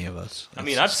by any of us. I mean,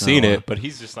 It's I've not seen allowed. it, but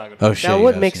he's just not gonna... Oh shit! That you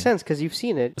would have make seen it. sense because you've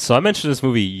seen it. So I mentioned this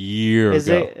movie a year Is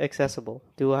ago. it accessible?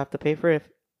 Do I have to pay for it?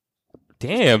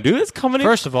 Damn, dude, it's coming in...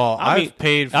 First of all, I mean, I've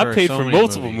paid for I've paid so for many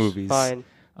multiple movies. movies. Fine.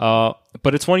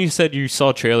 But it's one you said you saw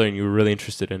a trailer and you were really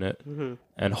interested in it. Mm-hmm.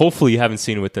 And hopefully you haven't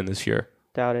seen it within this year.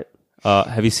 Doubt it.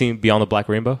 Have you seen Beyond the Black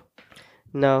Rainbow?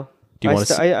 No. Do you want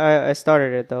to see... I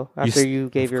started it though after s- you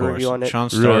gave Of your course. review on it, Sean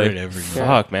started Really? every Yeah.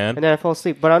 Fuck, man. and then I fell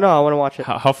asleep. But I know I want to watch it.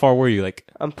 How far were you? Like,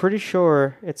 I'm pretty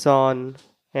sure it's on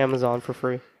Amazon for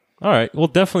free. all right, well,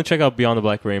 definitely check out Beyond the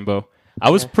Black Rainbow. I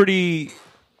was pretty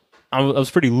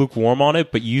lukewarm on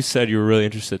it, but you said you were really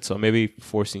interested, so maybe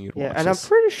forcing you to Yeah, watch and this. I'm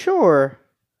pretty sure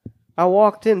I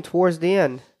walked in towards the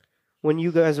end when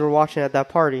you guys were watching at that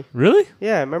party. Really?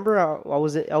 Yeah, remember I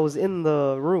was in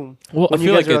the room Well, when I you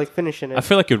feel guys like were it- like finishing it. I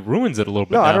feel like it ruins it a little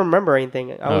bit. No, now. I don't remember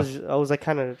anything. I Oh. was like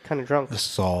kind of drunk. This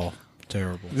is all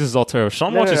terrible. This is all terrible.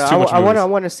 Sean No, watches no, too much I movies.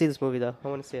 want to see this movie though. I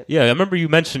want to see it. Yeah, I remember you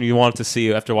mentioned you wanted to see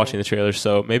it after watching the trailer,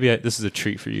 so maybe this is a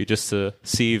treat for you just to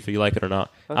see if you like it or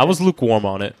not. I was lukewarm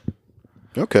on it.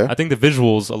 Okay. I think the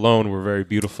visuals alone were very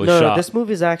beautifully No, shot. this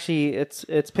movie is actually it's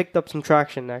picked up some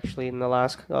traction actually in the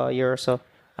last year or so.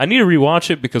 I need to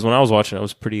rewatch it because when I was watching it, I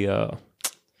was pretty, Yeah,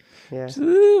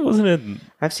 wasn't it?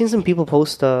 I've seen some people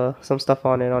post some stuff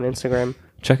on it on Instagram.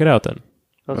 Check it out then.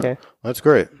 Okay, That's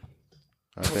great.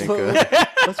 I think.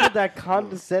 what's with that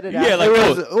condescended? Yeah, like,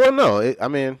 It was, well, no, I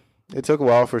mean, it took a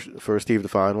while for Steve to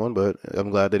find one, but I'm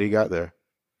glad that he got there.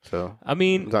 So I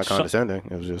mean, it's not condescending.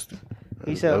 It was just.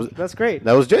 he said that's great.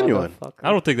 that was genuine. Motherfucker. I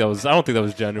don't think that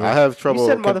was genuine. I have You trouble.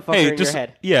 said motherfucker Hey, in just your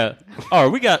head. yeah. All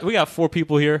right, we got 4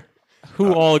 people here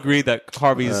who all agreed that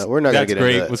Harvey's we're not gonna that's get into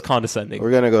great that. was condescending. We're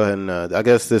gonna go ahead and. I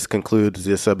guess this concludes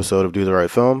this episode of Do the Right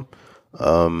Film.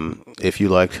 If you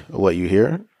liked what you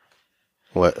hear,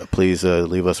 please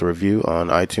leave us a review on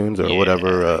iTunes or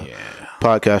whatever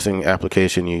podcasting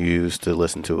application you use to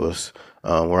listen to us.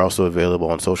 We're also available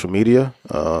on social media.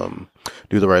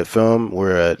 Do the Right Film.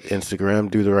 We're at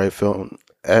Instagram. Do the Right Film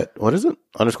at what is it?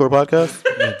 _podcast.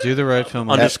 Yeah, do the right film.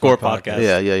 Underscore podcast.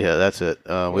 Yeah. That's it.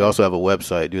 We also have a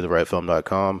website,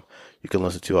 dotherightfilm.com. You can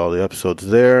listen to all the episodes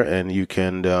there, and you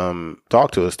can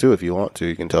talk to us too if you want to.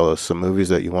 You can tell us some movies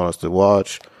that you want us to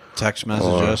watch. Text message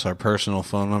us. Our personal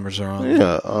phone numbers are on.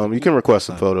 Yeah, you can request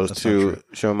some photos that's not too.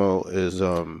 Shomo is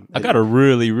I got a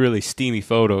really, really steamy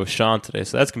photo of Sean today,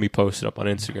 so that's gonna be posted up on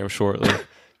Instagram shortly.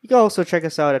 You can also check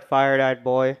us out at Fire Eyed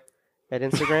Boy at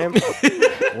Instagram.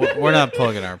 We're not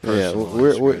plugging our Yeah,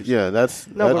 personal. that's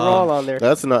No, we're all on there.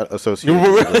 That's not associated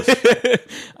with this.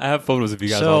 I have photos of you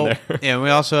guys So on there. yeah, we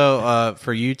also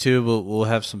for YouTube we'll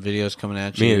have some videos coming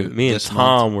at you. Me and this Tom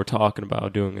month. were talking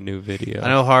about doing a new video. I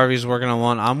know Harvey's working on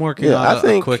one. I'm working Yeah, on I a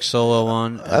think- quick solo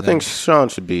one. I think Sean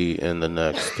should be in the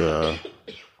next.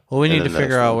 Well, we in need the to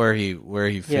figure next out one. where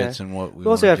he fits and what we We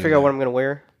also wanna got to do figure out there. what I'm going to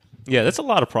wear. Yeah, that's a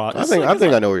lot of I products. think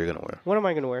I know what you're gonna wear. What am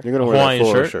I going to wear? You're gonna wear that Hawaiian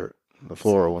floral shirt? shirt, the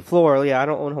floral one. Floral. Yeah, I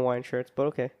don't own Hawaiian shirts, but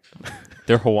okay.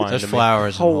 They're Hawaiian. There's to me.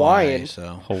 flowers in Hawaiian. Hawaii,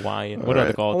 so Hawaiian. What are they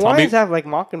Alright. called? Hawaiians have like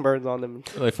mockingbirds on them.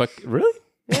 Like fuck, really?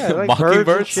 Yeah, like Mockingbirds?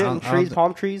 birds and shit, and I don't trees, think-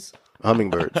 palm trees.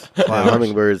 Hummingbirds. Yeah,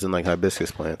 hummingbirds and like hibiscus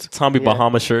plants. Tommy Yeah.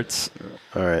 Bahama shirts.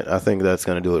 All right, I think that's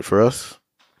gonna do it for us.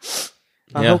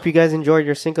 I Yeah. hope you guys enjoyed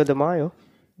your Cinco de Mayo.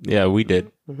 Yeah, we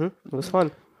did. It was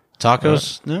fun.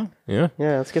 tacos. No, Yeah.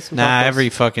 Yeah, let's get some. nah. tacos. Every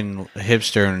fucking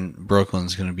hipster in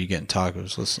Brooklyn's gonna be getting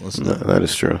tacos. Let's No, not. that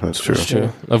is true. That's true. True.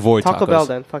 Avoid Taco tacos. Bell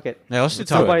then. Fuck it. Yeah, let's do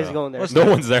Taco Nobody's Bell. going there. Let's No do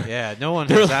it. one's there. Yeah, no one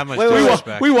has that much Wait, wait, wait.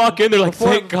 disrespect. We walk in, they're like,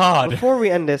 thank God. Before we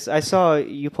end this, I saw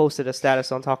you posted a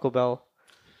status on Taco Bell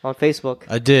on Facebook,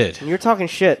 I did. and you're talking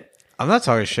shit. I'm not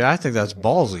talking shit. I think that's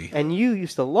ballsy. And you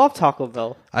used to love Taco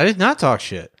Bell. I did not talk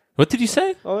shit. What did you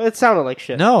say? Oh, it sounded like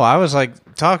shit. No, I was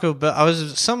like Taco Bell. I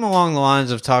was something along the lines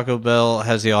of Taco Bell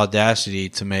has the audacity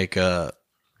to make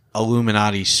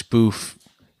Illuminati spoof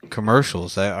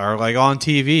commercials that are like on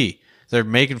TV. They're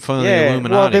making fun of the Yeah,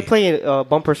 Illuminati. well, they play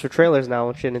bumpers for trailers now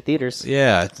and shit in theaters.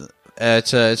 Yeah,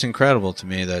 it's incredible to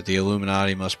me that the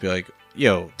Illuminati must be like,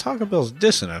 yo, Taco Bell's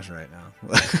dissing us right now.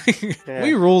 Yeah.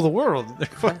 We rule the world. They're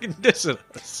fucking dissing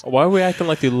us. Why are we acting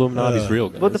like the Illuminati's real,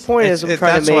 guys? But the point It's- I'm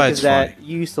trying that's to why make it's is that funny.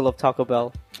 you used to love Taco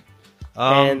Bell.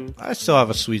 And- I still have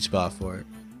a sweet spot for it.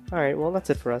 All right, well, that's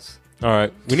it for us. All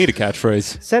right, we need a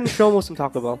catchphrase. Send Shomo some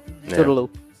Taco Bell. Yeah. Toodaloo.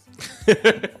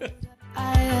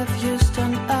 I have used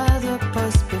an other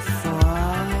bus before.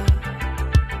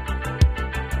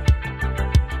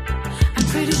 I'm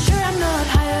pretty sure